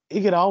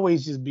 it could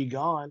always just be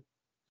gone.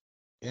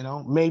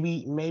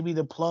 Maybe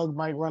the plug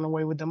might run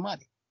away with the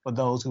money for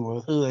those who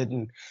are hood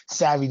and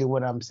savvy to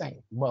what I'm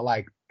saying. But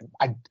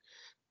I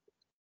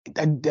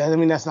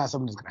mean, that's not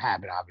something that's going to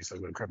happen, obviously,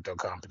 with a crypto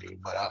company.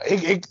 But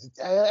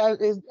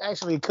it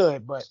actually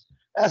could, but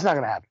that's not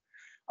going to happen.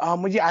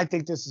 But yeah, I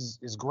think this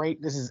is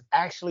great. This is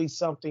actually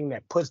something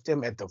that puts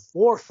them at the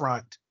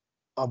forefront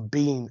of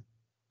being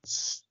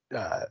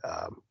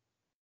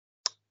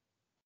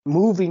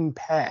moving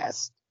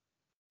past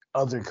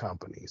other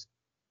companies.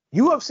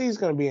 UFC is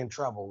going to be in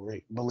trouble,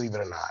 believe it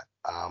or not.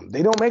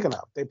 They don't make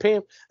enough. They're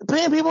paying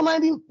people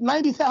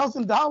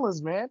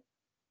 $90,000, man.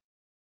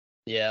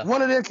 Yeah.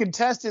 One of their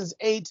contestants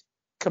ate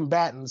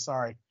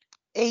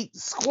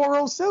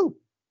squirrel soup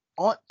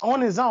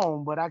on his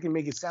own, but I can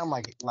make it sound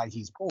like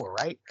he's poor,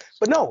 right?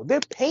 But no,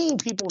 they're paying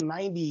people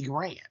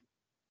 $90,000.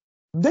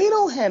 They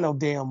don't have no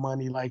damn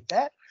money like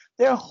that.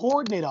 They're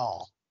hoarding it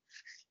all.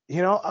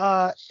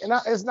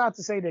 It's not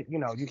to say that,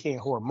 you can't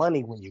hoard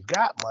money when you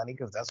got money,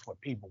 because that's what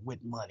people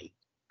with money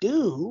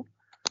do.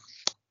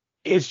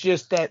 It's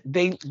just that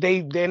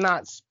they're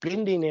not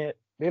spending it.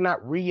 They're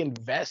not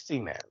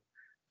reinvesting it.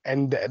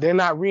 And they're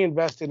not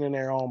reinvesting in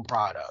their own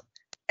product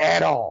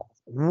at all,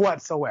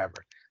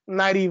 whatsoever.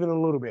 Not even a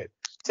little bit.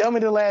 Tell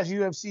me the last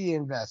UFC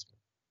investment.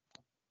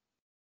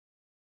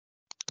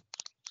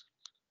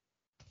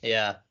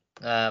 Yeah.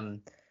 Oh,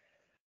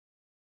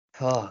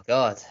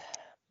 God.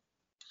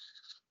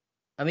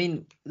 I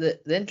mean, the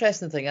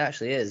interesting thing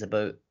actually is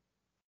about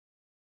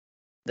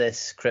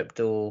this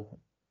crypto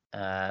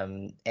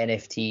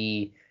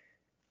NFT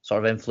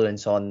sort of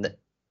influence on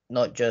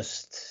not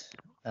just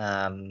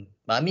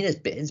but I mean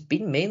it's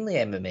been mainly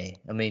MMA.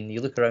 I mean,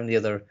 you look around the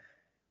other,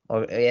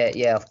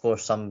 of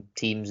course some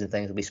teams and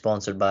things will be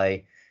sponsored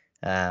by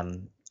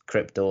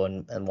crypto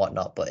and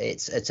whatnot, but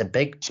it's a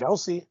big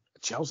Chelsea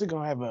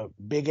gonna have a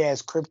big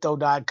ass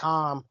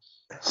crypto.com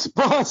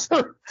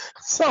sponsor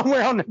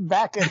somewhere on the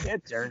back of their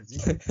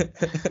jersey.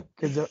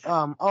 Because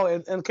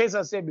in case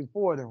I said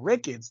before, the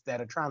Ricketts that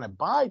are trying to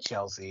buy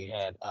Chelsea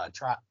had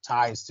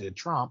ties to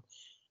Trump,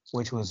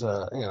 which was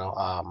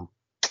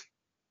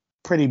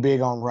pretty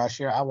big on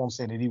Russia. I won't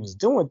say that he was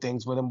doing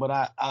things with him,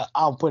 but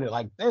I'll put it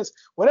like this: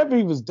 whatever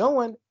he was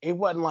doing, it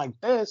wasn't like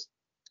this.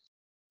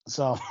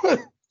 So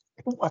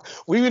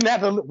we didn't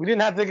have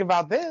to think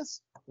about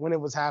this when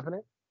it was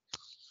happening.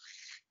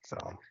 So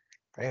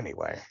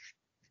anyway.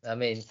 I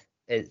mean,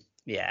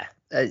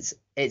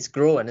 it's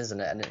growing,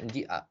 isn't it?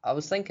 And I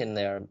was thinking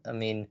there, I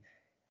mean,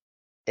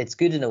 it's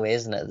good in a way,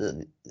 isn't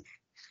it,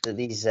 that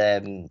these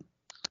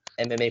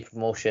MMA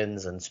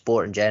promotions and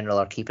sport in general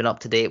are keeping up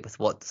to date with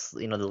what's,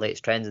 the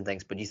latest trends and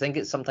things. But do you think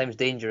it's sometimes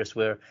dangerous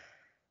where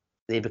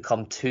they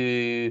become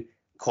too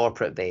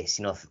corporate based?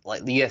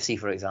 Like the UFC,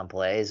 for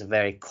example, it is a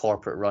very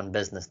corporate run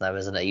business now,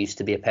 isn't it? It used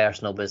to be a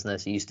personal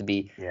business. It used to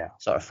be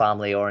sort of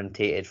family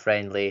orientated,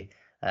 friendly.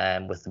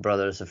 With the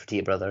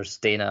Fertitta brothers,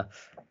 Dana,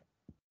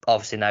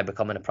 obviously now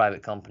becoming a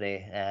private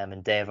company,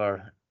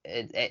 Endeavor,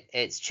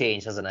 it's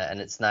changed, hasn't it? And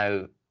it's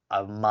now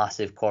a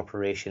massive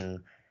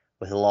corporation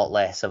with a lot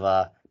less of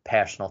a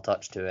personal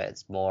touch to it.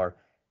 It's more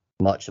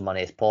much of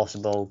money as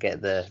possible,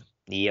 get the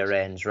year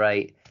ends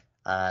right,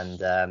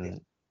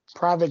 and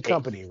private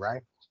company,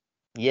 right?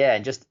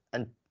 Yeah,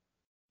 and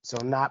so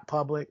not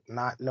public,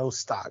 no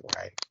stock,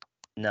 right?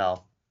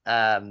 No.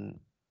 And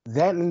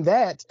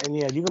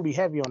yeah, you can be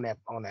heavy on that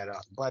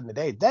button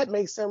today. That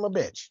makes him a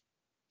bitch.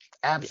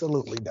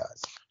 Absolutely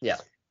does. Yeah.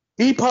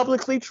 Be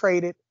publicly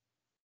traded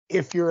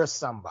if you're a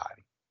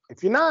somebody.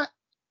 If you're not,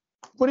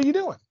 what are you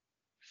doing?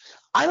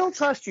 I don't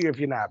trust you if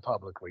you're not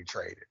publicly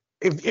traded.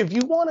 If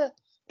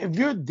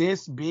you're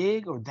this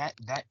big or that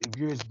if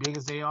you're as big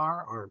as they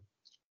are, or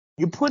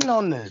you're putting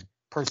on the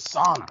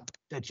persona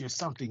that you're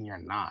something you're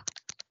not,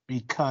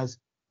 because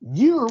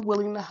you're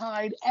willing to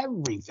hide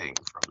everything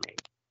from me.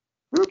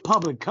 You're a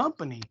public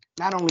company.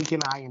 Not only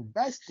can I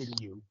invest in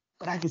you,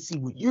 but I can see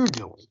what you're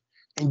doing.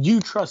 And you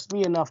trust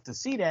me enough to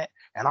see that,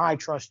 and I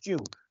trust you.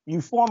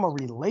 You form a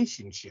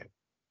relationship.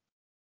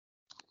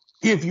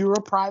 If you're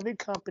a private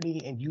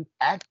company and you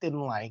acting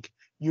like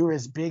you're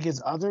as big as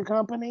other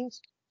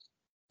companies,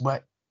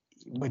 but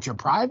you're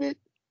private,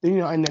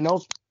 and then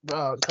those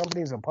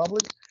companies are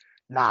public,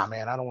 nah,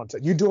 man, I don't want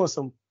to. You're doing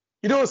some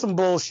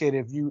bullshit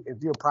if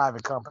you're a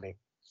private company.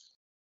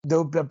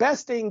 The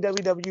best thing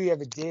WWE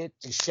ever did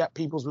is shut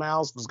people's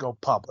mouths was go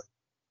public.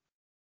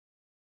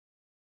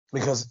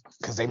 Because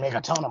they make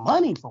a ton of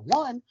money, for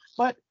one,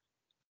 but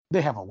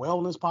they have a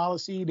wellness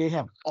policy. They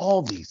have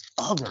all these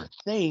other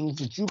things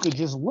that you could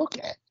just look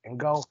at and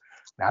go,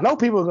 now I know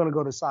people are going to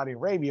go to Saudi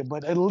Arabia,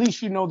 but at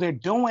least they're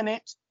doing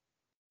it.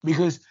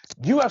 Because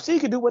UFC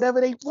can do whatever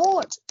they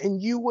want,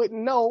 and you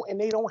wouldn't know, and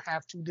they don't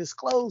have to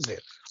disclose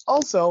it.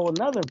 Also,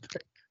 another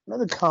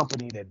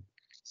company that's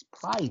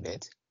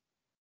private,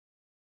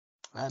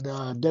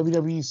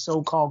 WWE's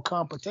so-called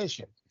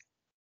competition.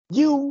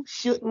 You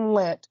shouldn't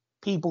let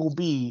people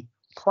be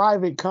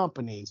private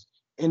companies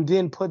and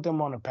then put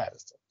them on a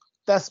pedestal.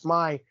 That's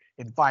my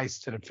advice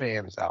to the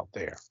fans out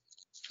there.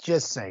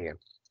 Just saying.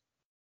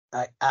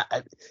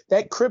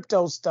 That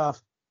crypto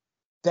stuff,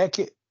 that's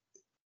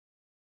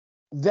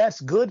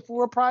good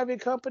for a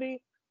private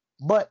company,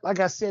 but like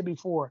I said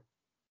before,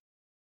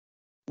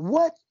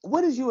 what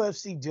is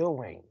UFC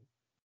doing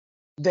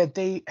that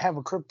they have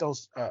a crypto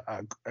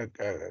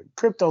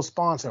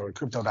sponsor or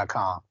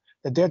Crypto.com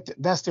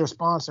that's their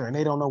sponsor and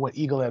they don't know what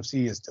Eagle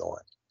FC is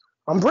doing?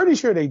 I'm pretty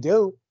sure they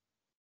do.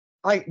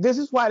 Like, this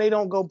is why they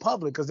don't go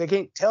public, because they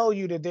can't tell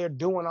you that they're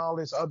doing all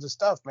this other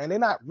stuff, man. They're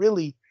not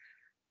really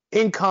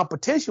in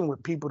competition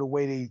with people the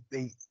way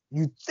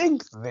you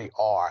think they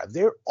are.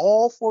 They're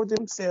all for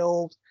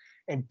themselves,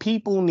 and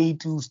people need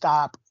to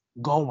stop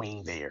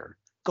going there.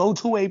 Go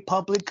to a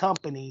public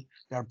company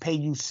that'll pay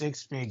you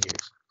 6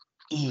 figures.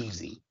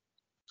 Easy.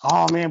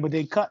 Oh, man, but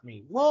they cut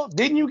me. Well,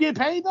 didn't you get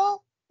paid,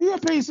 though? You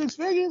got paid 6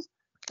 figures.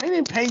 They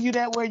didn't pay you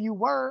that where you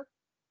were,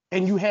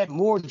 and you had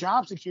more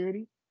job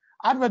security.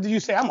 I'd rather you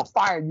say, I'm going to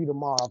fire you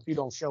tomorrow if you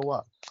don't show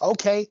up.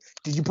 Okay,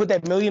 did you put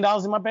that $1 million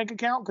in my bank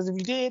account? Because if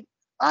you did,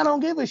 I don't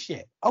give a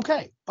shit.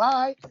 Okay,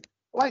 bye.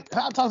 Like,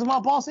 I'll talk to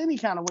my boss any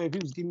kind of way if he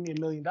was giving me $1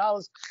 million.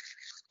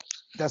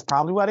 That's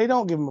probably why they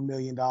don't give him $1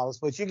 million,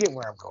 but you get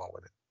where I'm going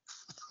with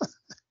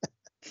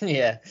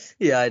it.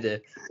 Yeah, I do.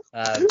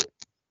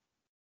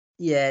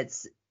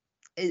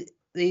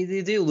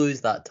 They do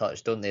lose that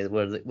touch, don't they?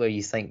 Where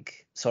you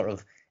think sort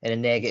of in a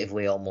negative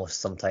way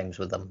almost sometimes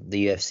with them,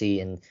 the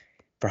UFC, and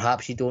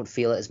perhaps you don't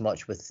feel it as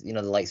much with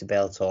the likes of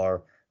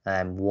Bellator,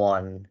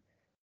 One,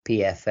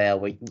 PFL,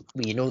 where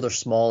you know they're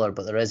smaller,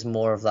 but there is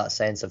more of that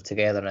sense of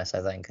togetherness,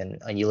 I think,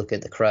 and you look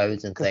at the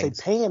crowds and things.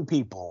 They're paying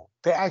people.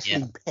 They're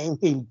actually paying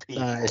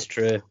people. That is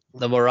true.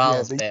 The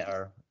morale's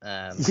better.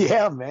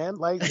 Yeah, man.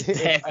 Like,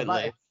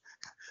 definitely.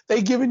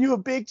 They giving you a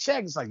big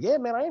check. It's like, yeah,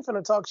 man, I ain't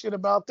finna talk shit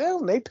about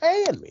them. They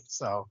paying me.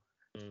 So.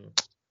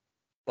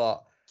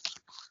 But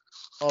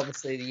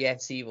obviously the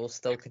UFC will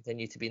still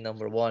continue to be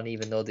number one,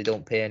 even though they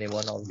don't pay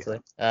anyone, obviously.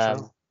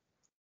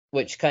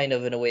 Which kind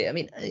of, in a way, I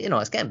mean,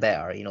 it's getting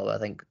better. I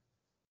think,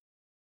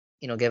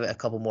 give it a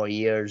couple more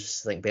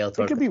years. I think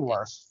Bellator. It could be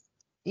worse.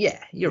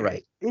 Yeah, you're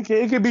right.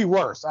 It could be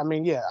worse. I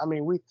mean, yeah. I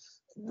mean,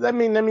 let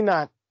me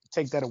not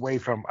take that away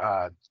from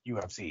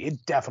UFC.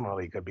 It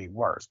definitely could be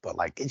worse, but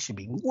like it should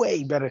be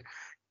way better.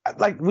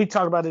 Like we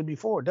talked about it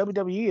before,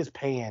 WWE is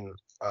paying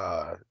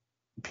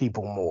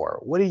people more.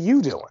 What are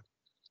you doing?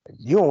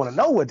 You don't want to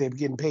know what they're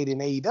getting paid in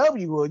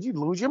AEW, or you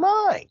lose your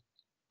mind.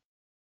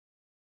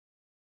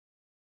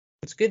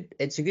 It's good.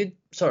 It's a good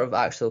sort of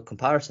actual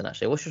comparison,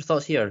 actually. What's your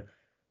thoughts here?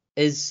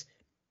 Is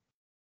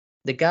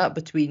the gap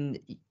between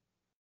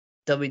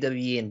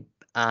WWE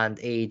and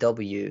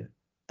AEW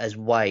as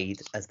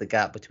wide as the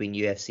gap between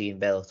UFC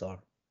and Bellator?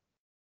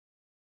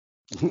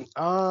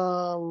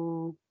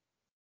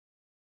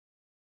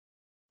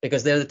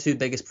 Because they're the two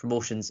biggest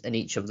promotions in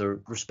each of their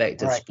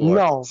respective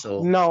sports.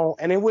 No,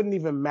 and it wouldn't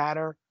even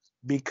matter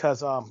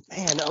because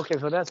okay,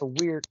 so that's a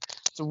weird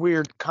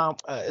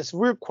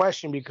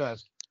question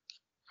because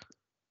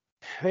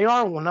they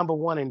are number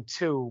 1 and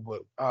 2,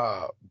 but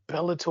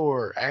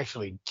Bellator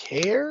actually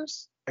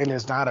cares and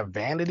it's not a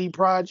vanity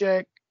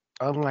project,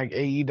 unlike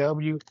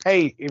AEW.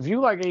 Hey, if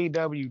you like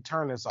AEW,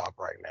 turn this off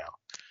right now.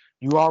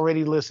 You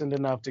already listened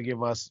enough to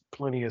give us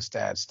plenty of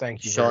stats.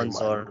 Thank you very much.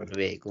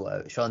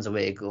 Sean's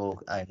away to go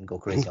and go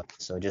crazy.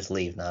 So just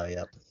leave now.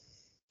 Yep.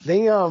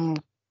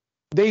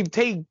 They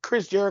paid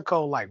Chris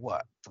Jericho like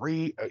what?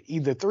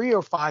 Either $3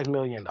 or $5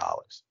 million.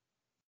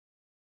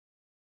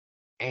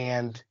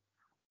 And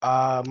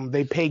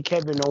they pay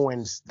Kevin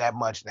Owens that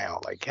much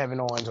now, like Kevin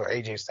Owens or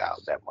AJ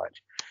Styles that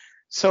much.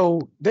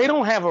 So they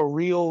don't have a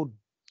real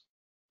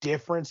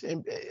difference.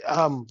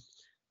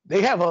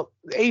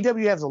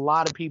 AEW has a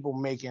lot of people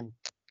making.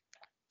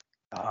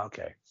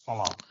 Okay,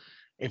 hold on.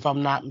 If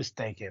I'm not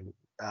mistaken,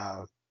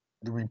 the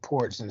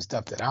reports and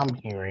stuff that I'm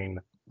hearing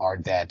are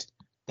that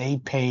they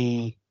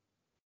pay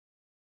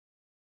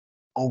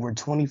over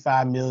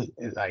 25 million,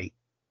 like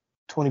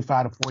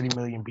 25 to 40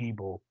 million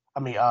people.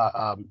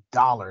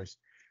 Dollars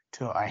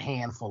to a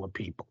handful of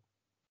people.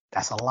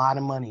 That's a lot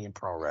of money in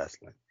pro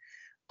wrestling.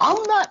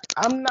 I'm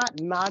not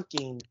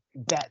knocking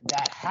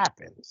that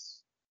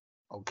happens.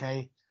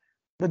 Okay.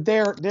 But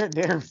they're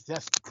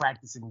just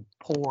practicing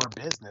poor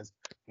business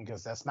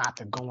because that's not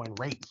the going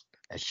rate.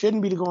 That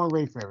shouldn't be the going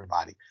rate for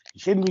everybody. You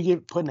shouldn't be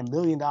putting $1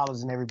 million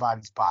in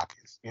everybody's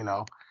pockets,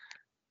 I've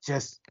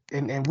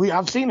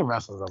seen the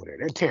wrestlers over there.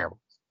 They're terrible.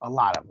 A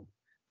lot of them.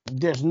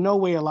 There's no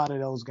way a lot of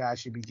those guys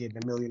should be getting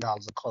 $1 million or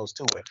close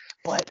to it.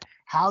 But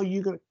how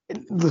you gonna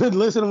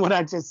listen to what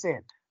I just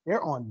said?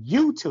 They're on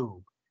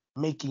YouTube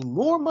making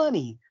more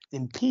money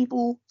than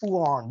people who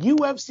are on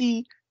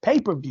UFC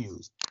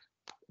pay-per-views.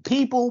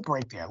 people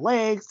break their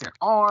legs, their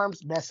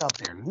arms, mess up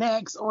their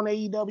necks on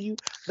AEW.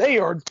 They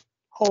are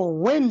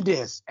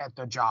horrendous at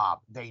the job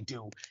they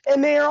do.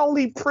 And they're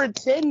only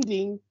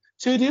pretending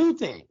to do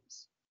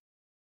things.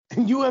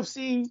 And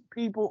UFC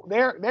people,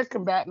 their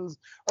combatants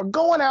are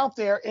going out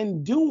there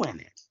and doing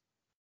it.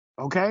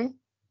 Okay?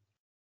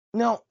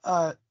 Now,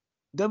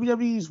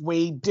 WWE is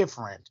way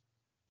different.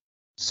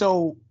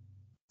 So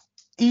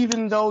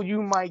even though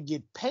you might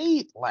get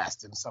paid less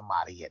than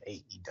somebody at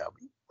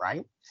AEW,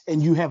 right?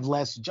 And you have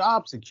less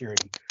job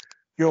security,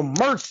 your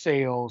merch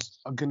sales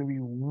are going to be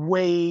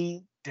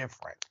way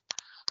different.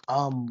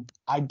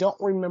 I don't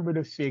remember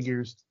the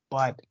figures,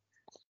 but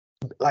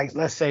like,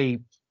 let's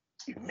say,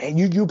 man,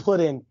 you pull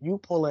in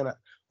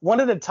one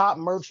of the top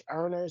merch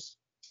earners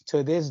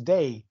to this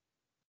day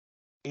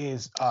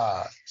is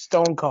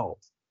Stone Cold.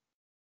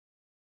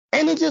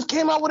 And he just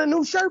came out with a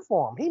new shirt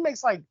for him. He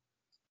makes like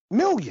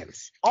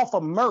millions off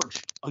of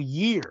merch a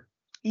year.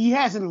 He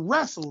hasn't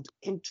wrestled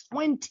in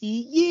 20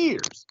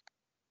 years.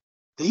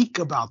 Think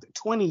about it.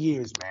 20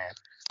 years, man.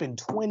 It's been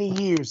 20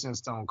 years since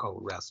Stone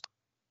Cold wrestled.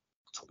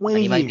 20 and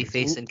he years. might be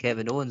facing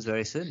Kevin Owens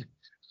very soon.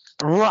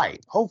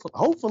 Right.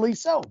 Hopefully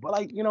so. But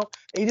like,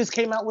 they just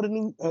came out with a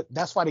new,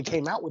 that's why they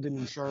came out with a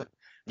new shirt.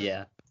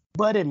 Yeah.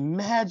 But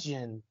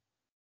imagine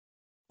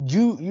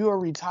you're a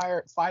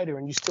retired fighter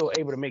and you're still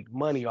able to make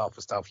money off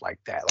of stuff like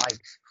that. Like,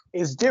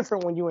 it's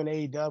different when you're in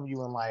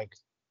AEW and like,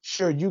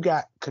 sure, you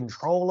got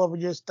control over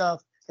your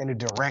stuff and a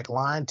direct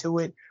line to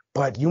it,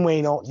 but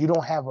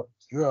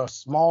you're a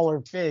smaller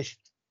fish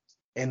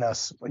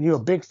you're a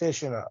big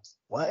fish in a,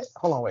 what?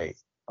 Hold on, wait.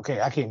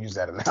 Okay, I can't use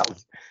that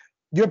analogy.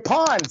 Your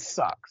pond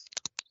sucks.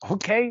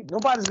 Okay?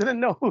 Nobody's going to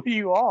know who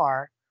you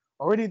are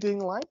or anything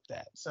like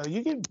that. So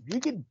you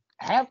can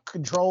have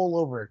control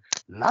over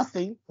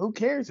nothing. Who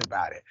cares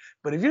about it?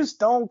 But if you're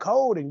Stone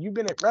Cold and you've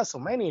been at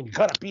WrestleMania and you're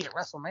going to be at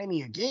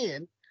WrestleMania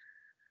again,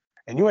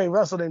 and you ain't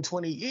wrestled in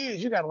 20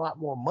 years, you got a lot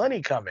more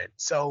money coming.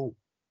 So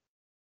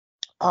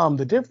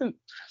the different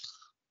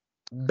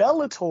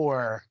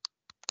Bellator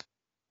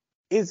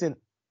isn't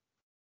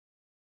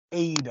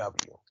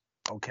AEW.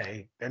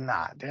 Okay? They're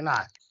not.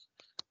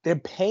 They're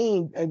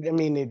paying, I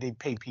mean, they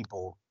pay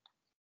people.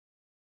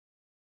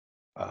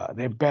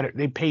 They're better.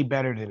 They pay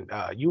better than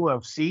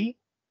UFC.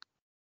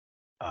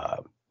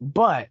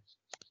 But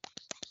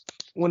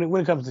when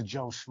it comes to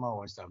Joe Schmo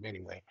and stuff,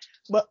 anyway.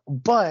 But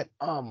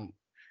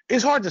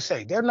it's hard to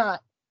say. They're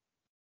not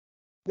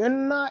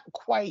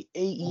quite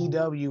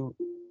AEW.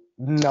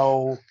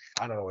 No,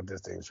 I don't know what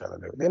this thing's trying to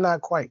do. They're not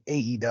quite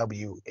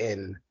AEW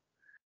in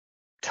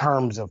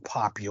terms of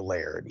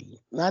popularity.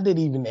 Not that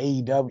even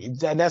AEW,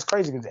 that's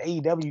crazy because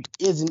AEW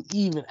isn't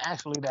even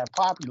actually that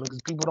popular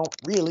because people don't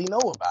really know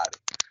about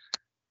it.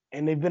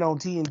 And they've been on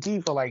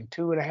TNT for like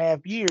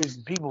 2.5 years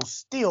and people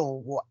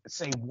still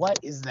say, what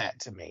is that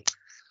to me?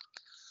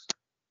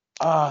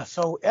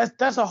 So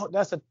that's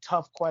a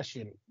tough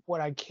question. What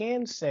I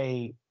can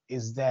say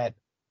is that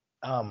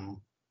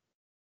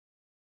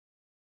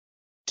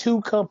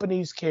two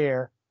companies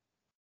care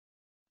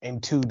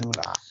and two do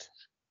not.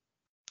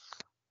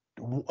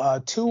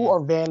 Two are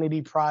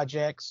vanity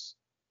projects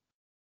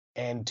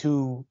and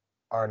two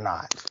are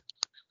not.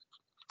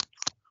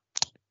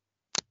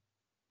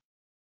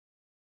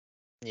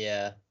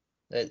 Yeah.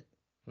 It's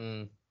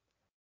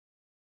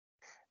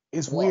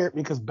weird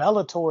because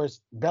Bellator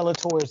is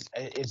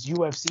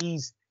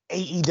UFC's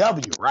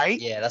AEW, right?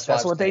 Yeah,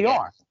 that's what they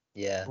are.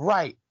 Yeah.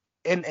 Right.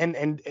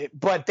 And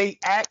but they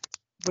act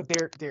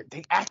better.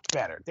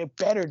 They're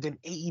better than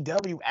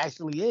AEW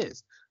actually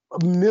is.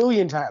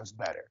 1,000,000 times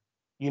better.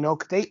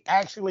 They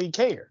actually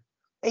care.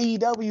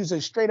 AEW is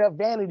a straight up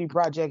vanity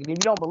project. And if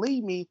you don't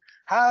believe me,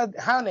 how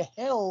in the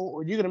hell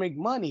are you going to make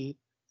money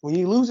when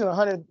you're losing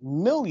 $100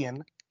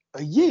 million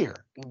a year?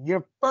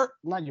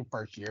 Not your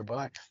first year, but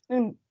like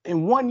in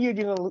 1 year,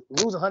 you're going to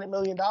lose $100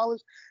 million.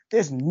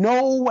 There's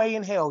no way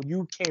in hell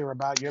you care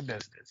about your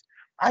business.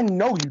 I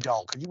know you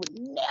don't, because you would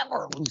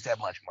never lose that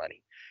much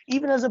money.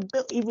 Even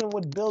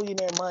with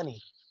billionaire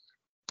money,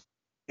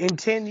 in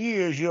 10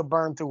 years, you'll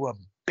burn through $1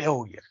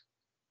 billion.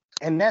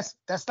 And that's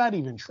not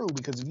even true,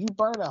 because if you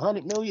burn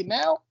 $100 million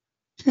now,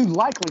 you're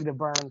likely to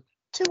burn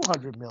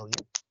 $200 million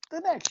the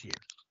next year,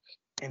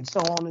 and so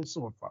on and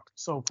so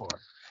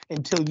forth,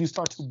 until you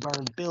start to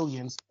burn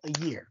billions a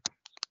year.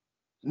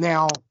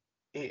 Now,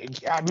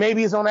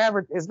 maybe it's on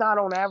average. It's not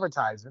on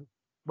advertising,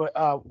 but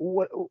all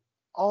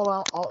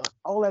I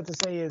have to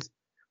say is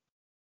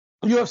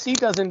UFC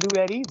doesn't do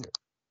that either.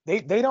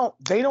 They don't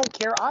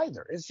care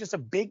either. It's just a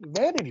big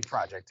vanity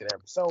project to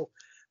them. So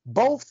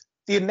both.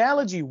 The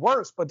analogy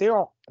works, but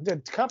the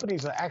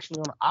companies are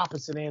actually on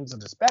opposite ends of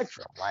the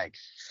spectrum. Like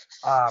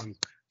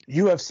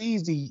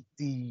UFC's the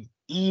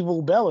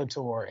evil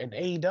Bellator and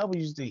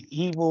AEW's the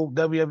evil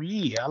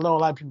WWE. I know a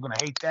lot of people are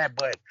gonna hate that,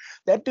 but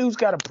that dude's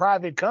got a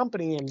private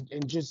company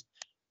and just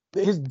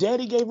his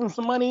daddy gave him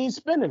some money, he's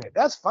spending it.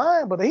 That's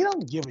fine, but he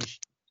don't give a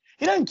shit.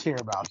 He doesn't care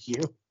about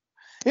you.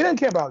 He doesn't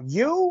care about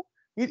you.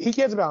 He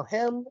cares about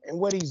him and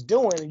what he's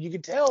doing, and you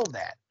can tell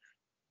that.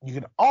 You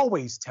can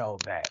always tell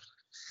that.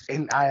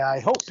 And I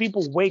hope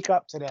people wake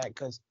up to that,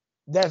 because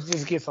that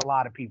just gets a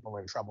lot of people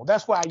in trouble.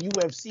 That's why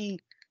UFC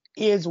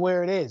is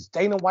where it is.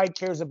 Dana White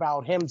cares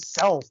about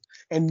himself,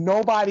 and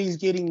nobody's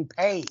getting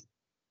paid.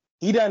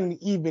 He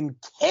doesn't even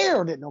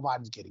care that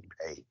nobody's getting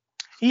paid.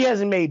 He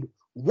hasn't made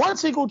one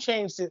single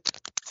change to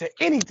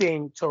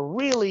anything to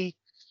really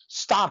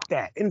stop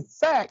that. In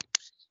fact,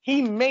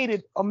 he made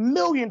it a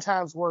million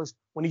times worse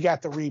when he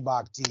got the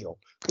Reebok deal,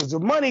 because the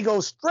money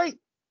goes straight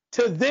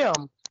to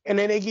them, and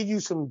then they give you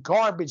some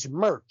garbage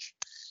merch.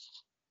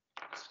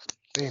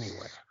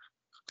 Anyway.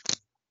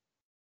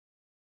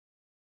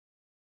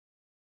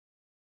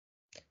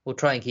 We'll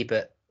try and keep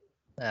it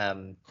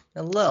a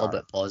little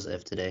bit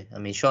positive today. I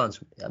mean, Sean's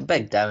a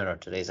big downer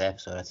today's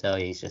episode. I tell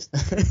you, he's just.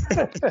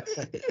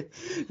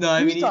 No,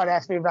 I mean, start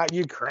asking me about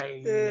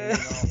Ukraine,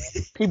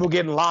 people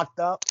getting locked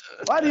up.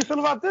 Why do you feel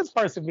about this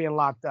person being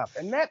locked up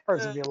and that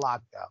person being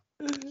locked up?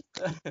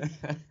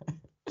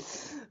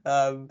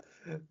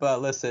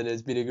 But listen,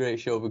 it's been a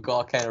great show. We've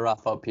got to kind of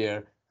wrap up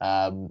here.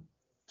 I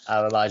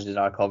imagine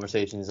our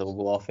conversations will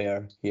go off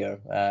air here,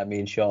 me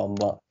and Sean,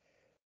 but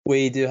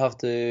we do have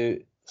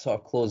to sort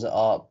of close it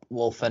up.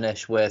 We'll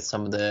finish with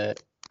some of the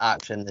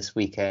action this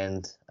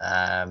weekend.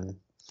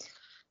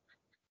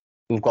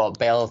 We've got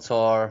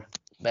Bellator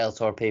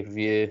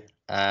pay-per-view.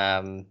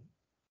 I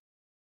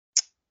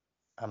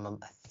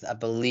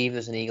believe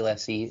there's an Eagle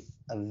FC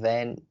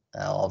event.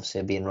 Obviously,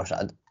 it'll be in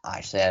Russia.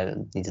 I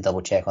need to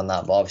double check on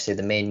that. But obviously,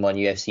 the main one,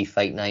 UFC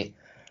Fight Night.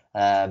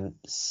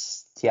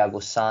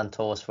 Thiago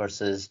Santos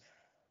versus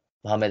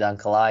Muhammad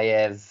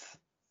Ankalaev.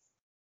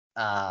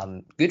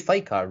 Good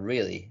fight card,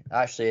 really.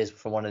 Actually, is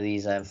for one of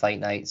these fight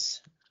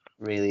nights.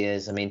 Really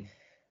is. I mean,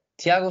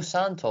 Thiago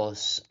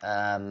Santos.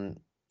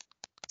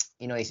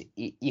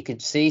 You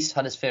could say he's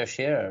had his fair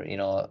share.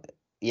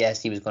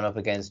 Yes, he was going up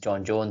against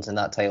John Jones in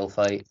that title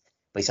fight,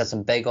 but he's had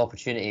some big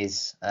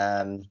opportunities.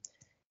 The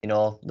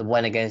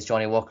win against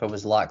Johnny Walker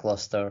was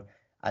lackluster,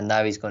 and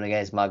now he's going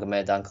against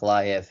Magomed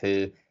Ankalaev,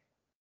 who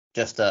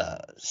just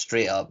a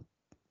straight up,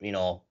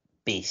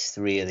 beast,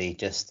 really.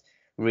 Just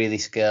really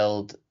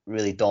skilled,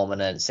 really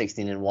dominant,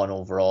 16-1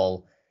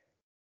 overall.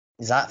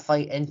 Does that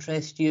fight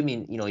interest you? I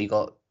mean, you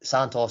got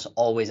Santos,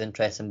 always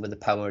interesting with the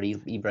power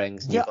he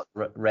brings. Yeah. You've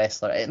got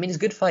wrestler. I mean, it's a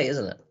good fight,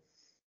 isn't it?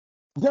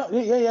 No.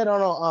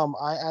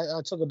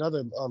 I took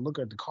another look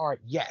at the card.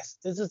 Yes,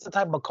 this is the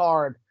type of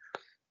card.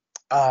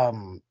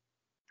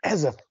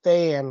 As a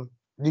fan,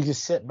 you can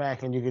sit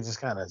back and you can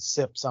just kind of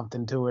sip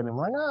something to it, and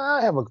like,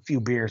 I have a few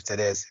beers to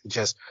this, and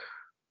just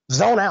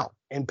zone out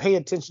and pay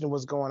attention to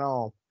what's going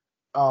on.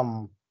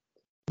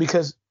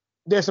 Because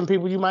there's some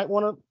people you might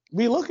want to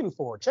be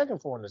checking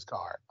for in this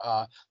card.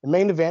 The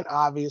main event,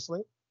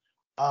 obviously.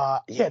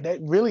 That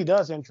really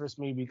does interest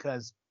me,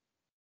 because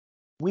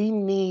we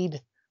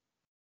need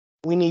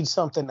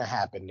something to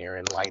happen there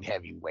in light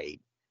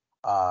heavyweight.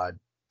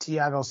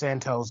 Thiago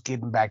Santos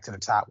getting back to the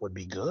top would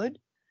be good,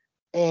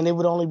 and it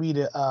would only be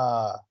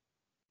the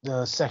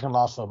second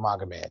loss for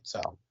Magomed.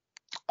 So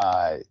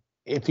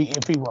if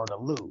he were to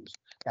lose,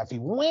 now if he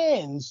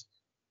wins,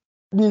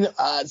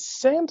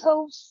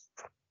 Santos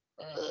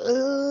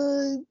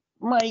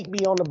might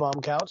be on the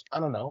bum couch. I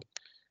don't know.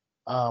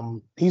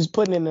 He's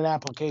putting in an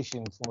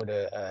application for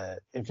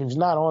if he's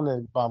not on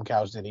the bum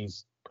couch, then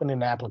he's putting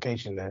in an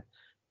application to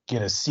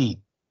get a seat.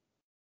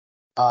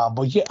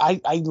 But yeah,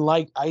 I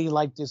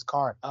like this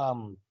card.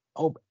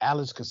 Hope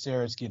Alex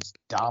Caceres gets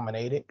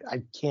dominated.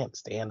 I can't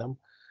stand him.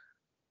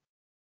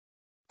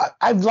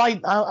 I've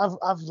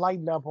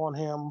lightened up on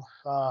him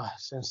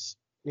since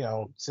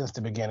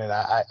the beginning.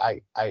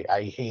 I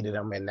hated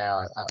him, and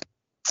now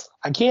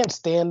I can't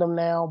stand him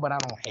now, but I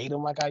don't hate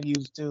him like I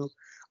used to.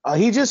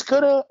 He just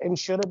could have and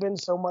should have been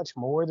so much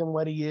more than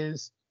what he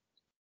is,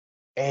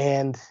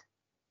 and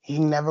he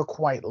never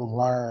quite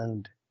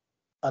learned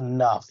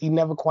enough. He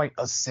never quite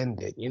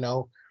ascended.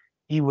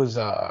 He's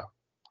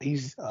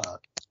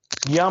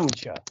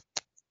Yamcha,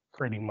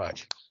 pretty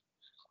much.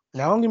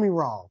 Now, don't get me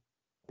wrong.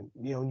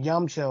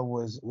 Yamcha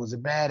was a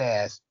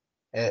badass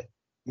at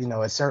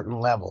certain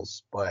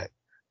levels, but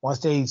once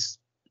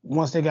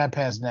they got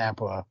past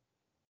Nappa,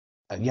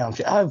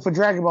 Yamcha, for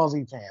Dragon Ball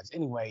Z fans,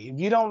 anyway, if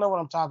you don't know what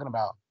I'm talking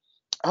about,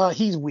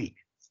 he's weak.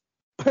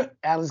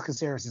 Alex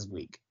Caceres is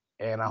weak,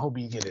 and I hope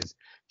he get his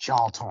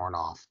jaw torn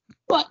off.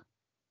 But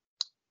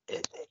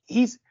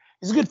he's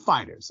a good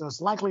fighter, so it's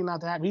likely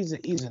not to happen. He's a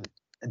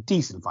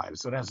decent fighter,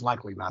 so that's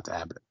likely not to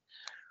happen.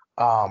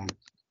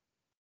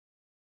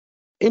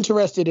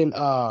 Interested in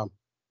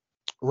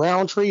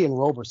Roundtree and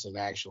Roberson,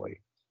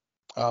 actually.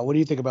 What do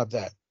you think about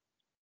that?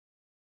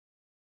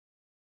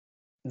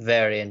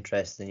 Very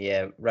interesting,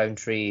 yeah.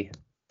 Roundtree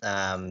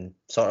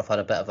sort of had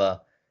a bit of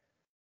a,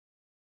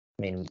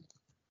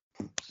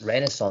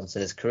 renaissance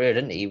in his career,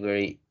 didn't he? Where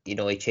he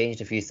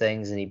changed a few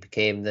things and he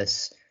became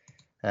this.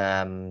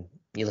 You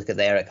look at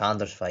the Eric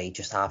Anders fight; he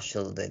just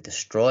absolutely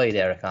destroyed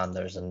Eric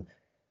Anders, and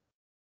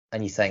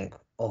you think,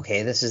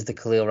 okay, this is the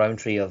Khalil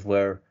Roundtree of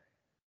where,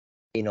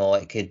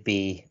 it could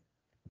be.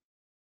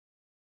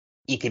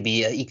 He could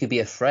be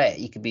a threat.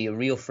 He could be a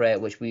real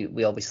threat, which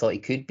we always thought he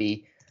could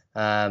be.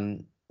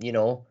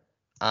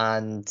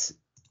 And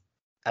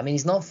I mean,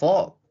 he's not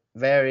fought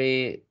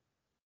very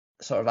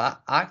sort of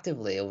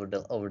actively over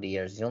the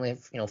years. He's only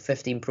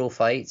 15 pro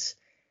fights.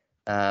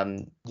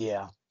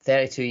 Yeah.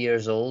 32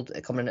 years old,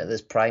 coming into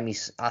this prime.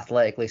 He's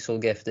athletically so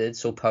gifted,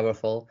 so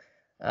powerful.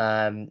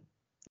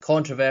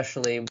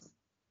 Controversially,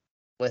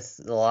 with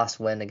the last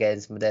win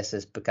against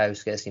Modestas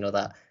Bukauskas,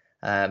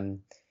 that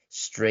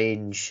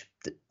strange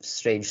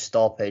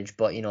stoppage,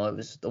 but it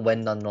was a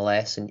win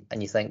nonetheless. And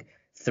you think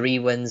 3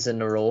 wins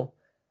in a row,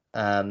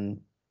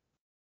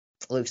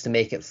 looks to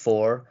make it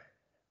 4,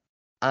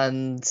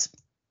 and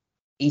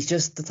he's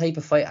just the type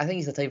of fight. I think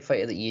he's the type of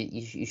fighter that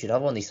you should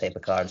have on these type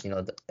of cards.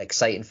 The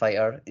exciting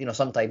fighter.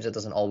 Sometimes it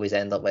doesn't always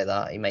end up like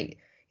that. He might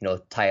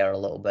tire a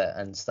little bit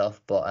and stuff.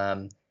 But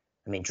I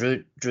mean,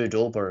 Drew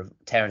Dober,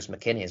 Terrence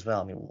McKinney as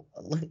well. I mean,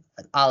 look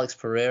at Alex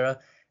Pereira,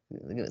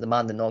 the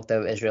man that knocked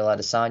out Israel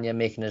Adesanya,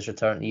 making his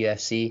return to the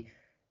UFC.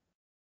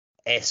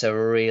 It's a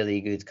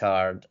really good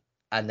card.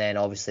 And then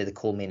obviously the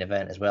co-main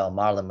event as well,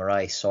 Marlon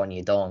Moraes, Song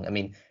Yadong. I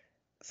mean,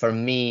 for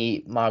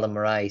me, Marlon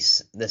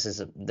Moraes,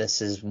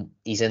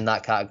 he's in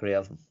that category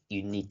of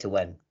you need to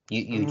win.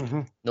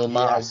 You no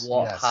matter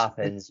what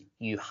happens,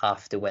 you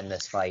have to win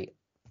this fight.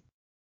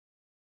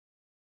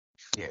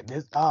 Yeah,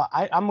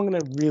 I'm gonna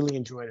really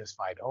enjoy this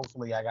fight.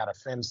 Hopefully, I got a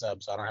fence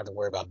up, so I don't have to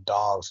worry about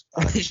dogs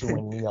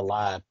chewing me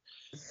alive.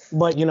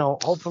 But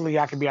hopefully,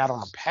 I can be out on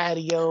the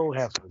patio,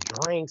 have some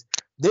drinks.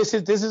 This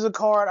is a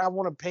card I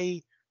want to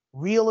pay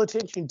real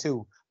attention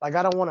to. Like,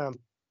 I don't want to.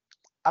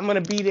 I'm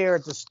gonna be there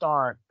at the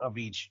start of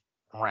each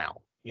round.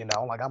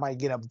 Like I might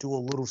get up, do a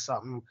little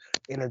something,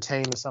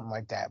 entertain or something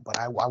like that. But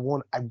I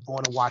want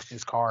to watch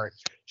this card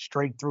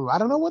straight through. I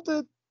don't know what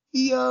the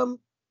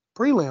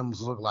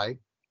prelims look like.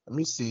 Let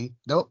me see.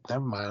 Nope,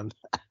 never mind.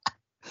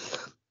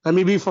 Let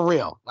me be for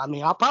real. I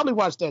mean, I'll probably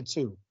watch that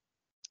too.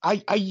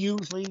 I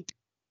usually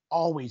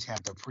always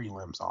have the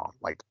prelims on,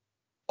 like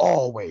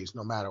always,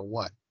 no matter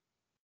what.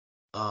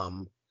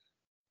 Man,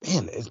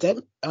 is that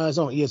it's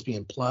on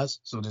ESPN Plus,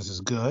 so this is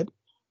good.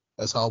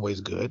 That's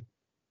always good.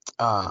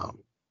 There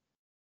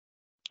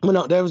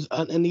was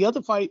in the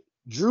other fight,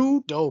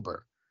 Drew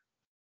Dober.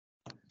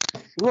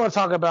 We want to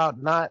talk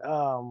about not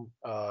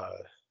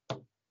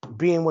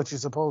being what you're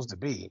supposed to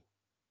be.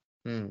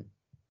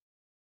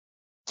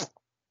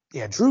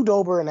 Yeah, Drew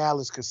Dober and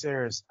Alex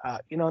Caceres,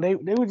 they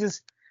were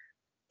just,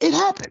 it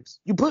happens.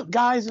 You put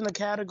guys in a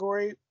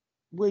category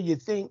where you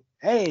think,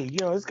 hey,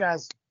 this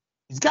guy's,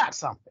 he's got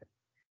something.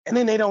 And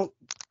then they don't,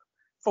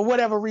 for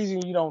whatever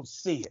reason, you don't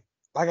see it.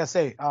 Like I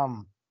say,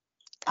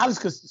 Alex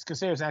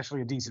Caceres is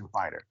actually a decent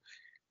fighter.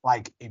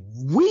 Like, if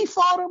we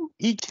fought him,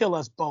 he'd kill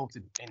us both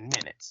in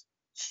minutes.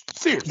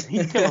 Seriously,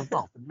 he'd kill us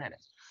both in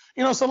minutes.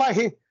 So like,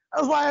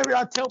 that's why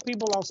I tell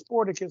people on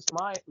Sporticus,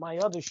 my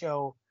other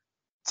show,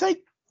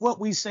 take what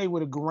we say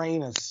with a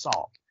grain of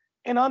salt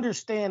and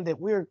understand that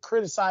we're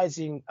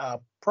criticizing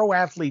pro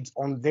athletes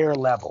on their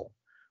level.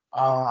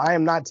 I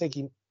am not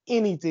taking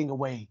anything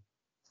away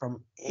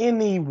from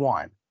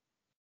anyone,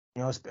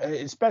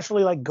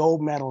 especially like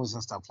gold medals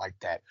and stuff like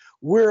that.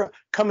 We're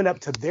coming up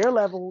to their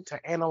level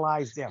to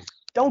analyze them.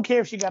 Don't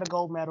care if she got a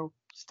gold medal.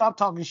 Stop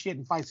talking shit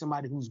and fight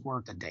somebody who's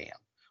worth a damn.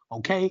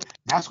 Okay?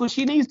 That's what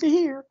she needs to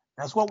hear.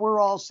 That's what we're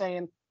all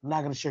saying. I'm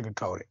not going to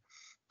sugarcoat it.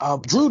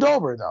 Drew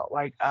Dober, though,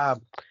 I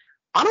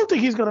don't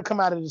think he's going to come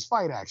out of this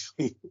fight,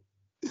 actually.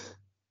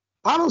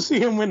 I don't see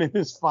him winning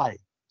this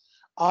fight.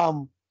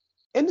 And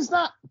it's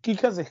not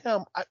because of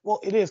him.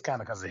 It is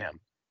kind of because of him.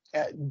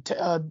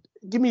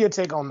 Give me your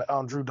take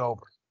on Drew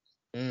Dober.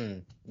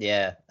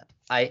 Yeah.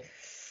 I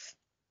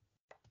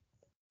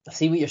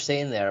see what you're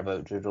saying there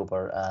about Drew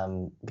Dober,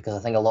 because I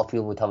think a lot of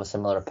people would have a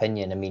similar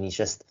opinion. I mean, he's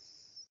just,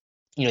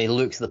 he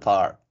looks the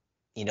part.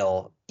 He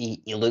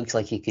looks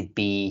like he could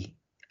be.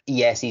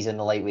 Yes, he's in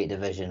the lightweight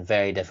division,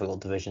 very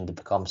difficult division to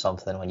become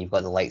something when you've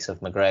got the likes of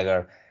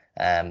McGregor,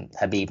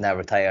 Habib now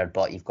retired,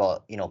 but you've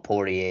got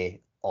Poirier,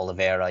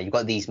 Oliveira. You've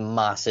got these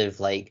massive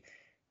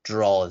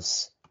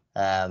draws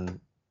in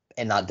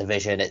that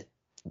division.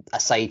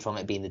 Aside from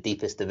it being the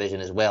deepest division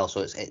as well,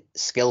 so it's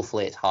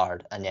skillfully it's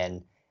hard, and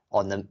then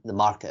on the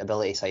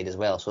marketability side as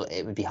well, so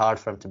it would be hard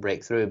for him to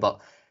break through.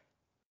 But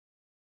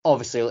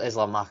obviously,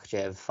 Islam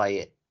Makhachev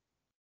fight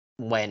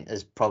went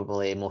as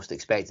probably most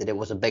expected. It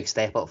was a big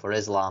step up for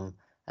Islam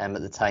at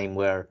the time,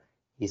 where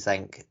you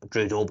think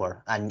Drew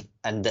Dober, and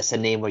it's a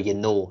name where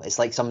it's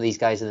like some of these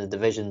guys in the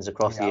divisions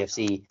across the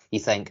UFC. You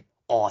think,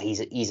 oh, he's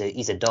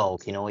a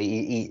dog,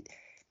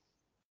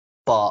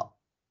 but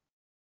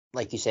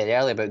like you said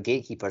earlier about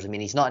gatekeepers, I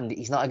mean, he's not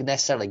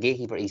necessarily a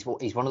gatekeeper. He's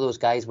one of those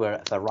guys where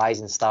if a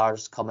rising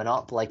star's coming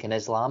up, like in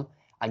Islam,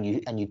 and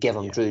you give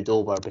him Drew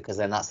Dober, because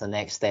then that's the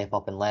next step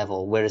up in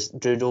level. Whereas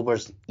Drew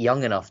Dober's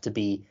young enough to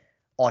be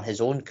on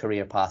his own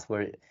career path,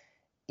 where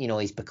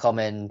he's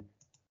becoming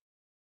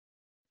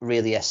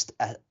really a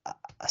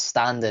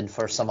stand-in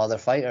for some other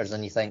fighters.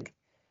 And you think,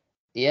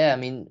 I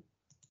mean,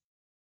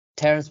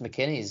 Terrence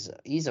McKinney,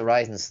 he's a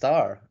rising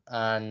star,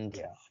 and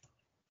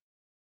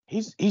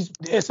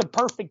it's a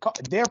perfect card.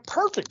 They're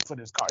perfect for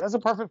this card. That's a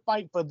perfect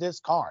fight for this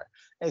card.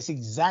 That's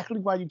exactly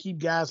why you keep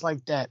guys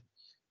like that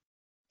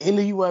in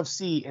the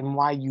UFC and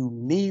why you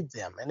need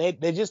them. And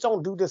they just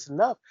don't do this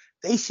enough.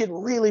 They should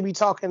really be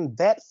talking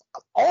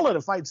all of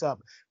the fights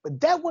up.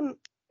 But that one,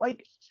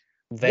 like,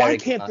 why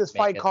can't this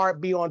fight card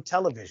be on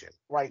television?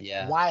 Right?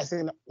 Yeah. Why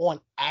isn't it on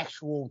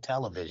actual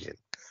television?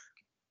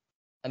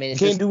 I mean,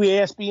 can't do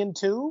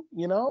ESPN2,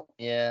 you know?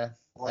 Yeah,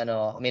 I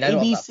know. I mean, ABC? I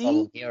don't have that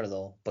problem here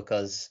though,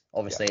 because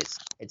obviously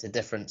it's a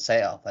different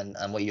setup, and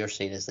what you're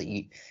saying is that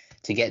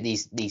to get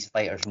these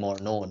fighters more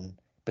known,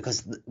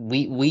 because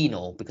we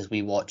know, because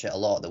we watch it a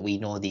lot, that we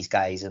know these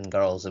guys and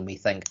girls, and we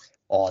think,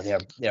 oh, they're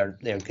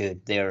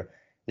good,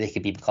 they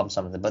could become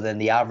something, but then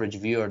the average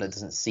viewer that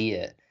doesn't see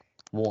it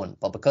won't.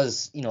 But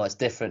because it's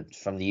different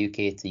from the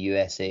UK to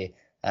USA,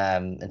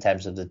 in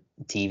terms of the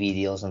TV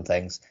deals and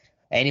things,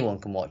 anyone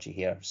can watch it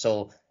here.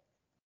 So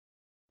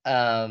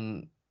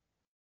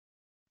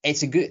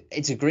it's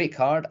a great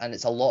card, and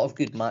it's a lot of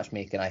good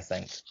matchmaking, I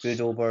think. Drew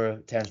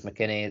Dober, Terence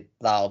McKinney,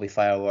 that'll be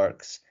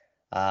fireworks.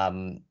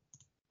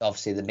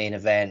 Obviously the main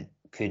event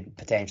could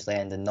potentially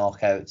end in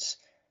knockouts,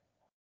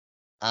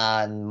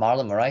 and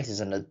Marlon Moraes is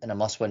in a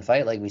must-win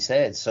fight, like we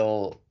said.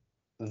 So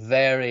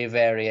very,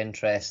 very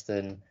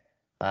interesting.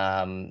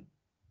 Guys,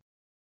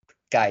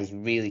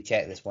 really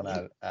check this one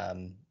out.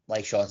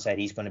 Like Sean said,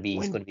 he's going to be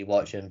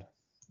watching.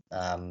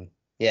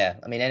 Yeah,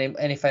 I mean,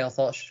 any final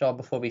thoughts, Sean,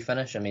 before we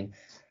finish? I mean,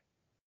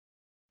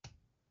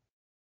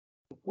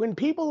 when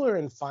people are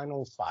in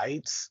final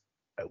fights,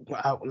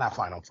 not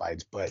final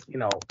fights, but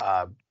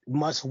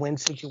must-win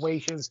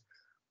situations,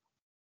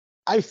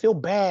 I feel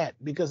bad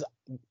because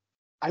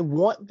I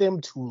want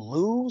them to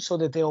lose so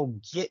that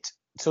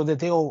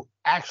they'll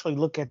actually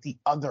look at the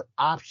other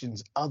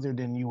options other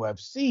than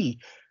UFC.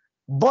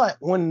 But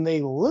when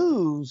they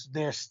lose,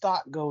 their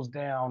stock goes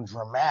down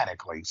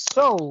dramatically.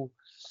 So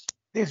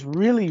it's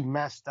really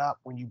messed up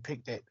when you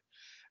pick that.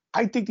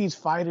 I think these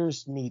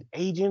fighters need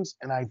agents,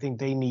 and I think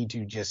they need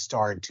to just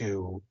start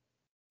to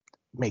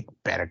make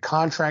better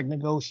contract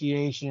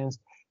negotiations.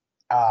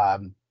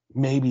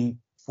 Maybe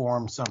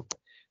form some.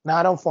 No,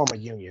 I don't form a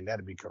union.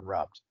 That'd be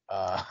corrupt.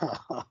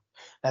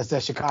 That's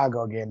that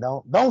Chicago again.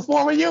 Don't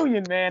form a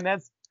union, man.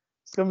 That's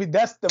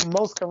the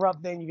most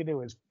corrupt thing you can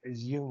do is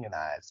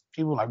unionize.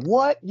 People are like,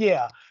 what?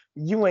 Yeah,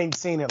 you ain't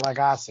seen it like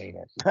I seen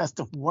it. That's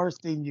the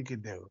worst thing you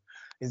could do.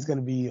 It's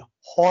gonna be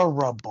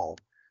horrible.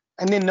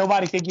 And then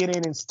nobody can get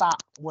in and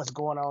stop what's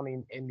going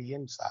on in the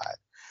inside.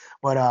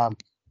 But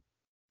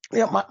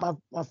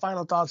my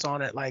final thoughts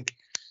on it, like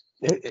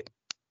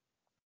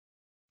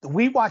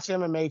we watch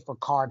MMA for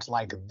cards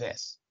like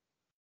this.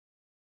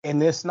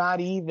 And this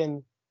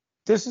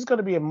is going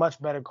to be a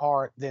much better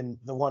card than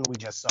the one we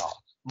just saw.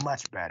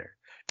 Much better.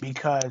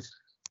 Because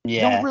we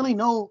don't really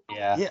know.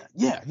 Yeah.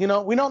 We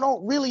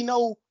don't really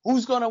know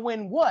who's going to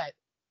win what.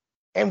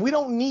 And we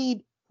don't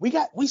need,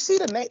 we see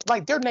the name,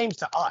 like their names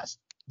to us.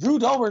 Drew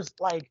Dober's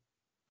like,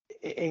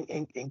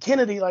 and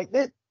Kennedy, like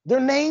they're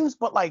names,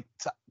 but like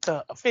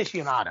to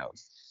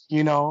aficionados,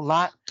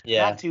 not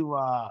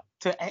to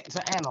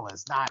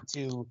analysts, not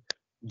to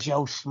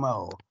Joe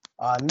Schmo.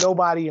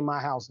 Nobody in my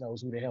house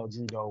knows who the hell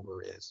Drew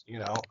Dober is,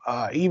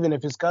 even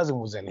if his cousin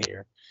was in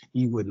here,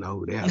 he wouldn't know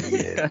who the hell he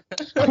is,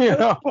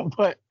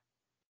 but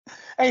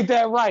ain't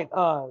that right?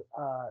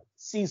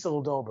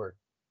 Cecil Dober.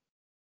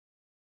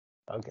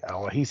 Okay.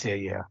 Well, he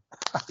said, yeah.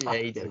 Yeah,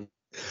 he did.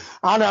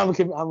 I know I'm a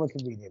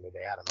comedian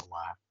today. I don't know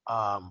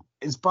why.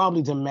 It's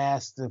probably to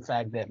mask the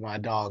fact that my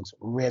dogs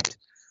ripped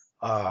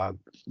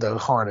the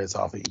harness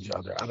off of each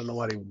other. I don't know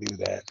why they would do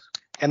that.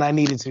 And I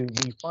needed to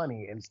be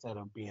funny instead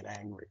of being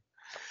angry.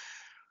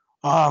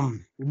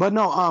 But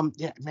no,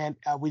 yeah, man,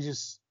 we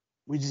just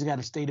got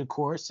to stay the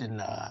course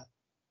and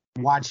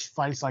watch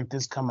fights like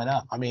this coming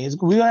up. I mean,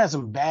 we're gonna have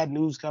some bad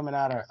news coming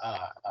out of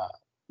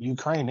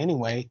Ukraine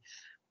anyway.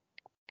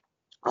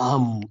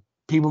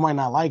 People might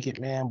not like it,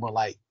 man, but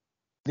like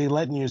they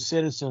letting your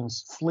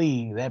citizens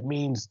flee. That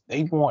means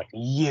they want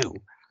you.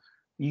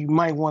 You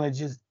might want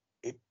to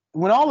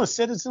when all the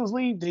citizens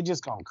leave, they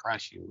just gonna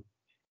crush you.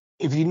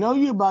 If you know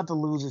you're about to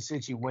lose a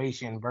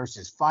situation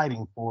versus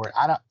fighting for it,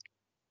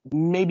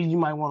 maybe you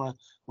might want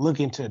to look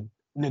into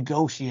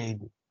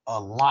negotiating a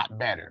lot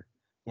better.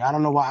 Yeah, I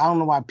don't know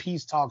why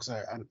peace talks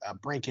are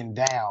breaking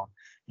down.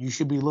 You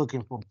should be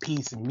looking for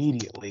peace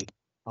immediately,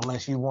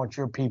 unless you want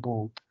your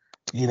people,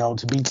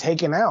 to be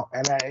taken out.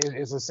 And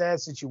it's a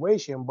sad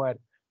situation, but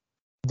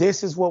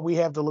this is what we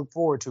have to look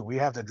forward to. We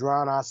have to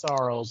drown our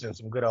sorrows in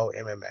some good old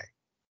MMA.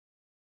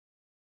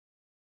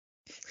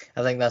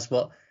 I think that's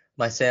what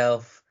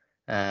myself,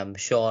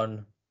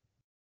 Sean,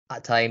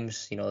 at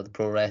times, the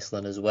pro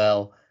wrestling as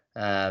well.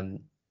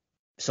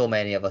 So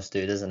many of us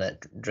do, doesn't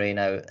it? Drain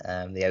out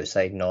the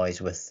outside noise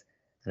with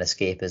an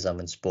escapism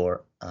in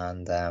sport,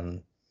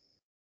 and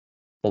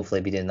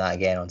hopefully be doing that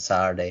again on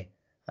Saturday.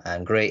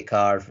 Great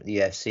card for the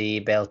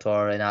UFC,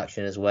 Bellator in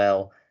action as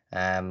well.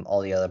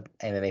 All the other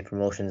MMA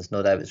promotions,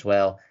 no doubt as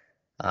well.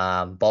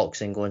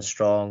 Boxing going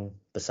strong,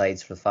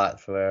 besides for the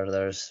fact where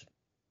there's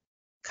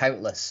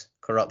countless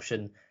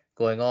corruption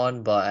going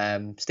on.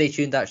 But stay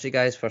tuned, actually,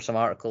 guys, for some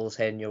articles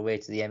heading your way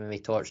to the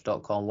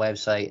MMAtorch.com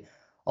website.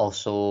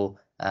 Also,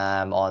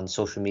 on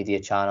social media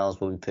channels.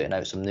 We'll be putting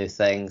out some new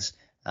things.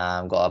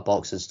 Got a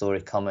boxing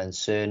story coming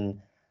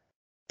soon.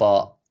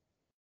 But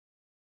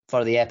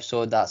for the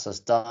episode, that's us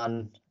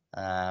done.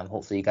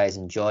 Hopefully you guys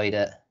enjoyed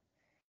it.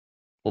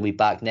 We'll be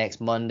back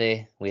next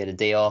Monday. We had a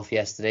day off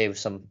yesterday with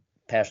some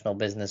personal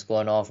business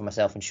going on for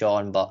myself and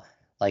Sean, but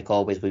like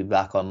always, we'll be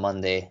back on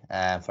Monday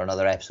for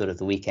another episode of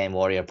the Weekend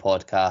Warrior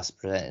podcast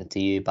presented to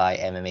you by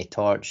MMA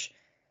Torch.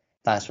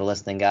 Thanks for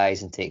listening,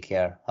 guys, and take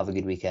care. Have a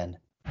good weekend.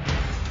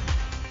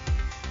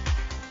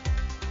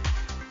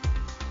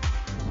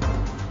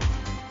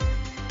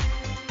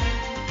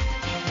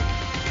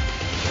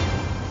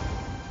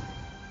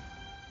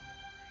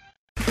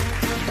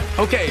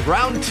 Okay,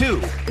 round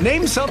 2.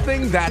 Name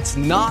something that's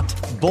not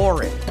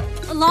boring.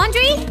 A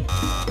laundry?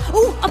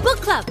 Ooh, a book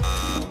club.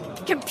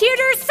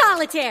 Computer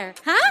solitaire,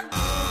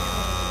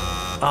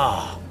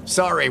 huh?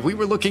 Sorry, we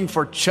were looking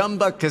for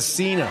Chumba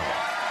Casino.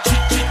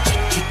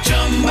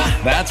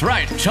 That's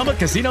right.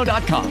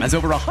 ChumbaCasino.com has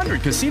over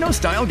 100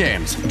 casino-style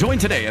games. Join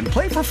today and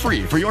play for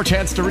free for your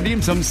chance to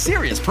redeem some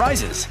serious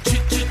prizes.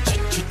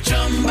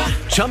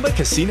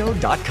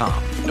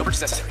 ChumbaCasino.com. No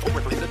purchase necessary. Void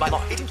where prohibited by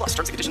law. 18+ terms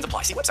and conditions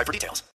apply. See website for details.